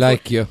 Wouldn't that be was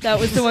like you. that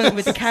was the one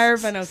with the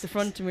caravan out the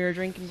front, and we were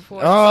drinking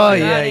before. Oh So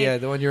yeah, that yeah.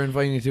 The one you're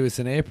inviting to us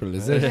in April,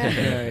 is it?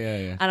 Yeah.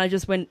 Yeah. And I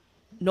just went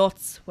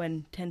nuts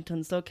when 10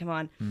 Ton Slug came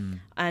on, Mm.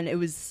 and I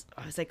was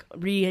like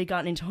really had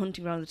gotten into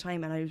hunting around the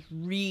time, and I was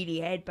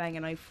really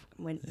headbanging. I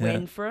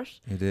went for it,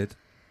 You did.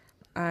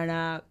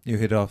 and You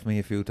hit off me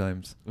a few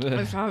times.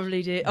 I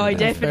probably did. Oh, I Yeah.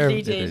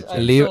 definitely Fair. did.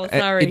 I'm Leave, so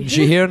sorry.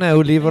 she here now.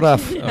 Leave it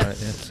off. All right,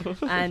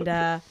 yeah.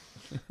 And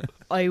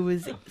I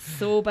was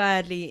so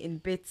badly in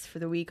bits for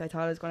the week. I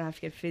thought I was going to have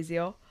to get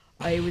physio.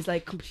 I was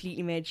like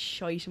completely made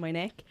shite in my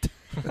neck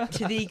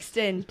to the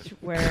extent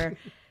where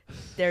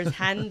there's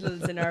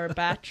handles in our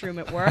bathroom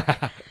at work,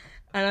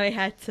 and I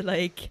had to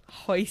like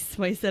hoist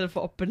myself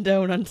up and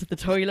down onto the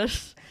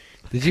toilet.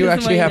 Did you Because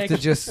actually my have neck- to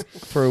just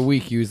for a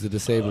week use the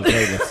disabled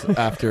toilets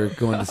after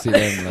going to see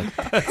them?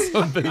 Like? That's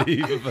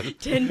unbelievable.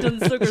 10 Ton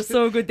Slug are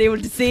so good they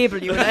will disable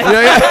you. Like.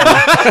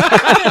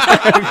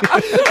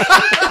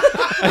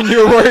 And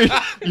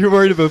you're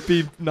worried about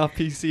being not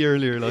PC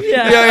earlier, like.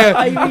 Yeah,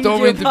 I really Don't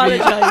do mean to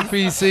apologise. be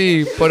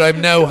PC, but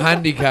I'm now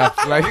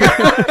handicapped. Like,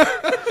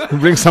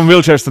 Bring some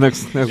wheelchairs the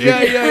next week.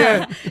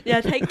 yeah.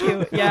 Yeah, thank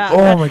you. Yeah.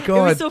 Oh my It was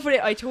god. so funny.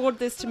 I told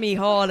this to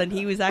Hall, and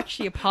he was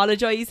actually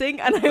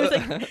apologising, and I was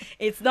like,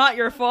 "It's not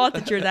your fault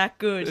that you're that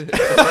good."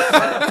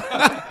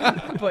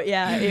 But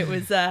yeah, it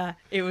was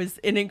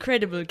an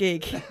incredible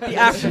gig. The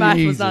aftermath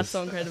was not Jesus.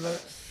 so incredible.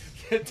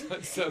 good.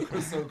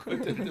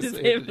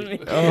 Disable me.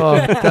 Oh,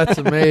 that's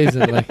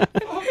amazing.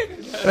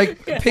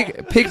 Like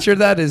picture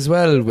that as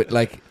well with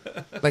like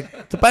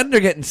the band are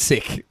getting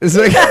sick. It's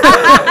like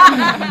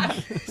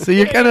so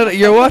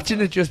you're watching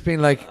it just being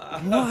like,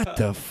 what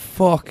the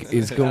fuck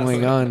is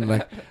going on?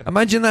 Like,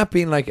 imagine that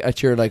being like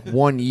at your like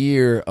 1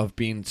 year of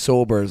being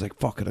sober. It's like,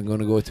 fuck it, I'm going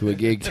to go to a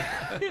gig,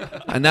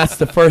 and that's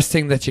the first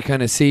thing that you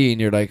kind of see,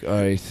 and you're like, all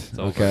right,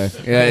 okay,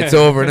 yeah, it's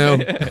over now.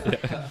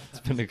 It's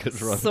been a good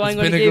run. So I'm It's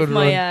going to been a give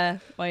good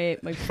my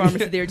my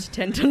performance there to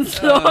 10 Ton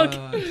Slug.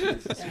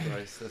 Jesus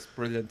Christ, that's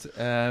brilliant.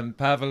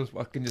 Pavel,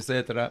 what can you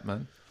say to that,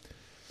 man?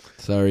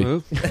 Sorry.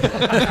 Well,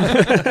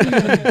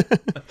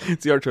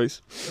 it's your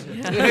choice.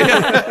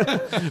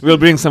 We'll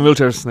bring some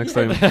wheelchairs next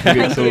time,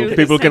 so you.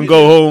 people can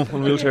go home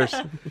on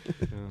wheelchairs.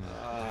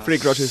 Free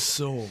crutches.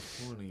 So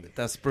funny.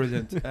 That's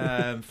brilliant.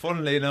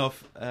 Funnily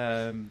enough,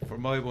 for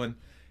my one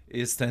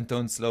is St.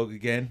 Dunsloe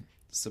again,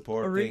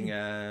 supporting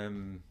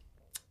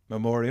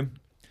Memoriam.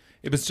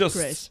 It was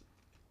just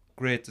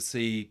great to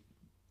see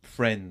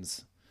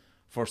friends,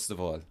 first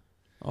of all,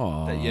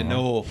 that you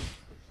know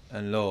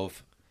and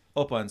love,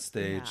 up on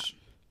stage,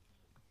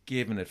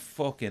 giving it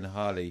fucking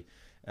holly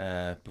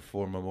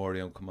before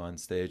Memoriam come on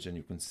stage, and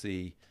you can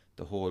see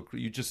the whole.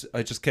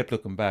 I just kept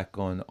looking back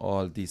on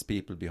all these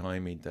people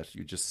behind me that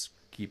you just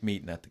keep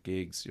meeting at the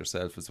gigs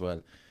yourself as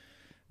well.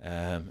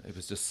 It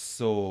was just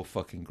so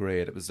fucking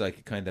great. It was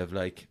like kind of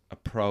like a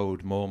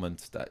proud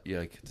moment that you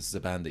like. This is a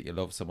band that you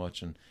love so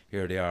much, and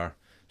here they are,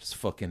 just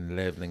fucking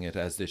leveling it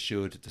as they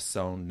should.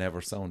 They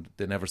never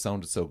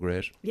sounded so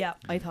great. Yeah,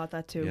 I thought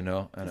that too. You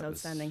know, and It was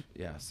outstanding.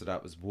 Yeah, so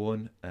that was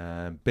one.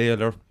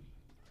 Baylor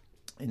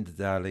in the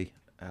Dally,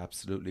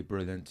 absolutely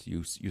brilliant.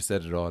 You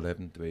said it all,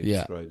 Evan, the way you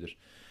described it.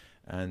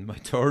 And my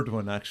third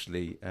one,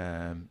 actually,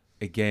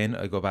 again,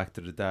 I go back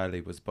to the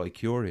Dally, was By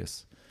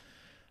Curious.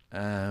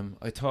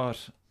 I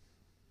thought,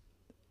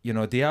 you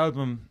know, the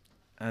album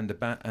and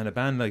a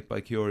band like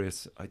By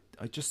Curious,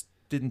 I just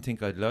didn't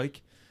think I'd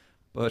like.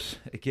 But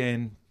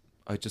again,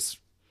 I just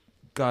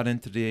got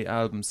into the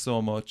album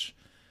so much.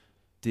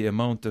 The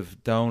amount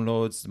of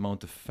downloads, the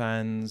amount of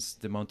fans,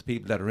 the amount of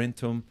people that are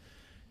into him.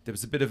 There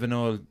was a bit of an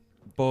old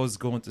buzz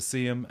going to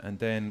see him, and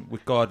then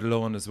with God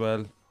Alone as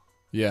well.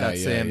 That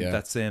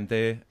same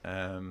day,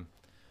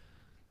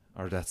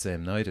 or that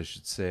same night, I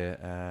should say.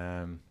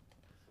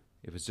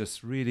 It was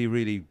just really,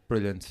 really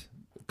brilliant.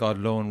 God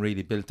Alone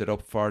really built it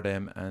up for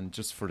them, and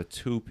just for the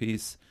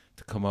two-piece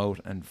to come out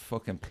and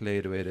fucking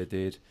play the way they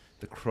did.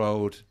 The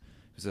crowd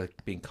was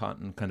like being caught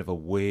in kind of a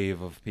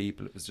wave of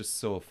people. It was just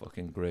so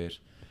fucking great.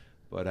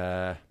 But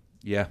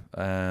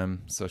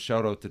so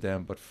shout out to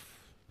them.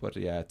 But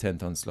yeah, 10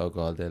 ton slug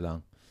all day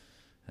long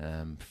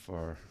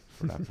for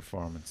that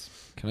performance.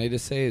 Can I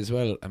just say as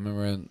well, I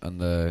remember on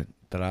the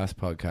last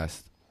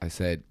podcast I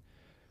said,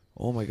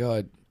 oh my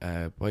god,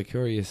 By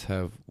Curious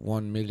have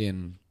 1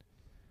 million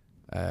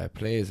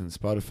plays on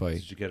Spotify.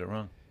 Did you get it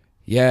wrong?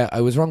 Yeah, I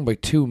was wrong by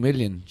 2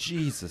 million.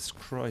 Jesus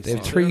Christ. They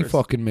have 3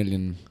 fucking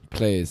million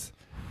plays.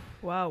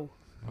 Wow.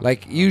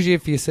 Like, usually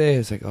if you say,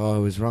 it's like, oh, I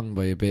was wrong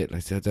by a bit. Like,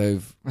 I said, I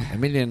have 1.5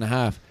 million.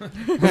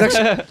 It was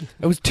actually,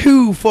 I was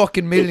 2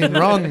 fucking million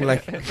wrong.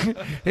 Like,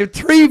 they have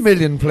 3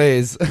 million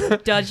plays.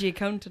 Dodgy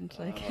accountant,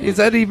 like. Is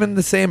that even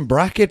the same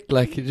bracket?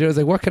 Like, it was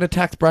like, what kind of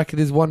tax bracket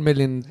is 1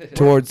 million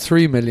towards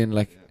 3 million?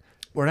 Like,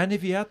 were any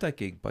of you at that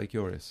gig, By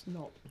Curious?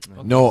 No.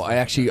 no,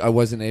 I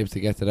wasn't able to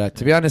get to that.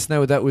 To be honest,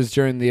 now that was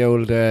during the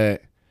old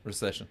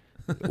recession.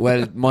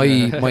 Well,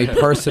 my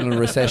personal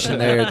recession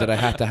there that I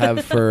had to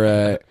have for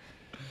a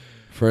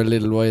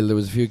little while. There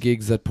was a few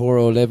gigs that poor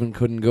old Evan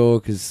couldn't go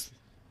because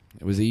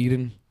it was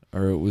eating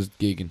or it was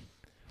gigging.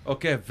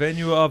 Okay,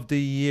 venue of the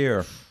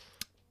year.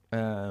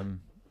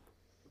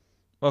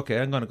 Okay,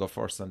 I'm going to go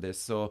first on this.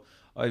 So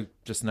I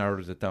just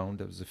narrowed it down.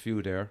 There was a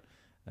few there.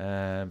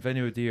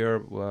 Venue of the year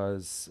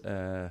was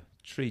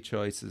 3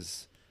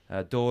 choices: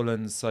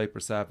 Dolan's,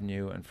 Cypress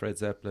Avenue, and Fred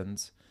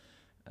Zeppelin's.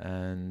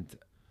 And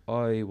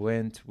I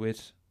went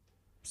with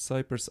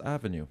Cypress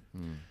Avenue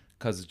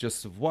because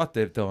just of what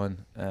they've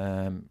done.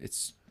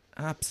 It's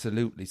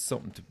absolutely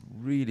something to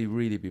really,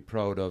 really be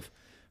proud of.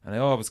 And I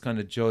always kind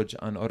of judge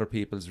on other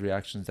people's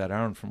reactions that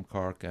aren't from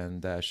Cork.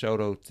 And shout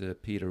out to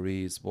Peter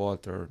Rees,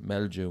 Walter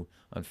Meldew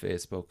on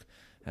Facebook,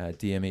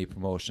 DME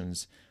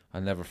Promotions. I'll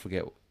never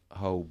forget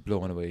how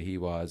blown away he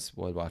was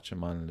while watching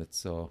Monolith.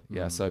 So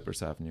yeah,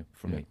 Cypress Avenue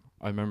for me.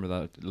 I remember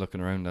that,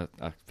 looking around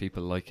at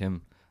people like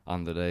him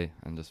on the day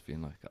and just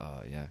being like,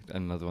 oh yeah,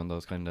 another one of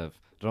those kind of,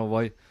 I don't know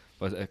why,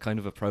 but a kind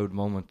of a proud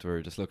moment where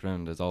you just look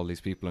around, there's all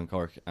these people in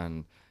Cork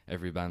and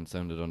every band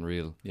sounded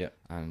unreal. Yeah.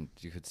 And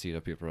you could see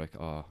that people were like,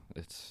 oh,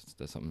 there's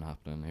something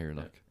happening here.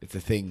 Like, it's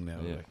a thing now.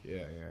 Yeah. Like,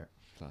 yeah.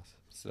 Class.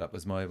 So that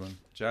was my one.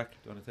 Jack,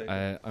 do you want to take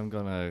it? I'm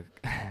gonna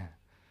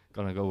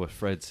go with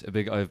Fred's.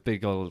 I have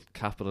big old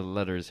capital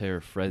letters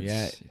here, Fred's.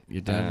 Yeah,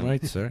 you're damn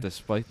right, sir.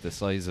 Despite the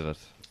size of it.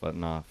 But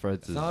no,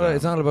 Fred's is...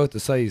 It's not about the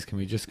size. Can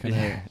we just kind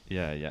of...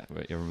 Yeah,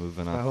 but you're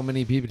moving on. How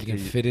many people can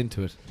fit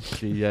into it?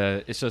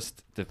 It's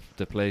just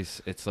the place.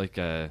 It's like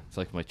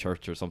my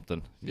church or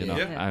something, you know.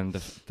 Yeah. And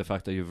the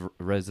fact that you've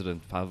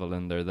resident Pavel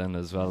in there then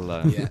as well.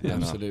 Yeah, you know,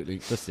 absolutely.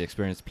 just the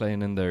experience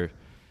playing in there,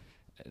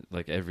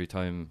 like every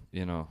time,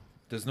 you know.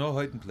 There's no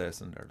hiding place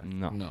in there. Like.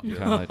 No, you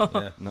can't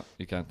hide. No,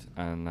 you can't.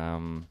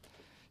 And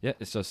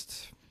it's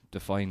just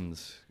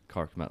defines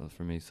Cork metal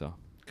for me. So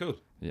cool.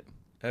 Yeah,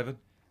 Evan.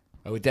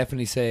 I would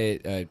definitely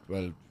say,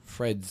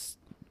 Fred's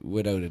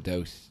without a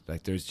doubt.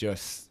 Like, there's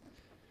just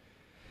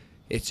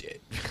it's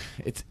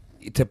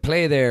to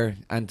play there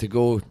and to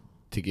go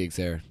to gigs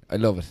there. I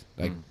love it.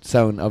 Like,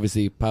 sound,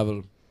 obviously,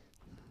 Pavel,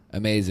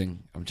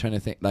 amazing. I'm trying to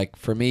think. Like,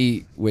 for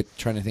me, with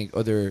trying to think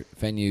other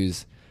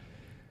venues,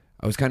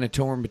 I was kind of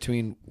torn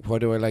between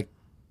what do I like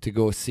to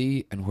go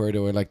see and where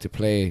do I like to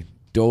play?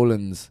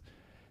 Dolan's.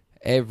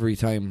 Every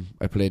time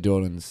I play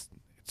Dolan's,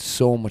 it's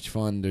so much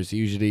fun. There's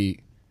usually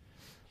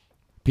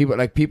people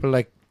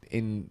like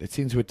in, it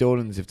seems with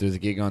Dolan's, if there's a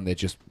gig on, they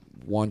just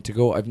want to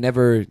go. I've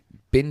never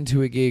been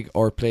to a gig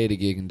or played a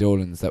gig in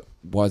Dolan's that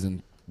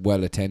wasn't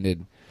well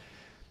attended.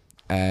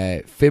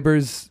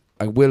 Fibbers,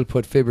 I will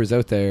put Fibbers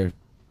out there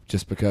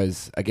just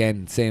because,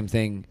 again, same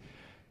thing.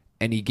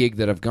 Any gig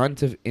that I've gone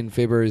to in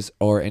Fibbers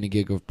or any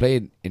gig I've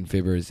played in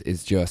Fibbers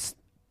is just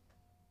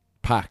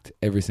packed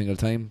every single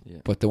time. Yeah.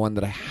 But the one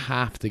that I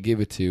have to give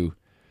it to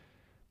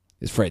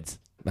is Fred's.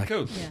 Like,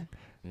 Cool. Yeah,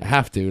 I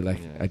have to. Like,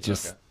 Yeah. I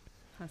just... Okay.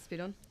 has to be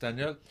done.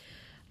 Danielle?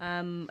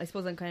 I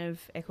suppose I'm kind of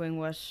echoing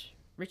what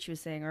Richie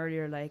was saying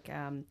earlier. Like,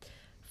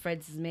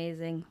 Fred's is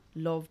amazing.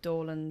 Love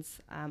Dolan's.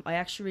 I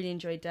actually really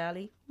enjoyed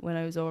Dali when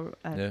I was over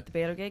at Yeah. the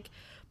Baylor gig,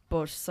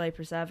 but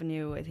Cypress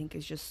Avenue I think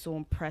is just so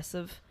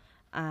impressive,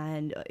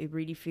 and it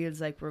really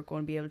feels like we're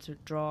going to be able to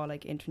draw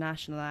like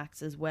international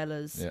acts as well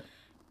as Yeah.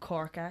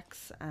 Cork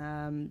acts,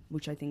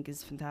 which I think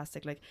is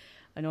fantastic. Like,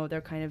 I know they're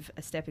kind of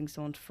a stepping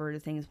stone to further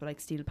things, but like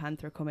Steel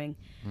Panther coming,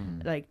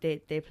 like they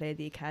play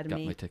the Got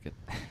Academy. my ticket.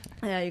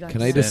 Yeah, you got Can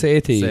to I just say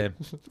to you, Same.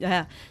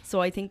 yeah, so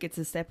I think it's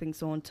a stepping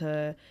stone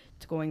to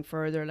going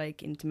further,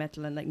 like into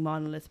metal, and like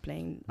Monolith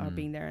playing or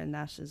being there in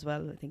that as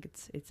well. I think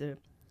it's an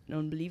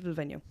unbelievable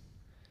venue.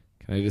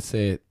 can I just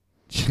say it?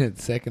 The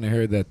second I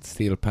heard that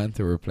Steel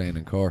Panther were playing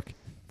in Cork,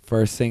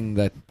 first thing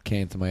that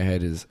came to my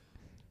head is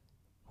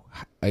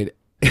I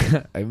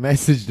I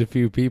messaged a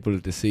few people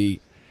to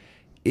see,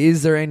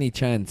 is there any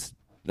chance,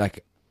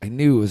 like, I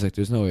knew it was like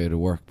there's no way it'll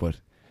work, but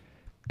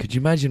could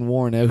you imagine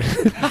Worn Out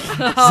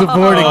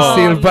supporting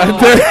Steel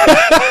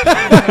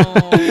Panther?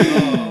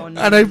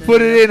 And I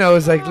put it in, I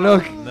was like,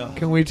 look,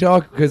 can we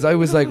talk? Because I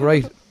was like,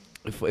 right,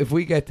 if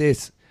we get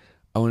this,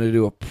 I want to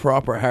do a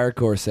proper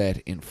hardcore set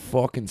in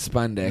fucking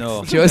spandex,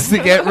 No. just to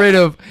get rid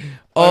of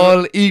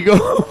all ego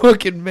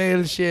fucking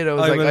male shit. I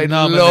was I will like, I'd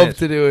nominate- love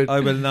to do it. I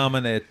will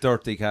nominate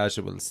Dirty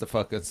Casuals to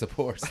fucking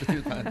support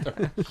Steel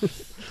Panther.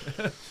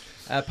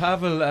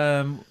 Pavel,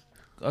 I'm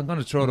going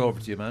to throw it over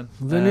to you, man.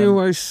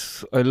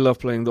 Venue-wise, I love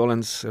playing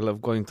Dolan's. I love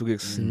going to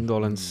gigs in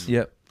Dolan's.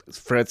 Yeah.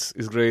 Fred's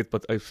is great,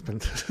 but I've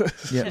spent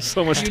Yeah.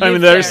 so much You time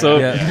in live there, there. so...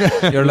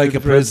 Yeah. You're like a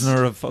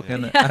prisoner of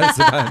fucking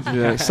Azkaban.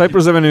 Yeah,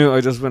 Cypress Avenue,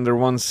 I just went there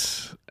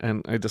once,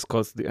 and I just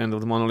caught the end of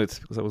the Monolith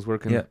because I was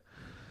working. Yeah.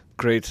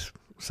 Great.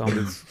 Sound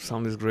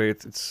is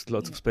great. It's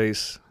lots of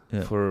space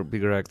Yeah. for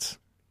bigger acts.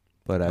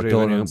 But Great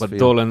venue, Dolan's but feel-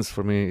 Dolan's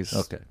for me is...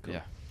 Okay, cool.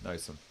 Yeah.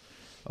 Nice one.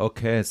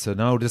 Okay, so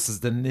now this is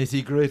the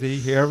nitty gritty.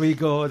 Here we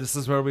go. This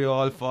is where we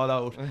all fall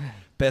out.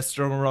 Best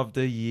drummer of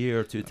the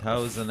year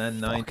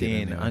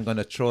 2019. hell. I'm going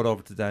to throw it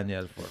over to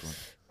Danielle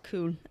first.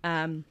 Cool.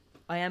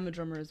 I am a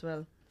drummer as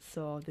well,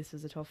 so this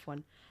was a tough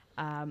one.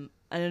 And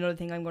another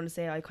thing I'm going to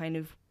say, I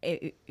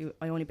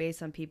only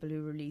based on people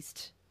who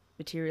released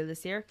material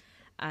this year,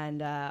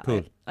 and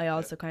Cool. I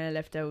also kind of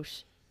left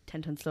out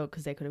 10 Ton Slug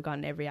because they could have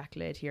gotten every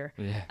accolade here.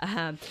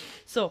 Yeah.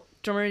 So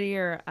drummer of the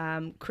year,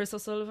 Chris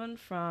O'Sullivan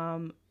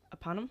from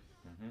Eponym.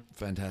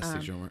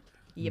 Fantastic drummer.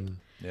 Yep.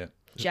 Yeah.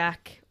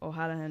 Jack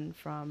O'Halloran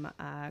from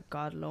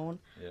God Alone.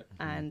 Yeah.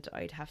 And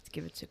I'd have to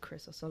give it to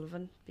Chris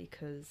O'Sullivan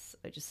because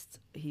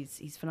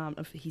he's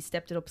phenomenal. He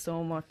stepped it up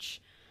so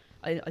much.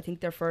 I think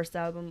their first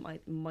album, I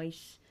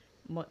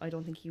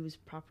don't think he was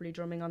properly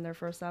drumming on their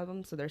first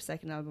album. So their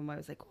second album, I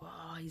was like,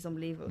 wow, he's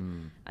unbelievable.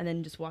 And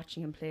then just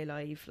watching him play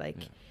live, like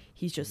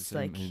he's just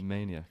like a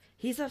maniac.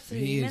 he's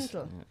absolutely He is.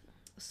 mental. Yeah.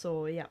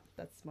 So yeah,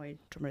 that's my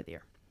drummer of the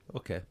year.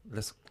 Okay,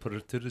 let's put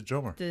it to the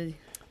drummer. The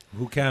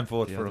Who can't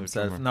vote The for other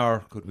himself, drummer. nor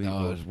could we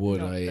No, vote. would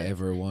No, I that-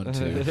 ever want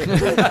to?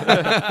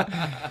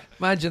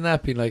 Imagine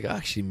that being like,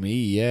 actually, me,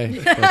 yeah.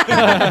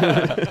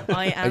 Fucking-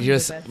 I am I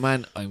just, the best.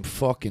 man,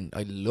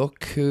 I look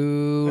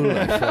cool.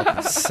 I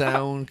fucking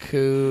sound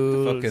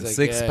cool. Fucking It's like,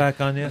 six yeah,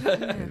 pack on you.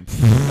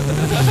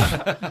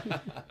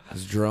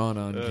 it's drawn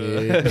on,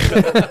 kid.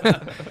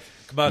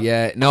 Come on.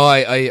 Yeah, no,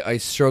 I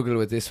struggle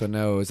with this one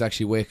now. I was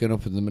actually waking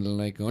up in the middle of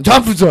the night going,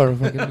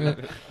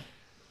 Thompson!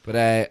 But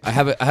I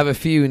have a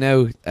few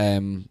now.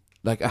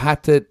 Like I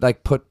had to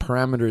like put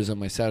parameters on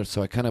myself,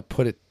 so I kind of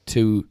put it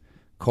to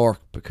Cork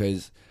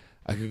because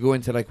I could go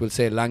into, like, we'll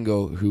say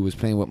Lango, who was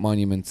playing with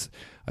Monuments.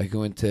 I could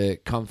go into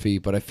Comfy,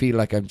 but I feel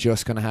like I'm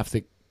just gonna have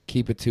to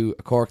keep it to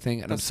a Cork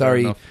thing. And That's I'm fair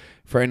sorry enough.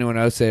 for anyone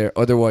else there.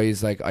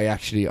 Otherwise, like I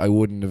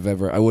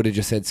would have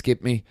just said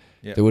skip me.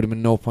 Yeah. There would have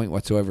been no point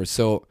whatsoever.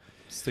 So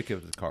Stick it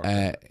with the car.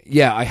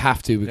 yeah, I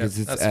have to because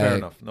Yeah, it's that's fair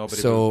enough. Nobody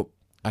will. so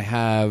I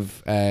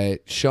have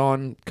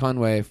Sean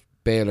Conway,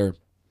 Baylor.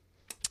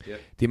 Yeah.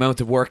 The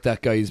amount of work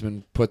that guy's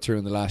been put through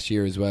in the last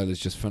year as well is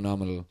just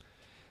phenomenal.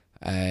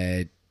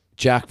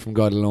 Jack from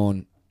God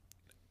Alone.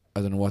 I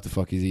don't know what the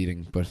fuck he's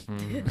eating, but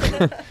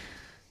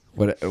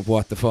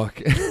what the fuck?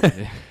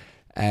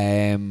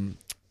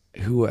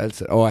 Who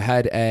else? Oh, I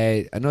had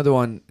another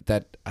one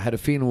that I had a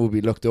feeling will be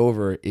looked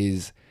over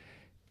is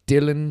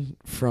Dylan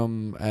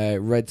from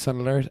Red Sun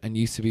Alert and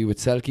used to be with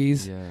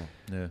Selkies. Yeah.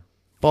 Yeah.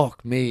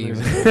 fuck me.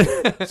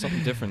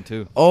 Something different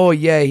too. Oh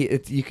yeah,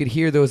 you could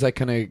hear those like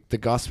kind of the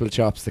gospel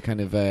chops, the kind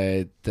of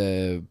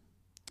the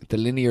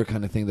linear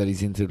kind of thing that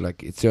he's into.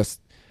 Like it's just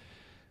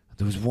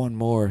there was one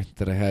more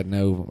that I had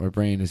now. My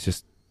brain is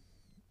just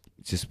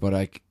what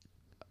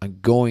I'm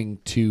going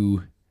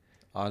to.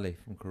 Ollie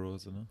from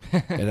Carosa, no?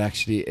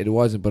 It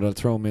wasn't, but I'll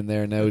throw him in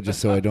there now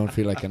just so I don't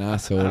feel like an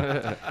asshole.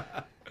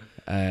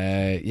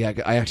 Yeah,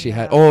 I actually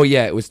had. Oh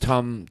yeah, it was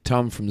Tom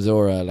from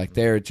Zora. Like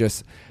they're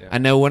just. Yeah.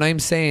 And now when I'm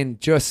saying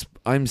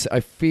I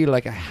feel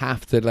like I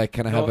have to like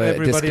kind of have a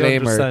everybody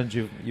disclaimer. understands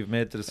you've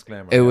made the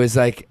disclaimer. It was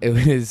like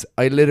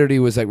I literally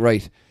was like,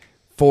 right,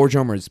 4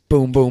 drummers,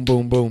 boom, boom,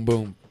 boom, boom,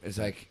 boom. It's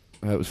like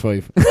it was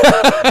 5.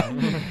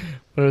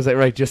 But I was like,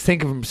 right, just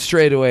think of them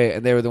straight away,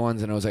 and they were the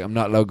ones, and I was like, I'm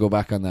not allowed to go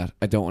back on that.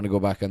 I don't want to go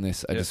back on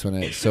this. I just want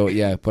to. So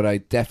yeah, but I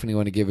definitely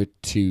want to give it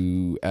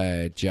to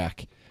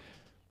Jack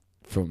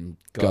from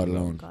God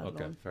Alone.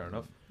 Okay, fair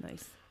enough.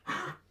 Nice.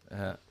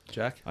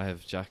 Jack? I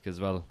have Jack as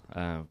well.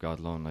 God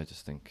Alone. I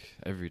just think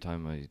every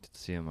time I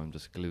see him, I'm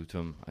just glued to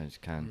him. I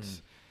just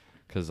can't,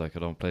 because like I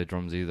don't play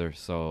drums either.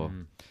 So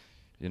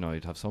you know,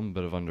 you'd have some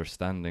bit of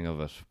understanding of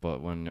it,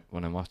 but when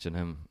I'm watching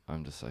him,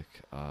 I'm just like,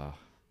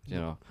 you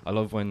know, I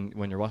love when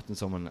you're watching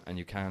someone and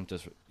you can't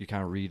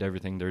read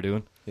everything they're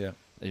doing. Yeah.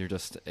 You're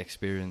just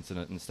experiencing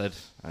it instead,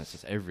 and it's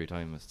just every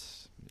time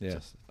it's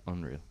just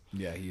unreal.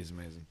 Yeah, he is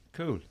amazing.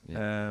 Cool.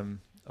 Yeah.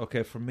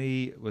 Okay, for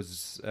me it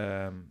was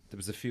there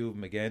was a few of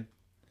them again,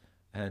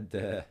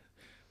 and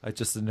I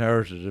just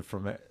inherited it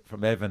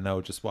from Evan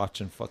now, just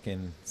watching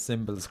fucking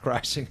cymbals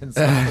crashing and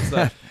stuff.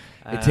 So,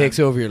 It takes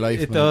over your life.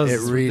 It man. does. It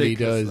It's really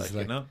ridiculous, does.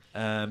 like, you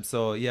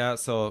know.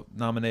 So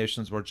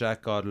nominations were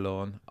Jack God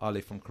Alone, Ollie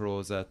from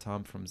Carosa,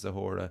 Tom from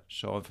Zahora,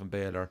 Sean from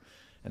Baylor,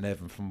 and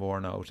Evan from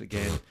Wornout.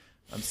 Again,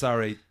 I'm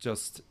sorry,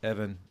 just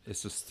Evan.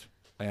 It's just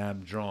I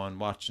am drawn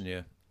watching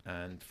you,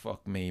 and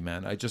fuck me,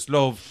 man. I just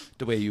love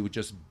the way you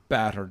just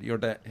battered.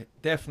 You're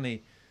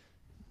definitely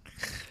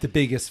the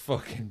biggest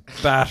fucking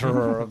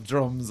batterer of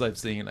drums I've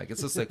seen. Like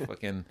it's just like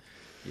fucking,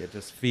 you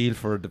just feel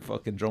for the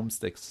fucking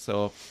drumsticks.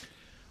 So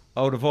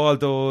out of all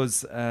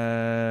those,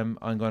 I'm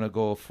gonna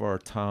go for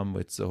Tom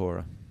with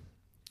Zahora.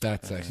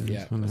 That's actually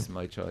That's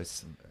my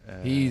choice.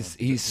 He's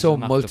he's so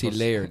an octopus.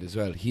 multi-layered as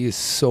well. He is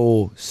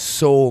so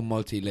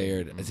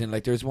multi-layered. As in,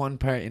 like, there's one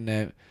part in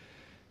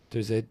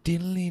there's a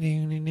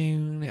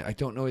diddly-doo-doo-doo. I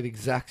don't know the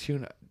exact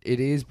tune it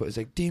is, but it's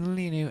like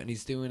diddly-doo, and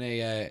he's doing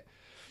a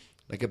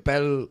like a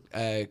bell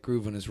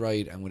groove on his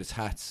ride, and with his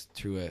hats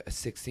through a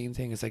 16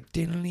 thing. It's like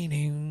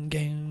diddly-doo,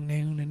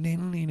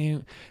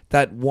 diddly-doo.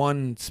 That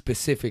one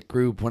specific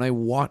group. When I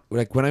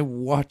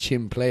watch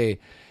him play,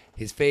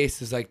 his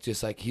face is like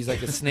just like he's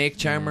like a snake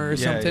charmer or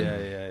something.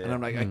 And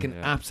I'm like, I can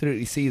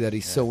absolutely see that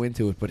he's so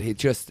into it, but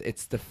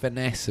it's the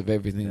finesse of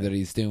everything that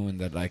he's doing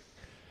that, like,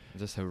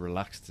 just how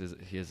relaxed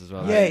he is as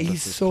well. Yeah, Just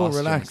he's his so posture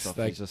and relaxed, stuff,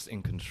 like- he's just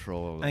in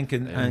control. and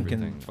can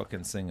everything.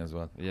 fucking sing as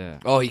well. Yeah.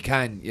 oh, he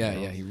can. Yeah, You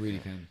know. yeah, he really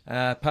can.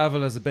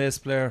 Pavel as a bass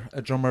player,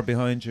 a drummer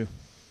behind you.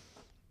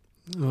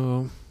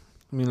 I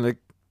mean, like,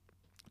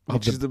 Of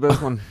which the- is the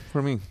best one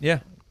for me? Yeah.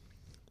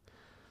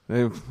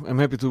 I'm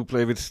happy to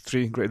play with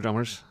 3 great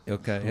drummers,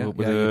 Okay. So, Yeah.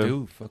 but, You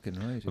do. Fucking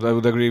right. but I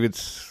would agree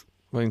with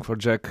going for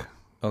Jack.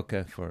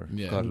 Okay. For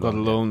Yeah. God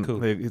Alone, Yeah. Cool.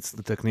 like, it's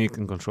the technique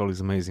and control is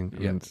amazing,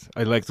 Yeah. and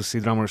I like to see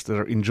drummers that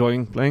are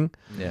enjoying playing,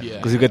 Yeah. Yeah.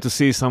 because you get to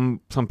see some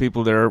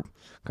people that are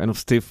kind of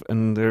stiff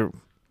and they're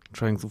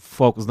trying to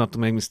focus not to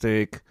make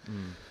mistake,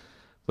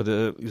 but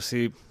you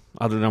see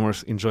other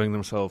drummers enjoying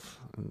themselves,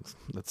 and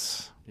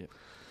that's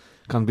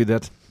can't be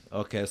that.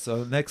 Okay.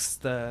 So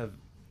next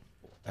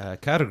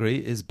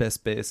category is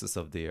best bassist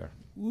of the year.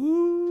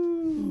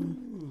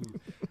 Woo!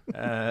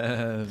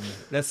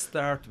 Let's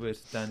start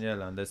with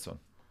Danielle on this one.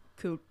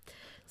 Cool.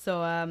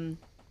 So,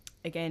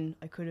 again,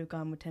 I could have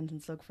gone with Tent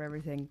and Slug for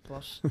everything,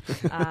 but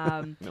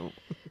No.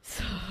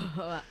 so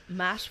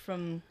Matt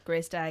from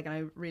Grey Stag, and I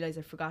realised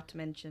I forgot to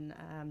mention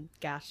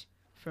Gat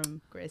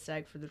from Grey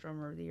Stag for the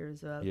drummer of the year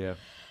as well. Yeah.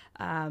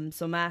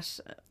 So Matt,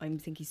 I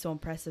think he's so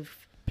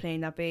impressive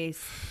playing that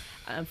bass.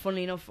 And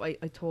funnily enough, I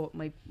told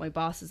my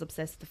boss is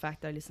obsessed with the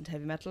fact that I listen to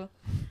heavy metal,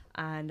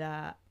 and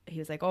he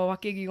was like, "Oh,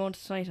 what gig are you going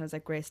to tonight?" And I was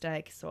like, "Grey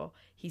Stag." So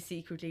he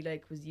secretly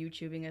was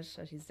YouTubing it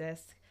at his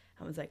desk,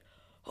 and was like,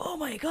 "Oh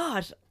my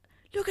god,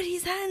 look at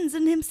his hands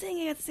and him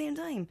singing at the same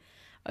time."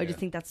 I just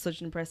think that's such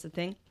an impressive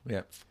thing.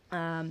 Yeah.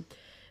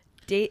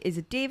 Is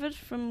it David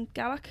from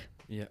Galak?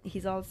 Yeah.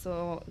 He's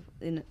also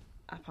in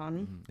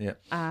Upon. Yeah.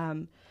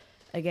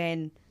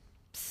 Again,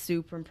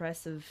 super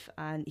impressive,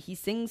 and he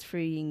sings for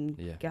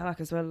Galak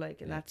as well,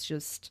 and that's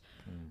just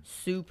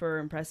super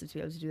impressive to be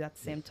able to do that at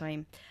the same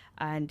time.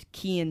 And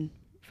Cian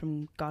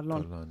from God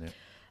Alone. God Alone,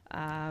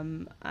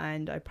 yeah.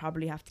 And I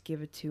probably have to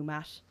give it to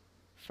Matt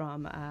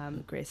from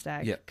Grey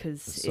Stag, Yeah,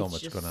 because there's it's so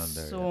much just going on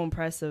there, so yeah.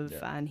 impressive,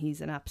 Yeah. and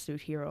he's an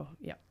absolute hero.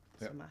 Yeah.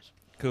 Yeah. So Matt.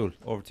 Cool.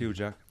 Over to you,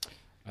 Jack.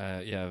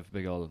 Yeah,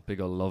 big old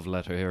love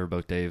letter here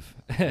about Dave.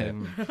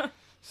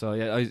 So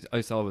yeah, I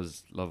used to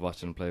always love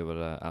watching him play with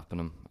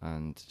Appenham,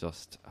 and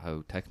just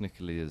how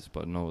technical he is,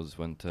 but knows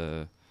when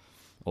to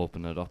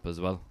open it up as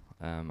well.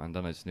 And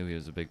then I just knew he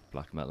was a big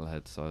black metal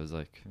head, so I was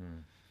like,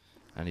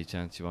 any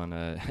chance you want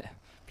to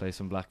play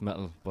some black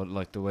metal? But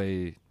like the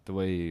way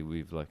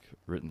we've like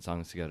written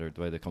songs together,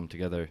 the way they come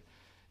together,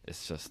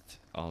 it's just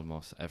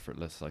almost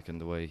effortless. Like in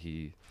the way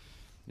he,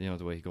 the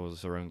way he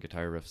goes around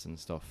guitar riffs and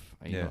stuff.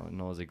 And,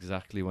 knows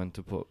exactly when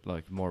to put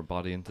like more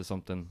body into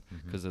something,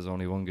 because there's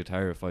only one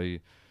guitar. If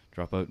I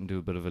drop out and do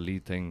a bit of a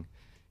lead thing,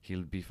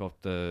 he'll beef up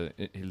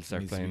he'll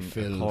start playing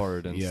a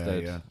chord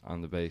instead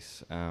on the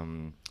bass.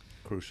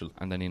 Crucial.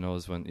 And then he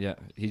knows when.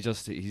 He's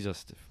just a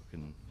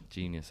fucking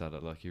genius at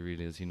it. Like he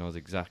really is. He knows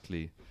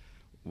exactly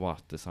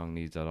what the song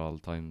needs at all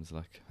times.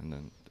 Like, and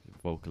then the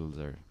vocals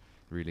are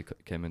really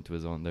came into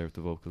his own there with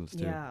the vocals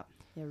too. Yeah,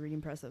 really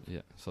impressive.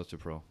 Yeah, such a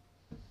pro.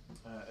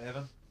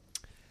 Evan?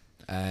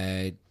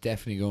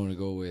 Definitely going to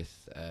go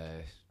with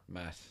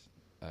Matt.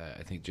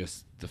 I think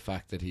just the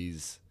fact that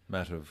he's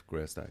Matt of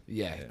Greystack.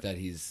 that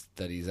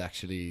he's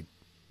actually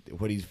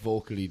what he's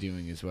vocally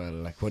doing as well.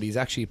 Like what he's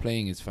actually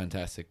playing is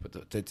fantastic,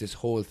 but this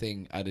whole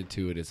thing added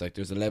to it is like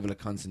there's a level of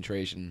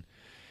concentration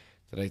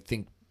that I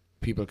think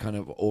people kind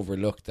of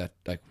overlook. That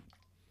like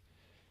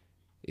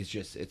it's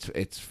just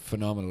it's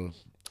phenomenal.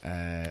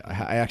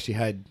 I actually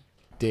had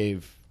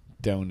Dave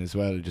down as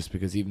well, just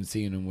because even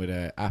seeing him with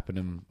a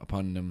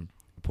eponyms,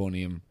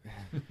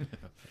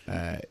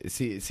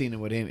 seeing him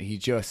with him, he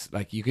just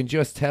like you can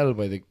just tell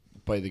by the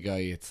guy.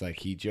 It's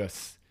like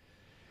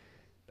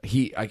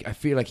I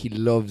feel like he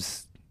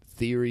loves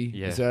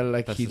theory as well.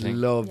 Like he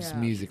loves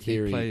music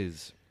theory. He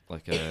plays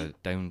like a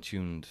down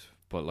tuned,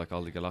 but like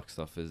all the Galak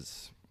stuff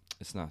it's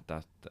not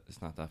that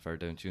far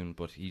down tuned,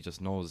 but he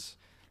just knows.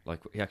 Like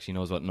he actually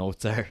knows what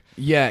notes are.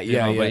 But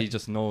he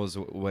just knows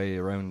way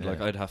around. Like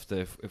I'd have to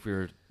if we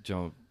were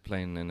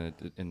playing in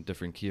a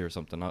different key or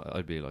something,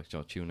 I'd be like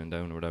tuning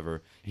down or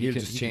whatever. He'll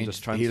change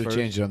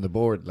it on the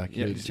board. Like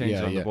he'll change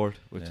it on the board,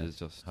 which is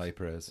just high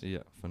praise. Yeah,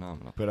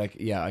 phenomenal. But like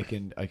I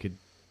could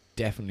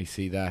definitely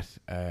see that.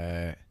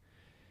 I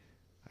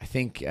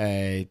think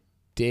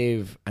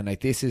Dave, and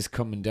like this is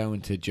coming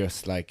down to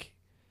just like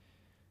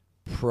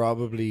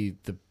probably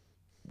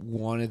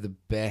one of the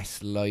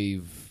best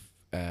live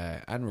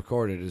and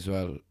recorded as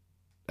well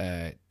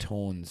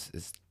tones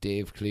is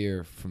Dave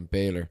Clear from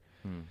Baylor.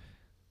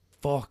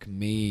 Fuck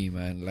me,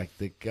 man. Like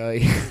the guy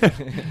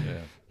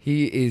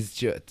he is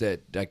just the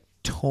like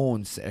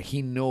tones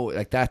he know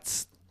like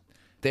that's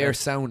their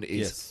sound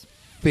is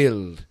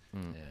filled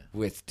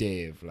with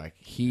Dave. Like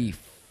he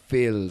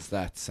fills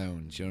that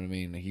sound, do you know what I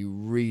mean? He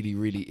really,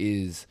 really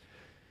is.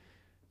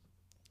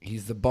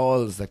 He's the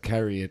balls that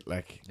carry it.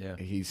 Like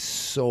it's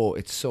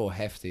so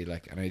hefty.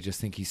 Like, and I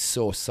just think he's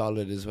so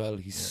solid as well.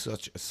 He's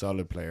such a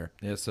solid player.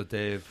 Yeah. So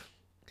Dave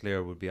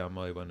Clear would be on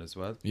my one as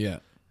well. Yeah.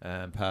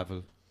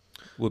 Pavel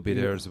would be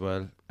there as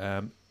well.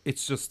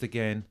 It's just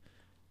again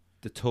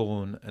the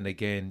tone, and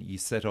again you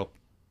set up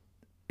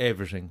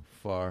everything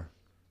for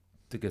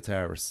the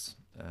guitarist.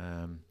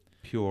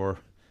 Pure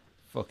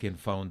fucking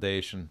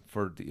foundation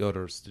for the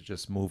others to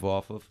just move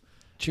off of.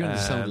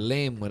 Tunes sound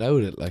lame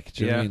without it, like,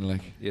 do you know what I mean?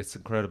 Like, it's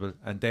incredible.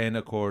 And then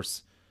of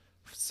course,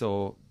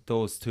 so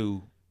those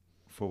two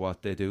for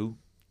what they do,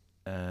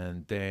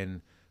 and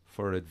then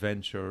for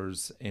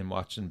adventures in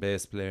watching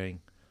bass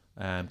playing,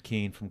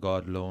 Keane from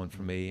God Alone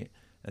for me,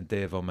 and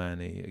Dave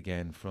O'Mahony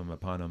again from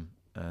Eponym,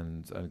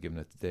 and I'm giving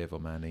it to Dave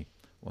O'Mahony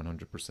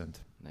 100%.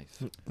 Nice.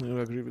 I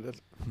agree with that.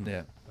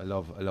 Yeah, I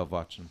love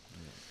watching.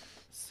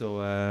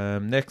 So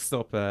next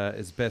up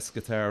is best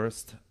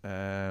guitarist.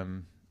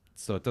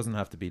 So it doesn't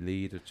have to be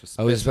lead. It's just.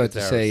 I was about to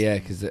guitarist. say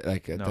because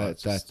like No,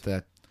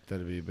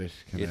 that'd be a bit.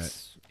 Kinda,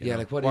 It's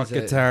like what is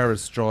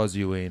guitarist draws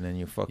you in, and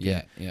you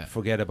fucking yeah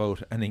forget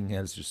about anything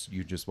else.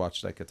 You just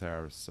watch that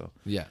guitarist. So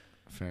yeah,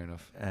 fair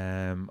enough.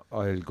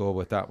 I'll go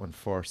with that one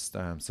first.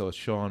 So it's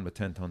Sean with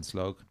 10 Ton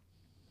Slug.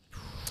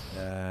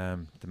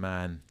 The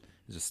man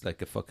is just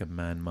like a fucking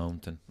man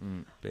mountain,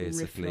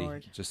 basically. Riff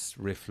Lord. Just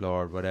riff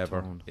lord, whatever.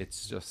 Tone.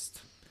 It's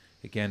just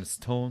again, it's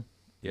tone.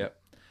 Yep.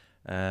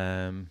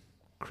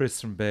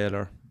 Chris from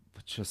Baylor,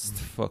 but just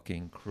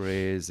fucking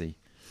crazy.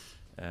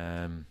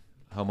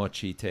 How much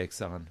he takes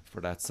on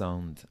for that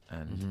sound,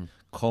 and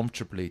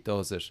comfortably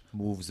does it,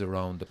 moves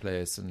around the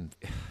place, and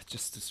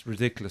just it's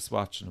ridiculous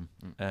watching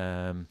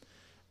him.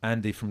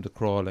 Andy from The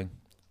Crawling,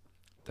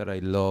 that I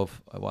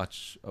love. I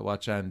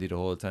watch Andy the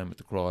whole time with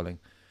The Crawling.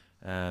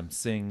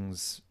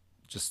 Sings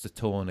just the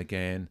tone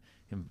again.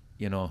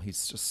 He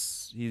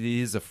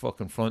is a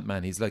fucking front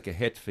man. He's like a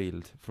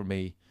Hetfield for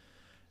me.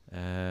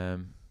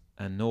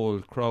 And Noel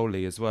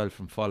Crowley as well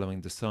from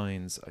Following the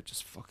Signs. I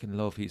just fucking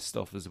love his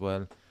stuff as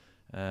well.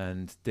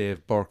 And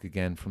Dave Burke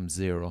again from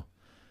Zero,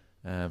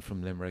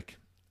 from Limerick.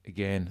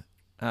 Again,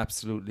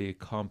 absolutely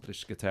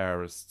accomplished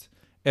guitarist.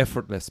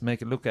 Effortless,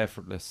 make it look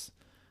effortless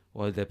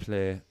while they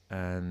play.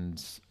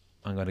 And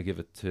I'm going to give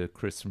it to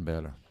Chris from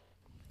Baylor.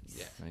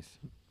 Yeah, nice.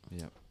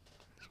 Yeah.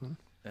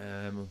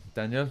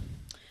 Daniel?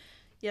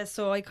 Yeah,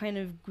 so I kind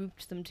of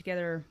grouped them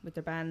together with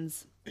their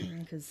bands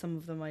because some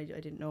of them I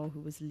didn't know who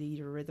was lead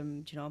or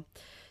rhythm, you know.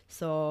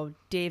 So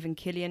Dave and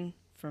Killian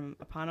from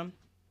Eponym,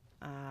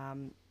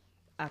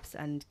 apps,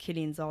 and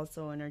Killian's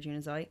also in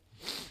Arjuna's Eye.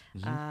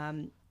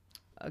 Mm-hmm.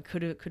 I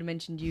could have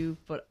mentioned you,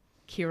 but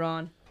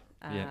Kieran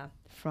Yeah.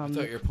 I from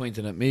thought you were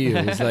pointing at me.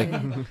 It was like,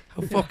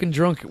 how fucking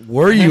drunk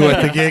were you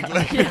at the gig?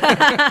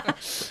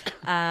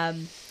 Like,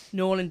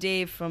 Noel and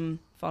Dave from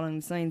Following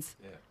the Signs.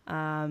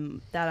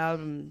 That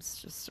album's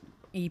just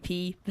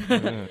EP.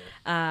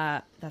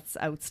 That's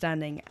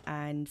outstanding.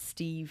 And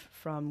Steve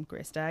from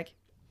Grey Stag.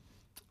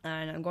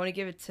 And I'm going to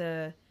give it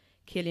to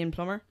Killian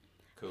Plummer.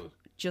 Cool.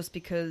 Just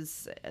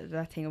because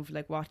that thing of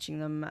like watching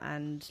them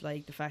and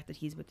like the fact that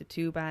he's with the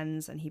two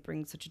bands and he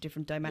brings such a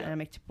different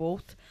dynamic to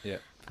both. Yeah,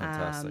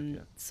 fantastic. Yeah.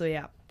 So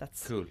yeah,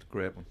 that's Cool,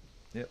 great one.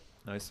 Yep,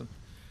 nice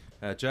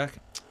one. Jack?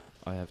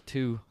 I have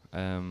two. I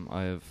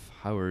have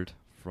Howard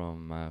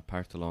from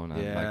Partalone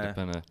and Yeah. Magna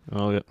Penna.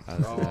 Oh yeah. As,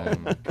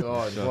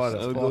 God, just- what a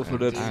I'll go for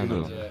that. fucking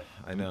dude. too. Yeah.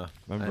 I know.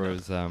 Remember, it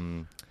was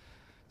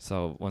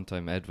so one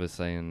time Ed was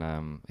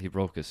saying he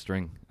broke his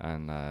string,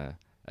 and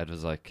Ed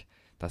was like,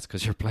 "That's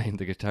because you're playing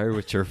the guitar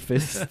with your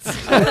fists."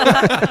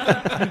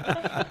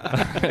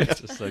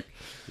 It's just like,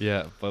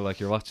 yeah, but like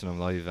you're watching him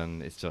live,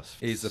 and it's just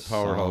He's a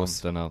powerhouse.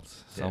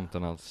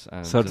 something else,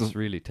 and So just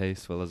really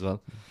tasteful as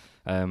well.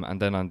 And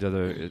then on the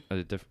other,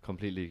 a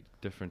completely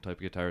different type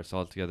of guitarist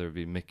altogether would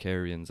be Mick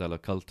Carey and Zella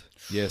Cult.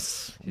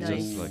 Yes. He's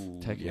Nice. just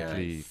like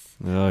technically. Nice.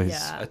 No, he's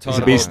Yeah. I He's thought a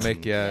about beast.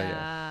 Mick,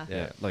 yeah.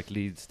 Yeah, like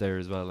leads there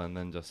as well, and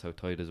then just how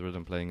tight his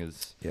rhythm playing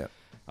is. Yeah.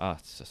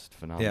 It's just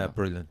phenomenal. Yeah,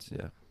 brilliant.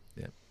 Yeah.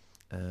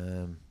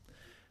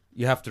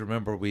 You have to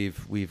remember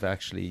we've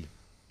actually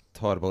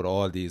thought about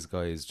all these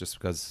guys just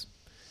because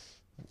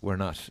we're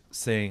not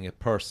saying it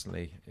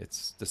personally.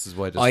 This is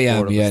why there's I four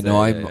am, of us yeah.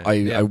 No,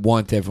 there, I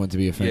want everyone to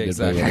be offended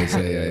exactly. by what I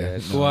say. Yeah.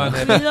 Go No. on, we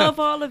Evan. love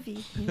all of you.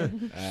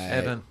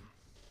 Evan.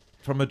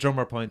 From a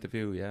drummer point of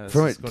view, yeah. this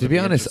From is gonna to be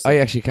honest, I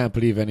interesting. actually can't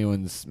believe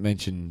anyone's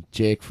mentioned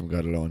Jake from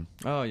God Alone.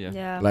 Oh yeah.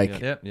 Yeah. Like,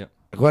 Yeah. Yeah.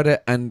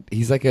 and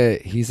he's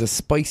a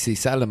spicy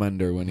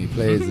salamander when he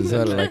plays as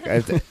well. Like,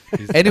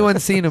 anyone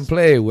seen him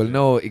play will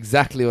know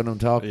exactly what I'm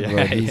talking Yeah,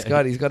 about. He's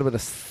yeah. got a bit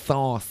of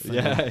sauce. in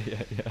him.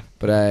 Yeah.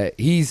 But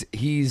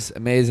he's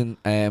amazing.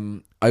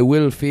 I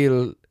will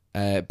feel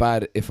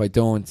bad if I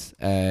don't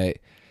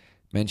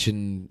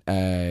mention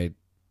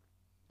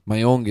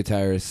my own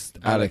guitarist,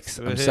 Alex.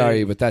 I'm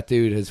sorry, but that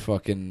dude has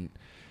fucking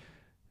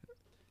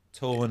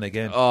Tone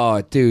again.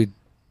 oh, dude,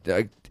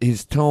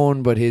 his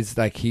tone, but his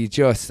he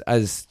just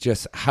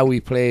how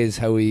he plays,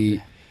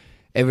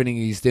 everything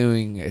he's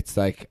doing. It's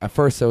like at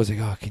first I was like,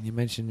 oh, can you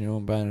mention your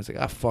own band? I was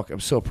like, fuck, I'm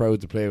so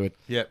proud to play with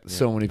Yeah.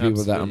 so many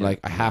people that I'm absolutely.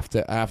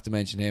 like, I have to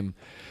mention him.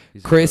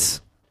 He's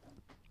Chris,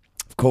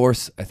 of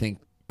course, I think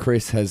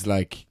Chris has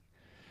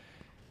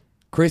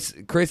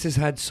Chris has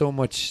had so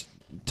much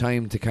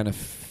time to kind of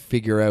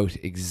figure out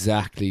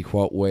exactly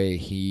what way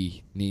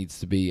he needs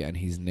to be, and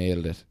he's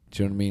nailed it.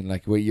 Do you know what I mean?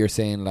 Like what you're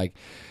saying, like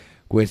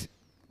with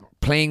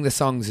playing the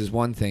songs is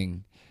one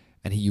thing,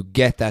 and you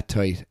get that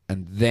tight,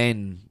 and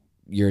then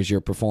here's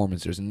your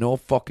performance. There's no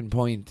fucking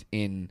point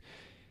in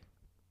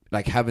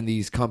like having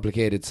these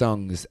complicated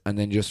songs and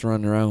then just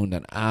run around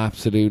and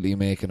absolutely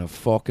making a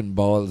fucking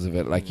balls of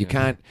it. Like you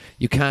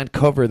can't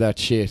cover that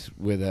shit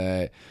with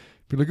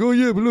be like, oh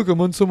yeah, but look, I'm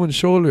on someone's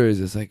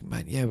shoulders. It's like,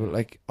 man, yeah, but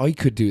like I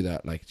could do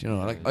that. Like, you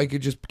know, like I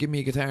could just give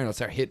me a guitar and I'll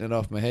start hitting it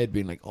off my head,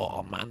 being like,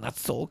 oh man,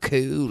 that's so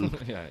cool.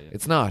 yeah.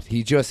 It's not.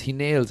 He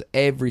nails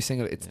every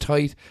single. It's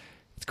tight.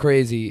 It's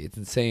crazy. It's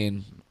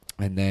insane.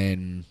 And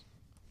then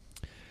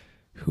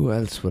who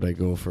else would I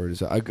go for?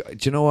 Do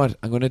you know what?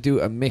 I'm going to do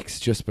a mix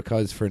just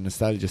because for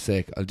nostalgia's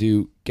sake. I'll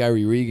do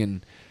Gary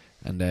Regan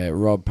and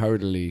Rob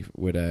Powderly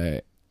with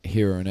a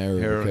Hero and Error.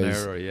 Hero and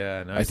because Error,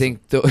 yeah. Nice. I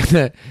think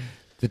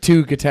the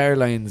two guitar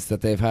lines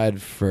that they've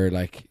had for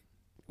like,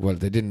 well,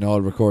 they didn't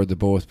all record the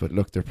both, but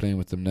look, they're playing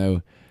with them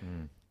now.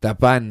 That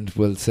band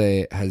will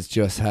say has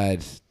just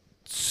had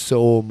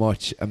so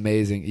much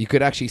amazing. You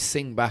could actually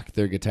sing back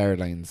their guitar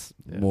lines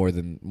more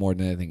than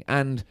anything,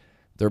 and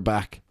they're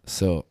back.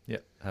 So Yeah,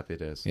 happy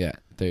days. yeah,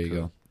 there you Cool.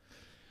 go.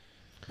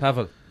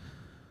 Pavel.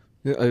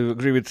 Yeah, I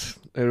agree with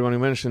everyone you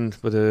mentioned,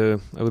 but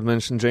I would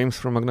mention James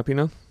from Magna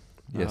Pina.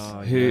 Yes.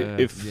 Oh, He- yeah.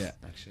 if Yeah,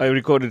 I actually.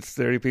 recorded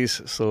their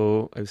EPs,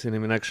 so I've seen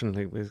him in action.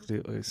 Like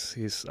basically,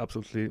 he's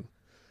absolutely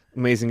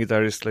amazing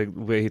guitarist. Like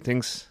the way he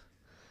thinks.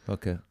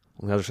 Okay.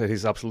 On the other side,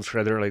 he's absolute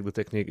shredder. Like the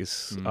technique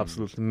is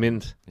absolutely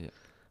mint. Yeah.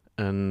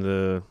 And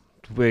the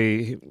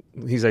way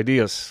his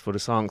ideas for the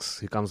songs,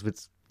 he comes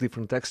with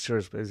different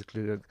textures.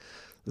 Basically, like,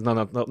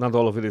 not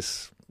all of it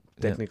is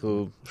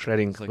technical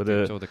shredding, It's like but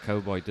the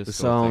cowboy disco the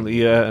sound,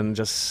 thing. and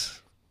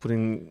just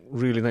putting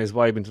really nice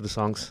vibe into the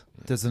songs.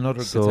 There's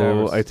another So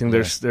guitarist. I think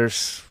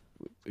there's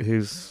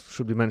he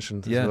should be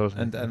mentioned. Yeah, as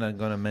well. and I'm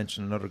going to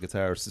mention another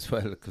guitarist as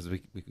well because we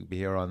could be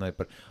here all night.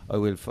 But I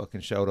will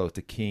fucking shout out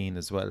to Keen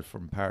as well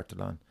from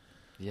Partalon.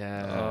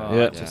 Yeah. Oh,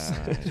 Yeah. just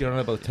you know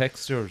about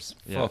textures.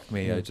 Yeah. Fuck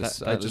me, I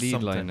just that just lead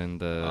something. line in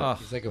the Ah,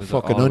 He's like a Was it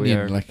fucking all we onion.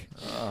 are? Like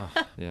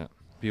yeah,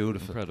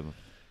 beautiful. incredible.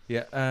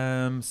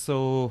 Yeah.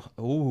 So,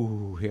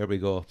 here we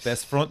go.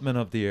 Best frontman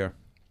of the year.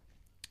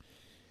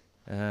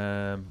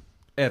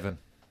 Evan,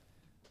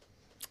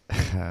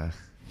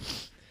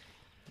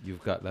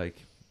 you've got like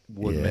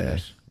 1 Yeah.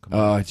 minute. Come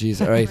Oh, on.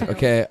 jeez. All right.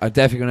 Okay. I'm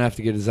definitely going to have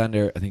to give it to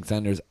Xander. I think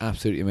Xander's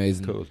absolutely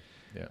amazing. Cool.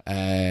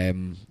 Yeah.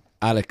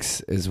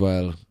 Alex as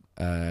well,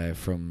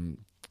 from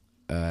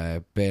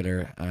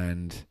Baylor,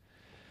 and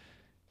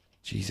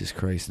Jesus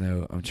Christ,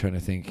 now I'm trying to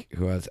think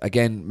who else.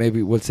 Again,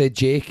 maybe we'll say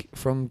Jake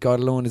from God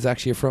Alone is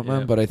actually a frontman,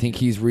 Yeah. but I think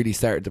he's really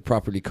started to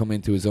properly come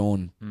into his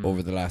own Mm.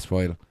 over the last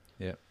while.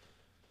 Yeah.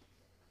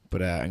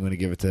 But I'm going to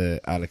give it to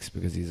Alex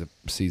because he's a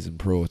seasoned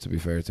pro, to be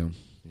fair to him.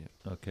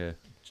 Okay.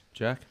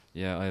 Jack?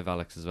 Yeah, I have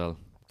Alex as well.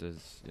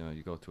 There's,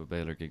 you go to a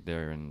Baylor gig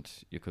there, and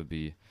you could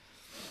be,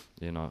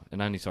 in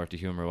any sort of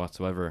humour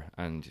whatsoever,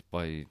 and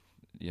by,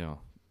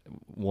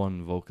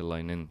 one vocal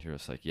line in, you're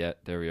just like, yeah,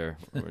 there we are.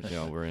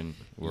 We're in.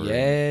 We're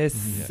Yes,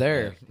 in. Yeah,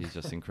 sir. yeah, he's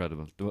just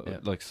incredible. Yeah.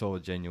 Like, so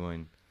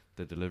genuine.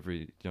 The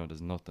delivery,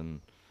 there's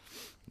nothing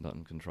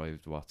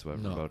contrived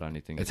whatsoever No, about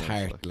anything. It's just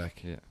hard,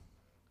 like.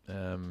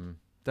 yeah.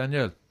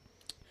 Danielle?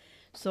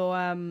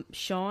 So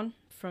Sean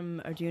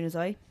from Arjuna's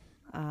Eye,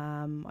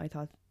 I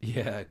thought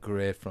Yeah,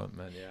 great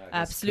frontman. Yeah,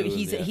 that's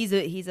absolutely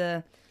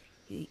cool,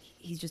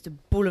 he's just a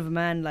bull of a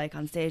man, like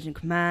on stage and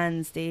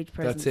command stage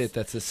presence. That's it.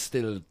 That's a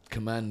still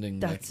commanding.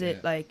 That's like,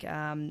 it.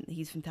 yeah. Like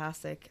he's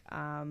fantastic.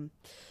 And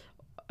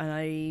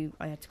I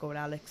had to go with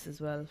Alex as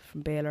well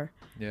from Baylor.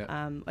 Yeah.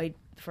 The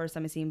first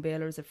time I seen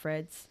Baylor was at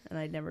Fred's, and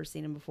I'd never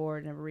seen him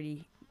before. Didn't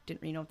really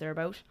know what they're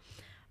about.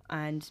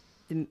 And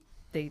the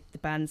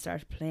band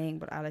started playing,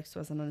 but Alex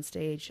wasn't on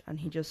stage, and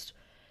he just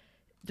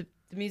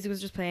the music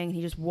was just playing.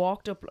 He just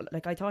walked up,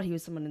 like I thought he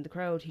was someone in the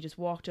crowd. He just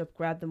walked up,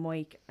 grabbed the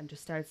mic, and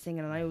just started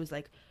singing. And I was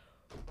like,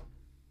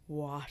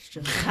 "What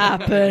just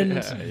happened?"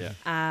 yeah.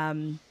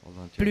 Hold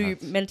on to your Blew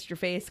hats. melted your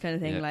face kind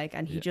of thing. Yeah, Like,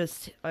 and he yeah.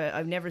 just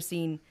I've never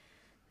seen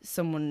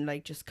someone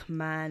like just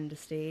command a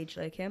stage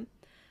like him.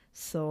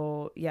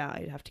 So yeah,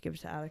 I'd have to give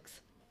it to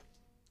Alex.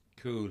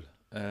 Cool.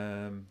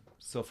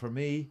 So for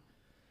me,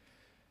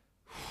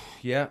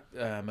 yeah,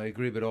 I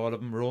agree with all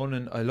of them.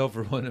 Ronan, I love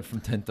Ronan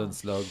from 10 Ton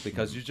Slug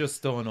because you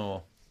just don't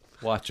know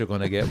what you're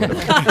going to get with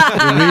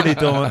him. You really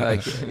don't.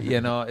 Like,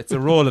 it's a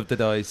roll of the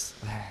dice.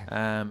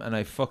 And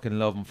I fucking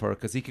love him for it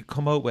because he could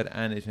come out with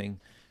anything.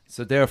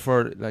 So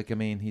therefore,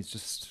 he's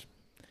just,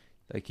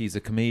 he's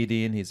a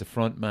comedian, he's a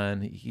front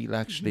man. He'll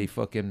actually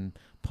fucking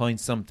point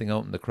something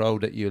out in the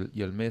crowd that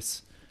you'll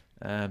miss.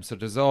 So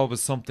there's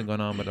always something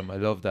going on with him. I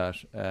love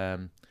that.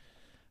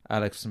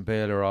 Alex from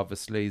Baylor,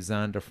 obviously.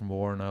 Xander from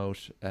Worn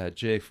Out.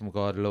 Jake from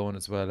God Alone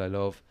as well, I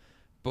love.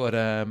 But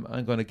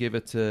I'm going to give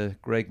it to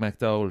Greg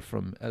McDowell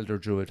from Elder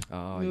Druid.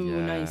 Oh, Ooh,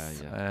 yeah.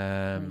 nice.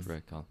 Yeah. Nice.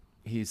 Great call.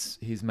 He's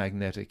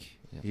magnetic.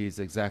 Yeah. He's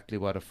exactly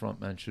what a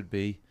frontman should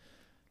be,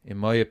 in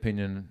my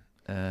opinion,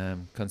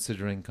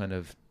 considering kind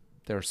of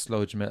their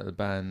sludge metal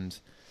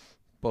band,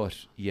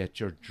 but yet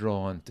you're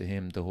drawn to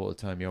him the whole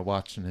time. You're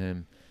watching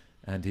him,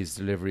 and his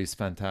delivery is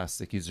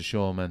fantastic. He's a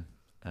showman.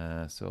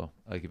 So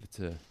I give it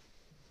to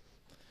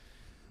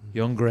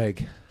young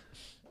Greg.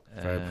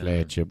 Fair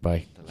play at you,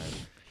 bye.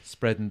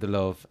 Spreading the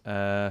love.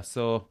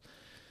 So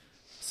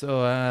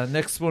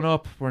next one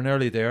up, we're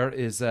nearly there,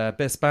 is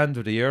Best Band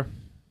of the Year,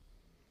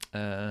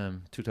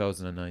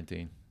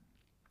 2019.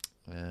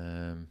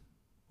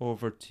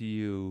 Over to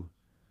you,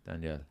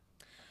 Danielle.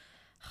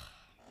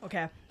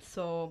 Okay,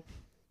 so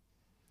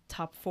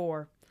top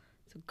 4.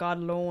 So God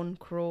Alone,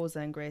 Crows,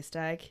 and Grey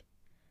Stag.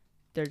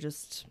 They're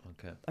just,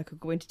 Okay. I could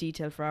go into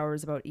detail for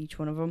hours about each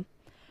one of them,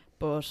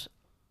 but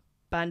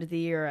Band of the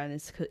Year, and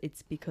it's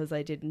because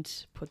I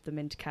didn't put them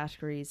into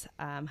categories,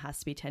 has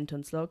to be 10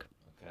 Ton Slug.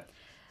 Okay.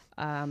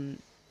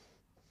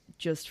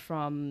 Just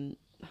from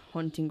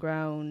Hunting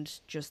Ground,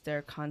 just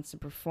their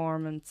constant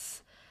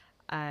performance,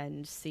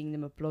 and seeing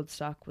them at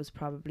Bloodstock was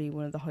probably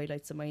one of the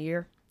highlights of my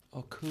year.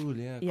 Oh, cool.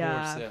 Yeah. Of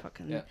Yeah, course. Yeah.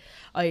 fucking. Yeah.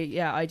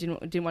 I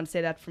didn't want to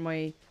say that for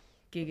my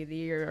gig of the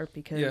year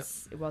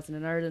because it wasn't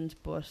in Ireland,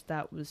 but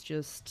that was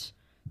just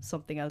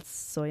something else.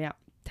 So yeah,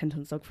 10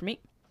 Ton Slug for me.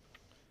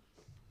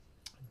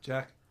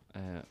 Jack.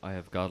 I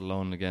have God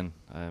Alone again.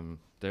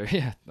 There,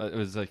 yeah, it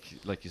was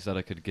like you said,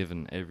 I could have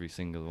given every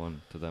single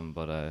one to them,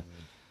 but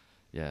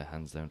yeah,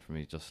 hands down for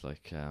me. Just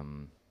like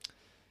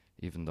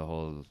even the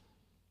whole,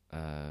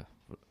 it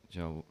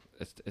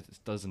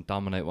doesn't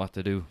dominate what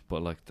they do,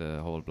 but like the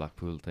whole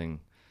Blackpool thing,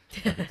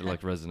 it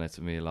like resonates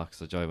with me a lot.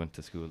 Because I went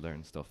to school there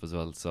and stuff as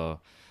well. So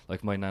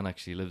like my nan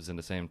actually lives in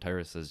the same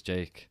terrace as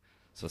Jake,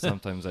 so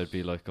sometimes I'd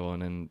be like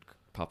going in,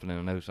 popping in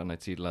and out, and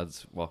I'd see the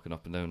lads walking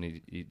up and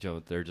down.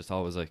 They're just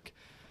always like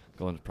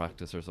going to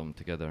practice or something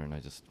together, and I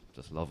just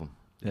love them.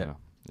 Yeah.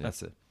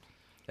 That's it.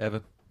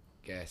 Evan.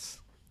 Guess.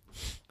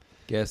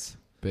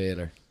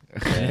 Baylor.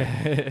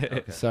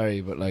 Okay.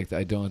 Sorry, but like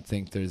I don't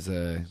think there's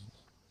not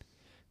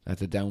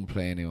to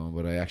downplay anyone,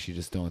 but I actually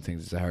just don't think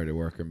there's a harder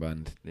working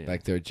band. Yeah.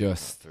 Like they're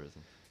just There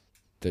isn't.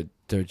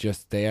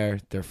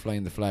 they're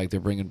flying the flag. They're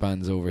bringing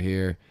bands over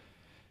here.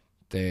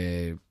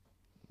 They're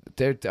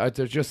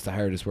just the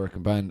hardest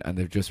working band, and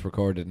they've just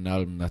recorded an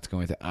album that's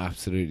going to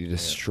absolutely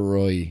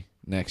destroy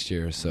next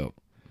year. So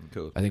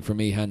Cool. I think for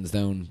me, hands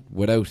down,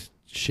 without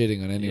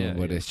shitting on anyone, Yeah,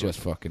 but yeah, it's of course.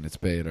 just fucking, it's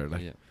Baylor.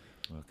 Like Yeah.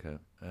 Okay.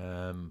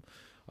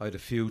 I had a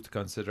few to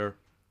consider.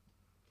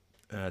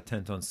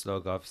 10 Ton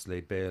Slug,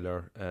 obviously,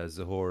 Baylor,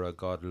 Zahora,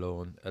 God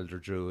Alone, Elder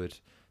Druid,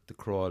 The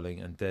Crawling,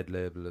 and Dead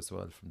Label as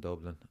well from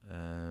Dublin.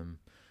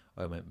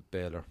 I went with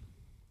Baylor.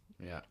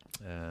 Yeah.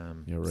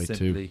 You're right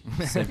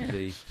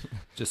simply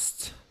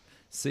just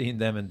seeing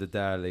them in the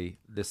Dali,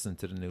 listening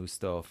to the new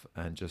stuff,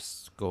 and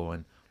just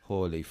going,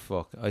 holy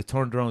fuck. I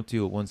turned around to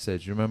you at one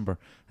stage, you remember,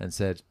 and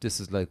said, this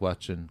is like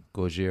watching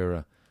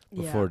Gojira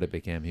before they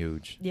became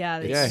huge.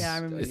 Yeah, Yes. I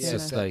remember It's seeing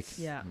just it. like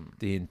Yeah.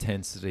 the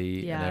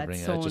intensity Yeah, and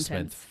everything. it's so I just went,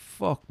 intense.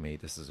 fuck me,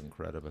 this is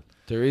incredible.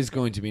 There is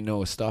going to be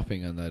no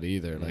stopping on that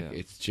either. Like, Yeah.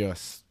 it's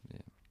just,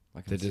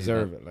 I can they see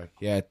deserve that. it. Like,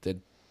 yeah,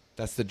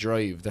 that's the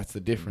drive. That's the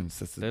difference.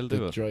 That's They'll the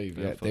do it. drive.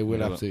 They'll Yeah, they fucking will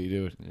do it. absolutely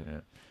do it.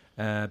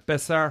 Yeah.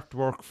 Best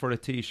artwork for a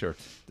t-shirt.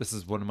 This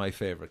is one of my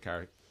favourite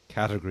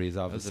categories,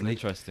 That's an obviously.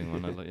 interesting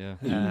one. I like,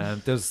 yeah.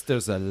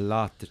 There's a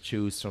lot to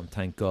choose from,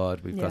 thank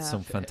God. We've got Yeah.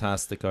 some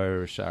fantastic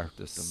Irish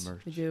artists. The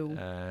merch. We do.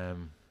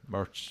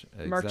 Merch,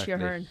 Merch exactly. your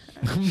Hearn.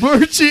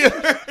 Murchie.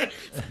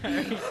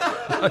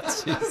 Oh,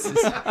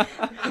 Jesus.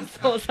 I'm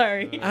so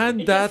sorry.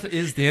 And that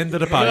is the end of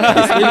the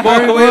podcast. We'll walk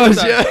Very away with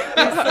much, that. yeah.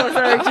 I'm so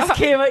sorry. It just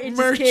came out. It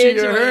just Murchie came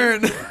to me.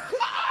 Ahern.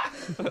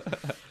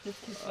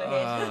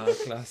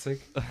 Classic.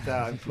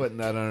 I'm putting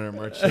that on our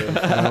merch shelf.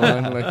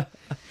 I'm like,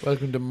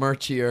 welcome to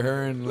Murchie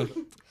Ahern. Like,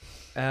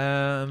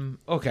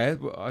 Okay,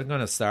 well, I'm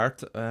gonna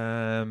start.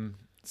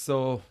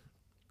 So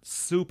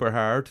super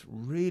hard,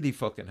 really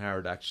fucking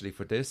hard actually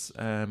for this.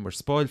 We're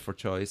spoiled for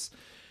choice.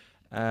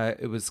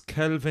 It was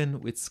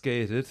Kelvin with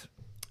Skated,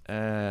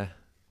 Kieran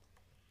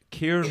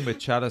with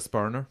Chalice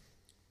Burner,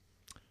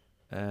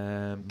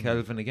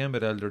 Kelvin again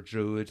with Elder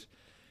Druid,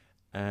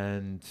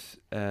 and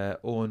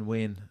Owen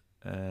Wynn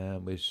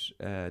with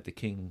the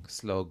King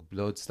Slug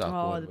Bloodstock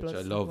one, the which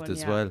I Bloodstock loved one,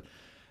 as yeah. well.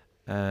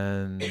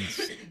 And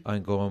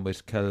I'm going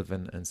with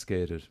Kelvin and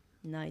Skated.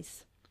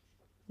 Nice.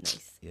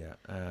 Yeah,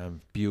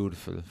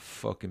 beautiful,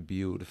 fucking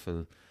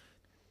beautiful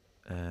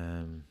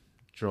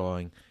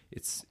drawing.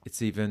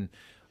 It's even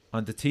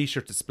on the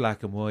t-shirt. It's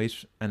black and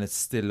white, and it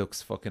still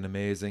looks fucking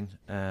amazing.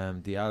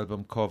 The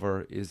album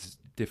cover is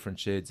different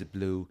shades of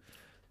blue,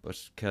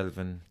 but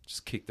Kelvin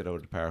just kicked it out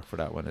of the park for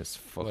that one. It's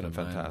What a fucking man.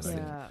 fantastic.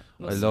 Yeah.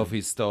 I love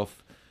his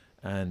stuff,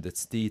 and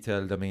it's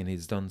detailed. I mean,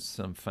 he's done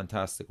some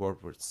fantastic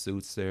work with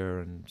Suits there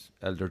and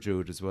Elder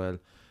Jude as well.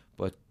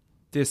 But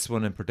this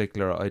one in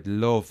particular, I'd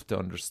love to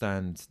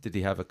understand, did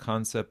he have a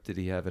concept? Did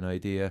he have an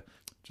idea?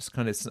 Just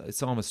kind of,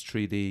 it's almost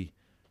 3D,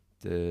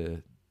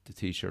 the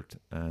t-shirt,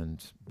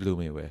 and blew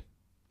me away.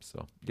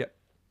 So, yeah.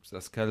 So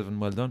that's Kelvin,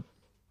 well done.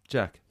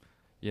 Jack?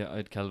 Yeah, I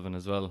had Kelvin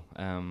as well.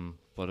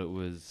 But it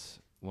was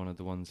one of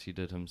the ones he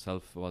did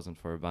himself. It wasn't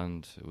for a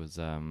band. It was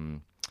a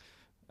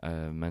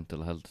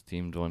mental health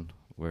themed one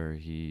where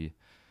I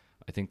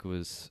think it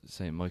was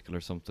St. Michael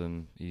or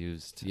something he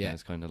used. Yeah. And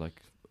it's kind of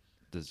like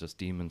there's just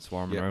demons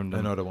swarming around him.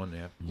 another one,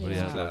 yeah. But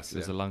Yeah. yeah, Class, it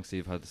was a long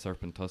sleeve, had the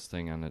serpent tusk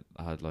thing, and it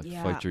had like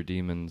Yeah. fight your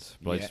demons.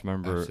 But I just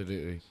remember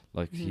absolutely.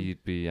 like Mhm.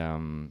 he'd be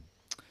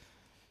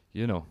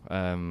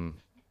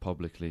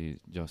publicly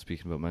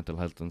speaking about mental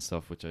health and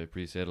stuff, which I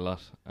appreciate a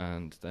lot.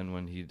 And then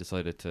when he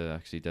decided to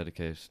actually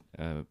dedicate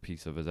a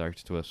piece of his art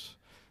to it,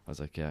 I was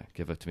like, yeah,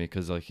 give it to me,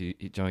 because like he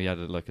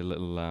added like a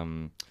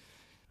little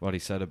what he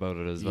said about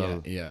it as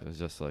well. Yeah. It was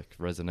just like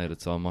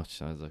resonated so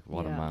much. I was like,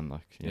 what a Yeah. man,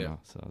 like, you Yeah. know.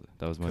 So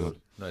that was my Cool.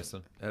 one. Nice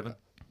one. Evan?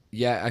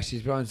 Yeah, actually,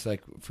 to be honest,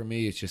 like for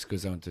me, it just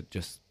goes down to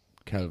just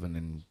Kelvin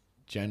in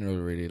general.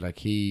 Really, like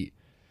the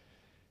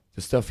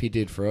stuff he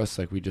did for us.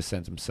 Like we just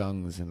sent him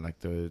songs, and like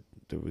there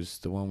was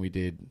the one we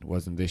did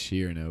wasn't this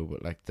year now,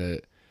 but like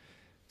the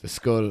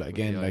skull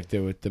again, the like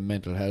with the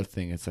mental health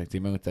thing. It's like the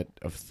amount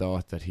of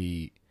thought that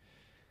he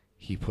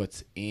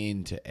puts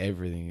into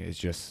everything is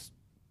just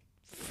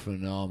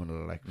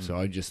phenomenal. Like so,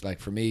 I just like,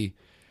 for me,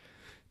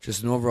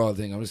 just an overall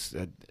thing. I was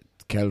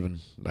Kelvin.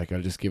 Like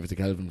I'll just give it to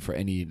Kelvin for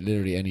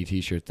literally any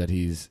t-shirt that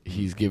he's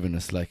given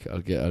us. Like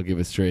I'll give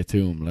it straight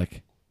to him.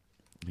 Like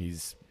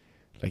he's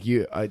like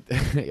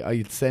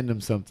I'd send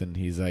him something.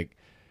 He's like,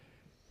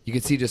 you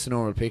can see just a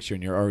normal picture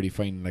and you're already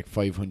finding like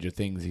 500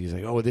 things. He's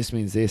like, oh, this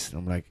means this, and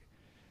I'm like,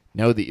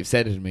 now that you've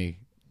said it to me,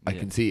 I Yeah.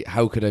 can see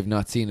how could I've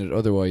not seen it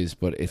otherwise.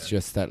 But it's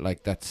just that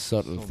like that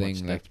subtle So thing.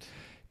 much Like depth.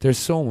 there's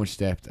so much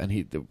depth, and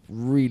he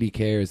really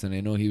cares. And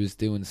I know he was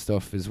doing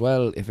stuff as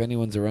well. If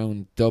anyone's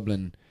around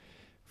Dublin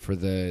for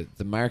the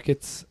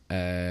markets,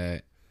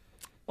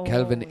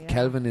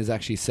 Kelvin is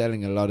actually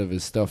selling a lot of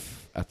his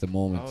stuff at the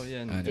moment. Oh,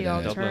 yeah, and, The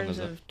Dublin, is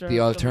it? alternative. the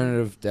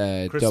alternative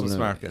Christmas Dublin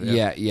market,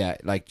 Yeah. yeah.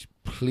 Like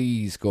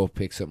please go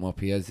pick something up.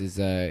 He has his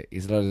a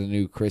lot of the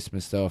new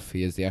Christmas stuff.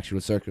 He has the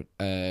actual circuit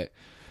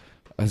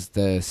as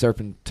the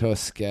serpent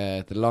tusk,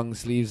 the long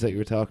sleeves that you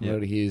were talking Yeah.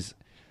 about. He has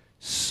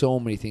so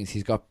many things.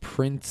 He's got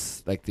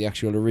prints, like the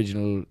actual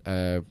original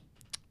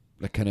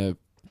like kind of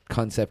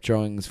concept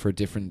drawings for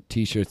different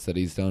t-shirts that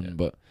he's done. Yeah.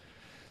 But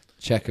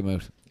check him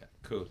out. Yeah,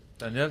 cool.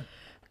 Danielle?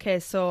 Okay,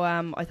 so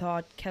I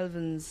thought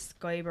Kelvin's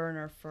Sky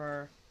Burner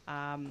for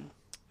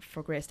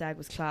Grey Stag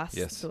was class.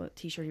 Yes. So a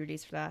t-shirt he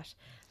released for that.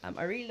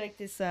 I really like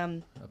this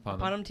Eponymous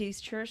Upon him.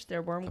 t-shirt.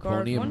 Their Worm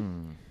Guard Eponyme.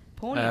 one.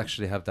 pony. I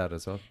actually have that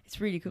as well. It's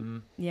really cool.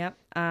 Mm. Yeah.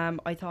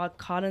 I thought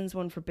Colin's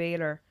one for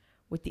Baylor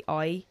with the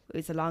eye.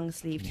 It's a long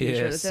sleeve t-shirt.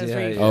 Yes, It sounds yeah,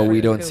 really yeah. Oh, we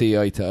really don't cool. see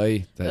eye to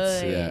eye.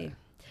 That's yeah.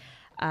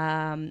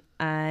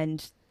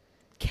 And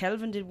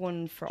Kelvin did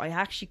one for. I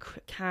actually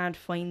can't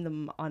find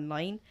them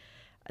online.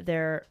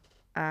 They're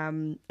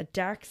a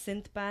dark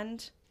synth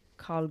band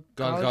called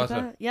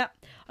Golgotha. Yeah,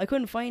 I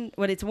couldn't find.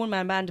 Well, it's a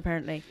one-man band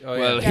apparently. Oh,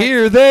 Well, yeah.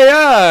 here they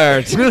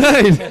are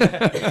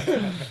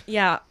tonight.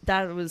 Yeah,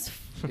 that was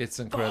It's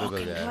incredible.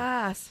 fucking Yeah.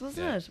 class,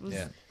 wasn't Yeah, it? It was,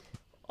 yeah.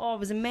 Oh, it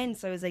was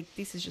immense. I was like,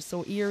 this is just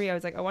so eerie. I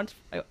was like,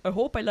 I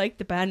hope I like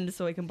the band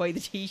so I can buy the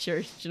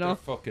t-shirt. You know? They're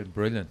fucking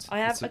brilliant.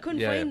 I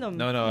couldn't find them.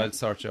 No, I'll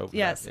search out. For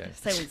Yes, that,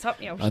 Simon, help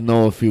me out. I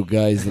know a few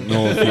guys that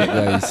know a few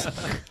guys.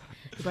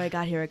 Before I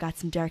got here, I got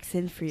some dark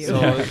synth for you.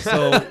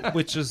 So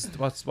which is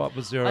what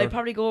was your I'd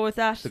probably go with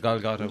that. the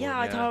Golgotha Yeah,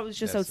 one? I thought it was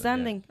just Yes,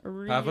 outstanding. I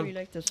really, Pavel? really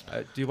liked it.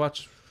 Do you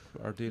watch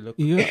or do you look?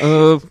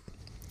 Yeah.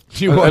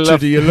 Do you I watch or love-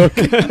 do you look?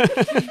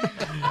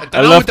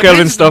 I love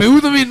Kelvin stuff.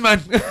 Move them in, man.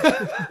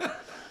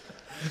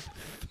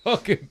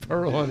 Fucking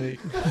Peroni.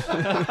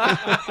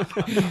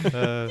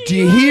 Do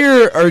you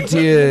hear or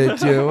do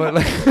you what,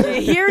 like? Do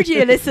you hear? Do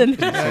you listen?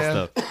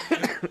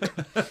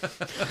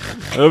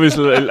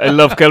 Obviously, I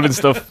love Kelvin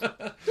stuff.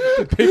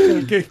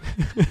 Pickle kick.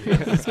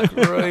 Jesus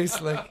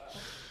Christ, like.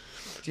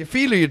 Do you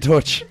feel or you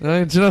touch?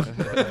 Right, do you know?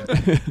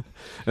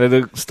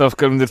 The stuff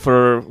Kelvin did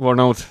for Worn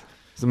Out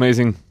is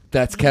amazing.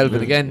 That's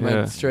Kelvin again, man.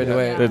 Yeah. Straight Yeah.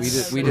 away. Yeah.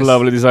 That's We just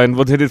lovely design.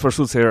 What he did for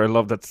Suits Hair, I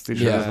love that t-shirt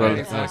Yeah, as well.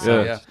 exactly.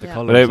 Yeah. Yeah. The Yeah.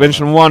 colours But I on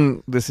mentioned that.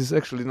 one. This is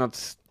actually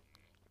not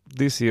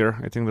this year.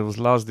 I think that was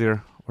last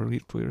year or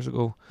 2 years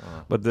ago.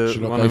 But the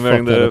Shut up, one I I'm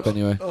wearing, fucked that up the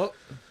anyway.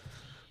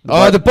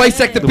 bi- The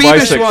bisect, the The Beamish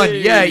bisect. one.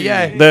 Yeah,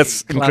 yeah.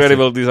 that's Classic.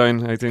 incredible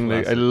design. I think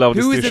like, I love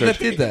Who this is it t-shirt.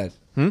 that did that?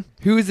 Hmm?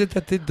 Who is it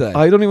that did that?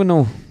 I don't even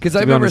know. Because to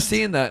I be remember honest.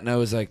 seeing that and I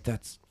was like,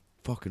 that's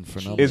fucking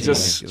phenomenal. It's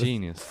just- Like,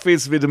 Genius.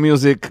 Fits with the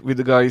music, with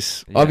the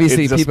guys. Yeah.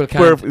 Obviously, It's just people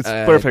can't. it's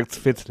perfect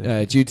fit.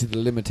 Due to the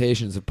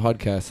limitations of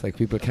podcasts, like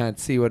people can't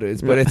see what it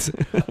is, but it's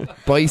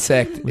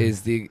bisect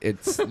is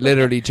it's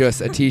literally just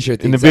a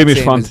t-shirt In the exact Beamish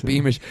same font. as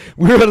Beamish.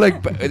 We were like,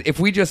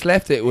 if we just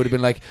left it, it would have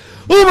been like,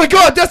 oh my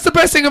god, that's the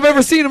best thing I've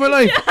ever seen in my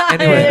life. I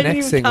Anyway, didn't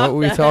next even thing, what cop were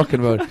we that. talking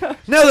about?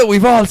 Now that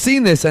we've all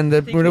seen this, and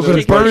Think we're we'll going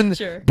take to a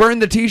picture. burn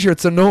the t-shirt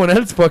so no one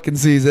else fucking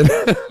sees it.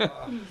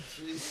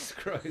 Jesus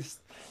Christ.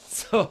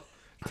 So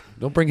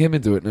Don't bring him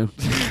into it now.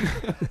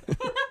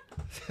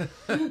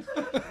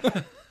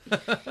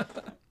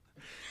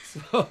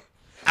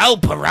 Al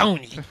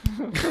Peroni.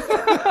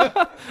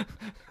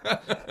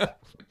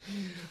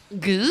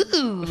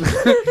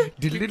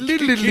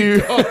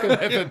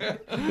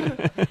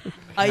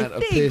 I Not a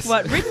think piss.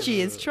 what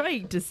Richie is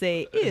trying to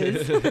say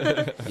is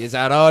Is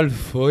that all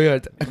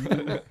fired?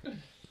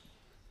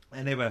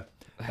 anyway,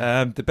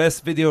 the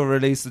best video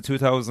release of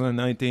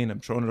 2019. I'm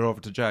throwing it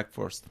over to Jack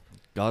first.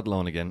 God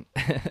Loan again.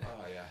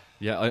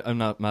 Yeah, I'm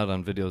not mad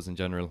on videos in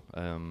general,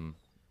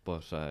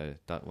 but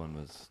that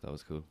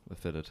was cool. It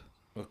fitted.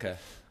 Okay.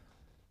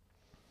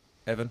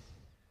 Evan.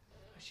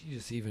 She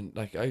just even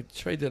like I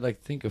tried to like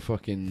think of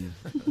fucking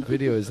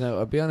videos now.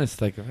 I'll be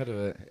honest, like I've had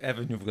a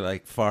Evan, you've got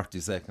like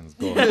 40 seconds.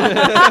 Go.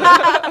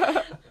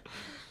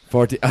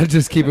 40. I'll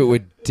just keep it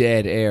with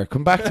dead air.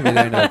 Come back to me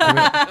there now.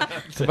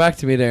 Come back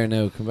to me there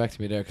now. Come back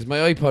to me there because my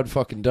iPod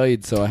fucking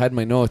died, so I had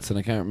my notes and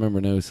I can't remember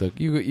now. So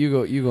you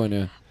go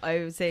now. I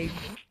would say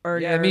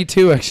earlier. Yeah, me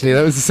too. Actually,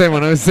 that was the same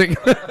one I was thinking.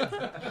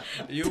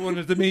 You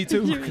wanted the Me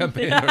Too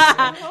campaign.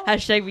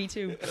 Hashtag me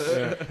too.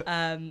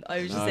 I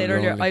was just No, saying no,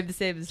 earlier, only- I'm the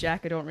same as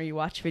Jack. I don't really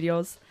watch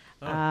videos.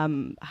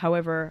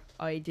 However,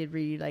 I did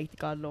really like the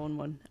God Loan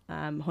one.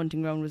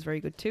 Hunting Ground was very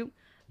good too.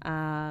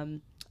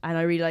 And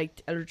I really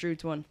liked Elder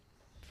Druid's one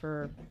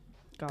for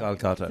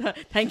Golgotha.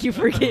 Thank you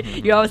for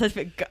you always have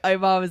to.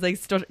 I'm always like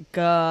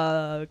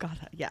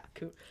Golgotha. Yeah,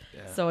 cool.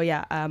 Yeah. So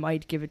yeah,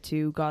 I'd give it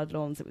to God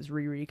Loans. It was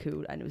really, really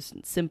cool, and it was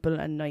simple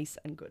and nice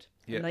and good.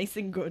 Yeah. Nice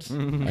and good. I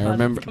God,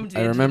 remember. it's come to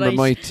I the end of remember the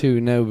my night. two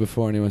now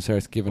before anyone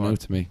starts giving Go on. out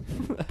to me.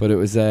 But it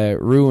was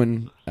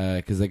Ruin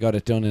because they got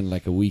it done in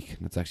like a week.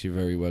 And it's actually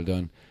very well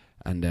done.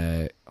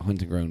 And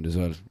Hunting Ground as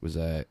well was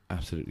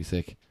absolutely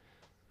sick.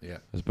 Yeah.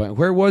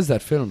 Where was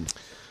that filmed?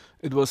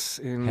 It was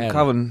in Hell.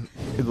 Cavan.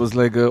 It was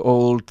like a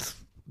old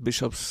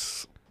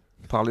bishop's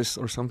palace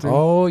or something.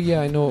 Oh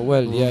yeah, I know it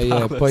well. Yeah,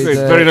 yeah. by It's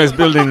the- very nice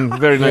building,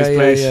 very nice yeah,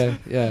 place.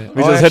 Yeah.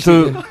 We just had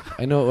to- actually,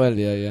 I know it well.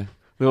 Yeah, yeah.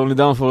 The only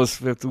downfall is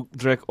we have to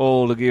drag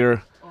all the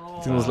gear.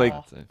 Oh, It was like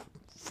So-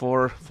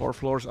 four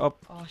floors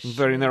up, oh,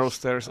 very shit. narrow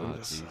stairs. Oh, and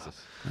it's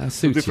Jesus. That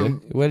suits you.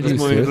 different- Well just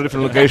used moving to to it.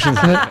 different locations.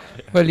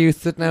 Well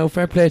used to it now.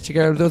 Fair play to you,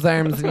 girl. Those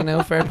arms, you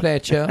know. Fair play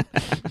to you.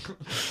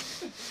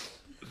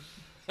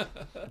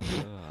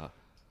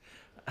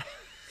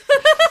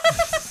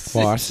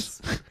 What?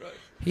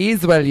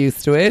 He's well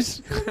used to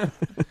it.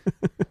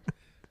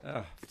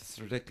 It's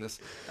ridiculous.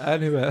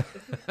 Anyway.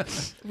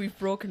 We've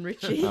broken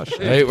Richie.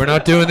 Hey, we're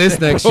not doing this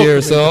next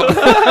year, so.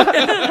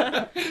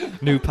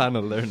 New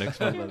panel there next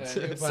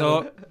month.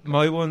 So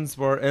my ones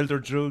were Elder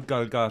Druid,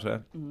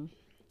 Golgotha, Mm.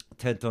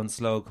 10 Ton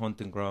Slug,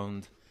 Hunting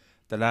Ground,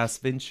 The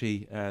Last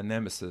Vinci,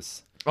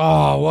 Nemesis,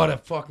 Oh, what a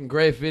fucking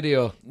great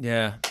video.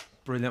 Yeah,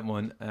 brilliant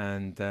one.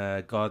 And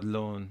God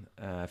Alone,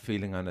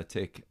 Feeling on a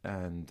Tick,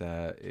 and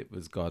it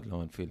was God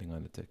Alone, Feeling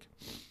on a Tick.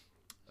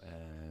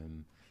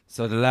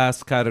 So the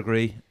last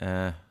category,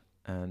 and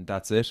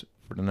that's it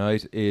for the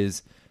night,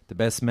 is the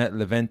best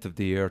metal event of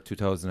the year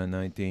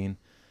 2019.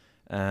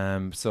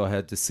 So I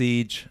had The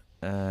Siege,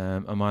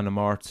 Amon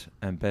Amarth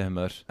and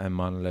Behemoth and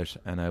Monolith,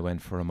 and I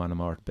went for Amon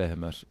Amarth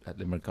Behemoth at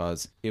Limerick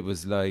cause it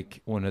was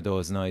like one of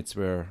those nights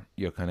where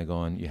you're kind of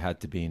going, you had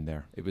to be in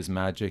there. It was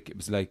magic. It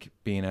was like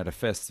being at a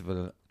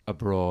festival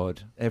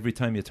abroad. Every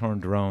time you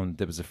turned around,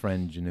 there was a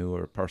friend you knew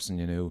or a person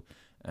you knew,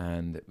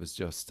 and it was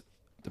just,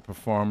 the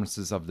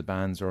performances of the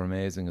bands were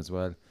amazing as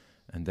well.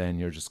 And then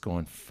you're just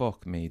going,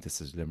 fuck me,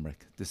 this is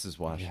Limerick. This is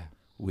what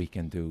we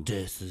can do.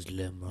 This is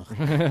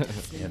Limerick.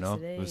 You know,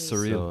 It was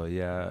surreal. so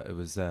yeah, it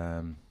was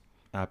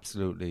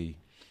absolutely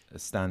a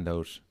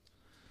standout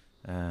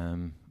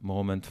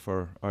moment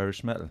for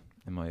Irish metal,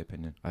 in my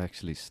opinion. I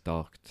actually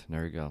stalked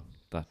Nergal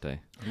that day.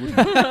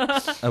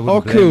 I Oh,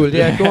 wouldn't blame cool. you.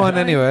 Yeah, go on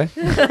anyway.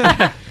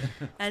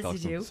 As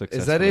you do.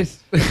 Is that it?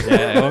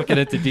 Yeah, I won't get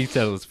into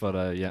details,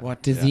 but yeah.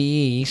 What does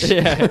he eat?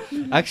 Yeah,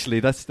 actually,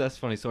 that's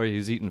funny. Sorry, he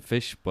was eating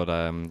fish, but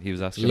he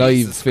was asking Live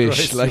Jesus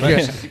fish. Christ.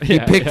 Like he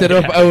picked it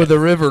up out of the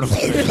river.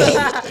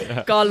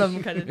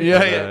 Gollum kind of thing.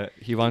 Yeah.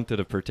 He wanted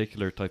a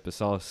particular type of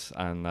sauce,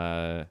 and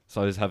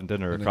so I was having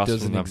dinner And it across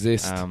doesn't from them.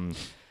 exist.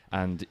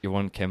 And your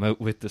one came out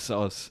with the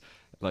sauce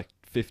like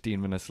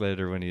 15 minutes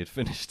later when he had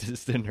finished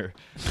his dinner,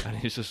 and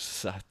he just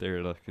sat there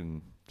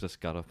and just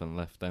got up and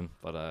left then.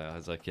 But I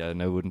was like, yeah,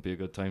 now wouldn't be a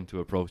good time to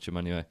approach him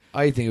anyway.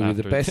 I think it would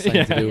be the After- best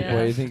thing to do. Yeah.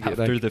 But I think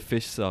After like the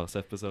fish sauce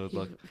episode,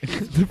 like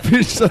the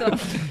fish. So,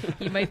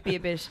 you might be a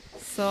bit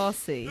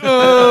saucy.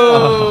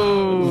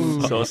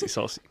 Oh, Saucy.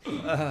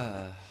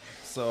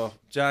 So,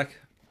 Jack,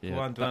 yeah, go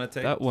on, do you want to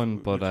take that one.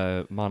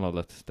 But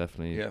Monolith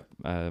definitely.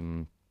 Yeah.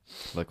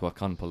 Like what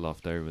Con pulled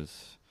off there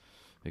was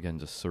again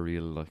just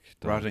surreal. Like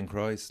Rotting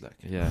Christ, like,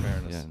 Yeah, in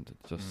fairness. yeah, and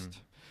just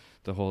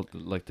the whole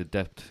like the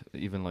depth,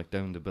 even like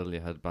down the bill,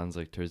 you had bands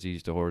like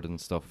Terziege, The Horde and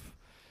stuff.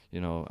 You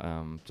know,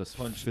 just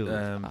filled.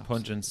 Pungent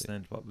absolutely.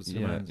 Stint, what was the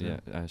Yeah,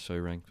 band? yeah. Shy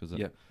Rank was it?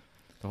 Yeah.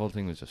 The whole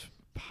thing was just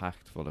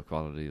packed full of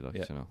quality, like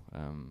Yeah. you know.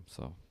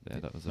 So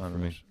yeah, that was it None for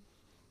of me.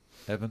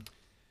 it. Evan?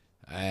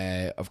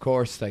 of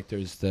course, like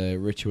there's the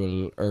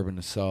Ritual, Urban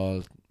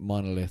Assault,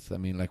 Monolith. I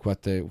mean, like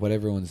what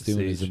everyone's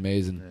doing is Siege.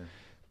 amazing. Yeah.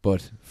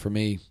 But for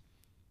me,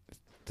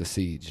 The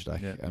Siege.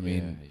 Like Yeah. I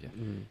mean, yeah.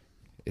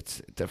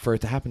 it's for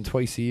it to happen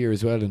twice a year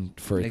as well, and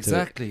for it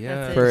Exactly, yeah.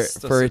 That's it. for That's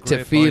for a it to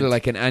great feel point.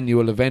 like an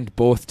annual event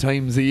both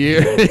times a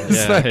year. It's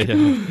yeah, like, yeah.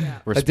 Yeah.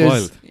 We're like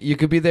there's- spoiled. You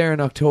could be there in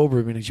October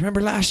and be like, do you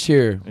remember last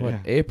year? What, Yeah.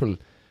 April?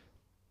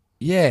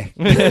 Yeah.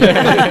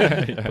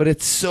 But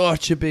it's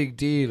such a big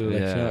deal. Like, you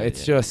know, Yeah,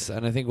 it's yeah. just,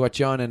 and I think what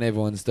John and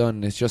everyone's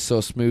done is just so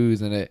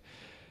smooth, and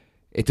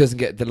it doesn't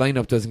get, the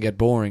lineup doesn't get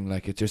boring.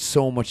 Like there's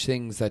so much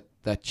things that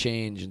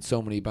change in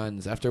so many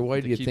bands. After a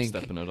while, They you keep think,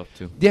 stepping it up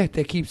too. yeah,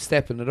 they keep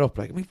stepping it up.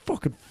 Like, I mean,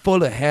 fucking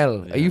full of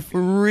hell. Yeah. Are you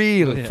for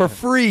real? Yeah. For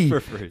free?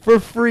 For free. For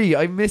free.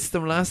 I missed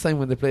them last time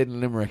when they played in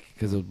Limerick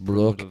because it was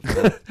broke.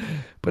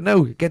 But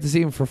now, get to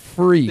see them for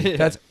free. Yeah.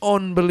 That's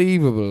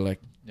unbelievable.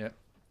 Like,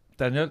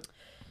 Daniel?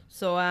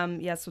 So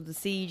so The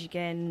Siege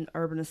again,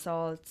 Urban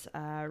Assault,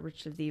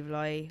 Ritual of the Evil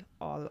Eye,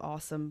 all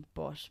awesome,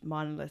 but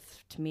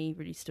Monolith to me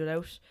really stood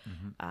out.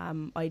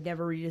 I'd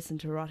never really listened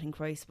to Rotting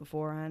Christ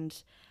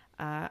beforehand,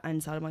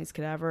 and Sodomized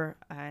Cadaver,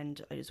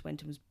 and I just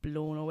went and was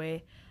blown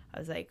away. I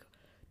was like,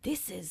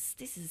 this is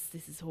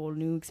a whole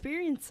new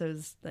experience. I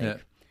was like, Yeah.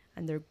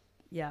 and it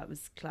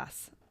was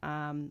class.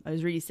 I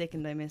was really sick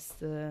and I missed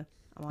the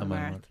Amon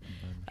Amarth.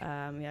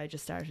 I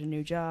just started a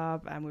new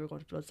job and we were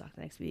going to Bloodstock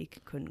the next week.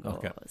 Couldn't go.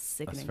 Okay. It was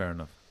sickening. That's fair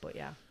enough. But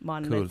yeah,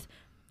 Monolith.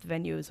 The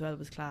venue as well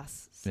was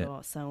class. So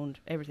sound,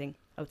 everything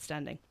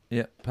outstanding.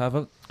 Yeah,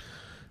 Pavel?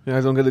 Yeah,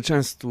 I don't get a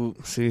chance to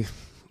see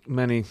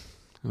many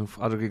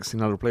other gigs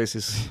in other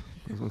places.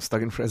 I'm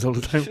stuck in Freds all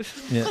the time.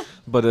 Yeah.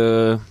 But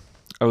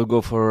I will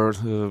go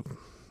for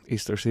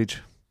Easter Siege.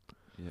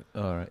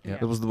 All right, yeah.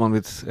 That was the one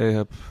with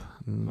Ahab,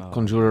 Oh.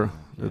 Conjurer.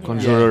 Yeah.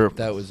 Conjurer. yeah,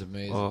 that was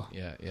amazing. Oh.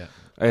 Yeah.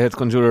 I had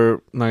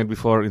Conjurer night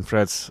before in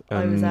Freds.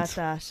 I was And at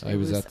that. I It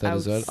was at that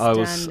as well. I was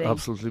outstanding.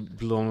 absolutely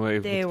blown away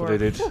They with what were-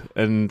 they did.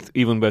 And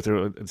even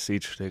better at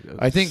Siege.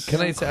 I think, can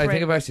I say, I think I've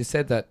Incredible. actually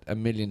said that a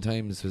million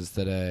times, was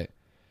that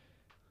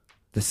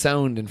the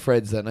sound in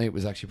Fred's that night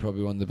was actually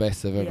probably one of the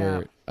best I've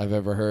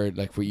ever heard.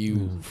 Like for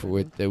you,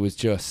 it was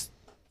just,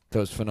 that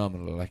was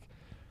phenomenal. Like,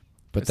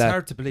 but It's that,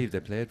 hard to believe they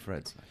played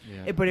Freds.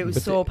 But it was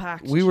But so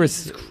packed. we were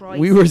Jesus Christ.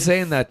 we were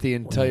saying that the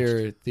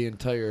entire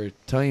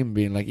time,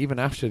 being like, even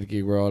after the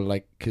gig, we're all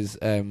like, because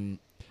it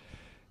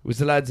was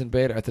the lads in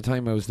Beta at the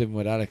time. I was living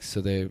with Alex,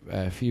 so they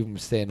a few of them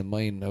staying in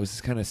mine. I was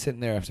just kind of sitting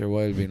there after a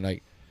while, being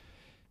like,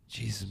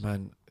 Jesus,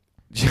 man,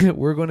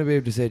 we're going to be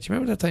able to say, do you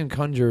remember that time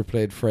Conjurer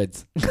played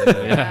Fred's?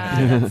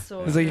 Yeah, that's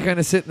so It's like you're kind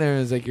of sitting there,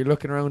 and it's like you're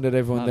looking around at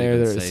everyone Not there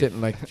even that are safe.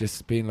 sitting like,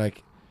 just being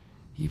like,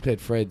 he played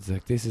Fred's.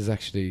 Like, this is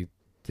actually,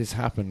 this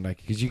happened. Like,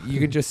 because you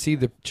can just see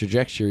the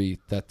trajectory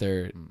that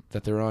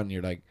they're on.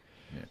 You're like,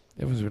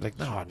 It was like,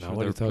 no, Sure, what are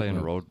they're you talking playing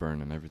about?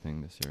 Roadburn and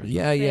everything this year.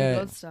 Yeah, Playing yeah.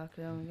 Bloodstock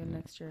again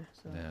next year.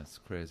 So. Yeah, it's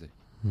crazy.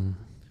 Hmm.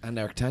 And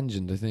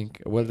Arctangent, I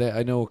think. Well,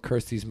 I know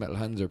Kirsty's Metal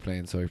Hands are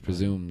playing, so I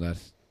presume that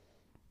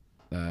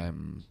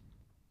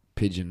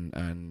Pigeon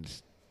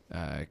and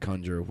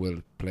Conjure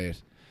will play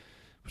it.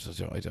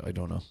 So I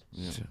don't know.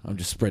 Yeah. I'm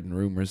just spreading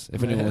rumours.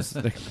 If anyone was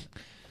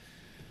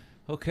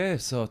Okay,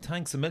 so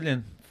thanks a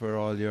million for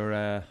all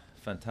your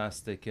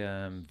fantastic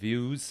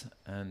views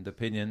and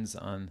opinions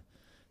on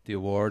the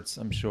awards.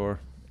 I'm sure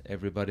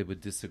everybody would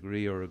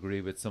disagree or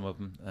agree with some of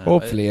them.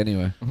 hopefully,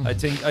 anyway. I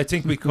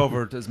think we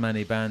covered as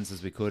many bands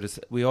as we could.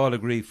 We all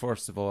agree,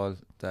 first of all,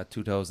 that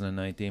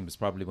 2019 was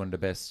probably one of the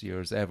best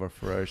years ever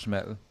for Irish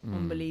metal. Mm.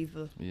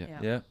 Unbelievable. Yeah.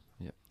 Yeah.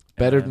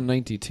 Better than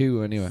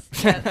 92, anyway.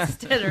 Yeah,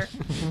 stellar.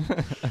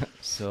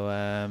 So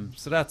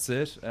that's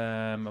it.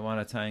 I want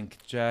to thank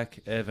Jack,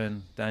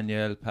 Evan,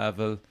 Danielle,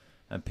 Pavel,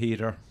 and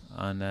Peter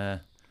on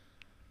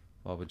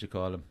what would you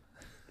call him?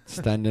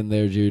 Standing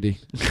there, Judy.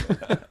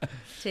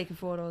 Taking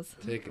photos.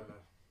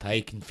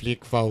 Taking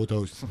flick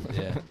photos.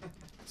 Yeah.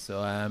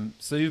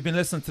 So you've been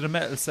listening to the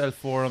Metal Cell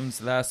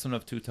Forums, last one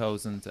of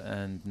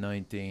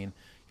 2019.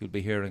 You'll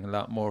be hearing a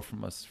lot more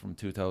from us from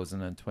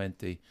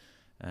 2020,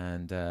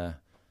 and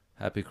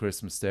happy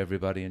Christmas to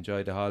everybody.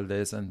 Enjoy the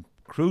holidays, and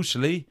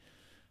crucially,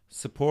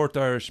 support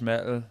Irish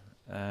metal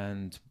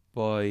and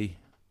buy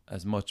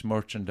as much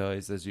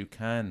merchandise as you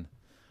can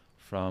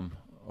from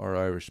our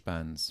Irish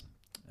bands.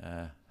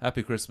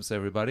 Happy Christmas,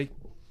 everybody.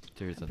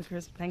 Cheers.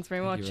 Thanks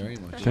very Thank much. you very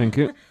much. Thank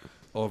you.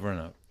 Over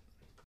and out.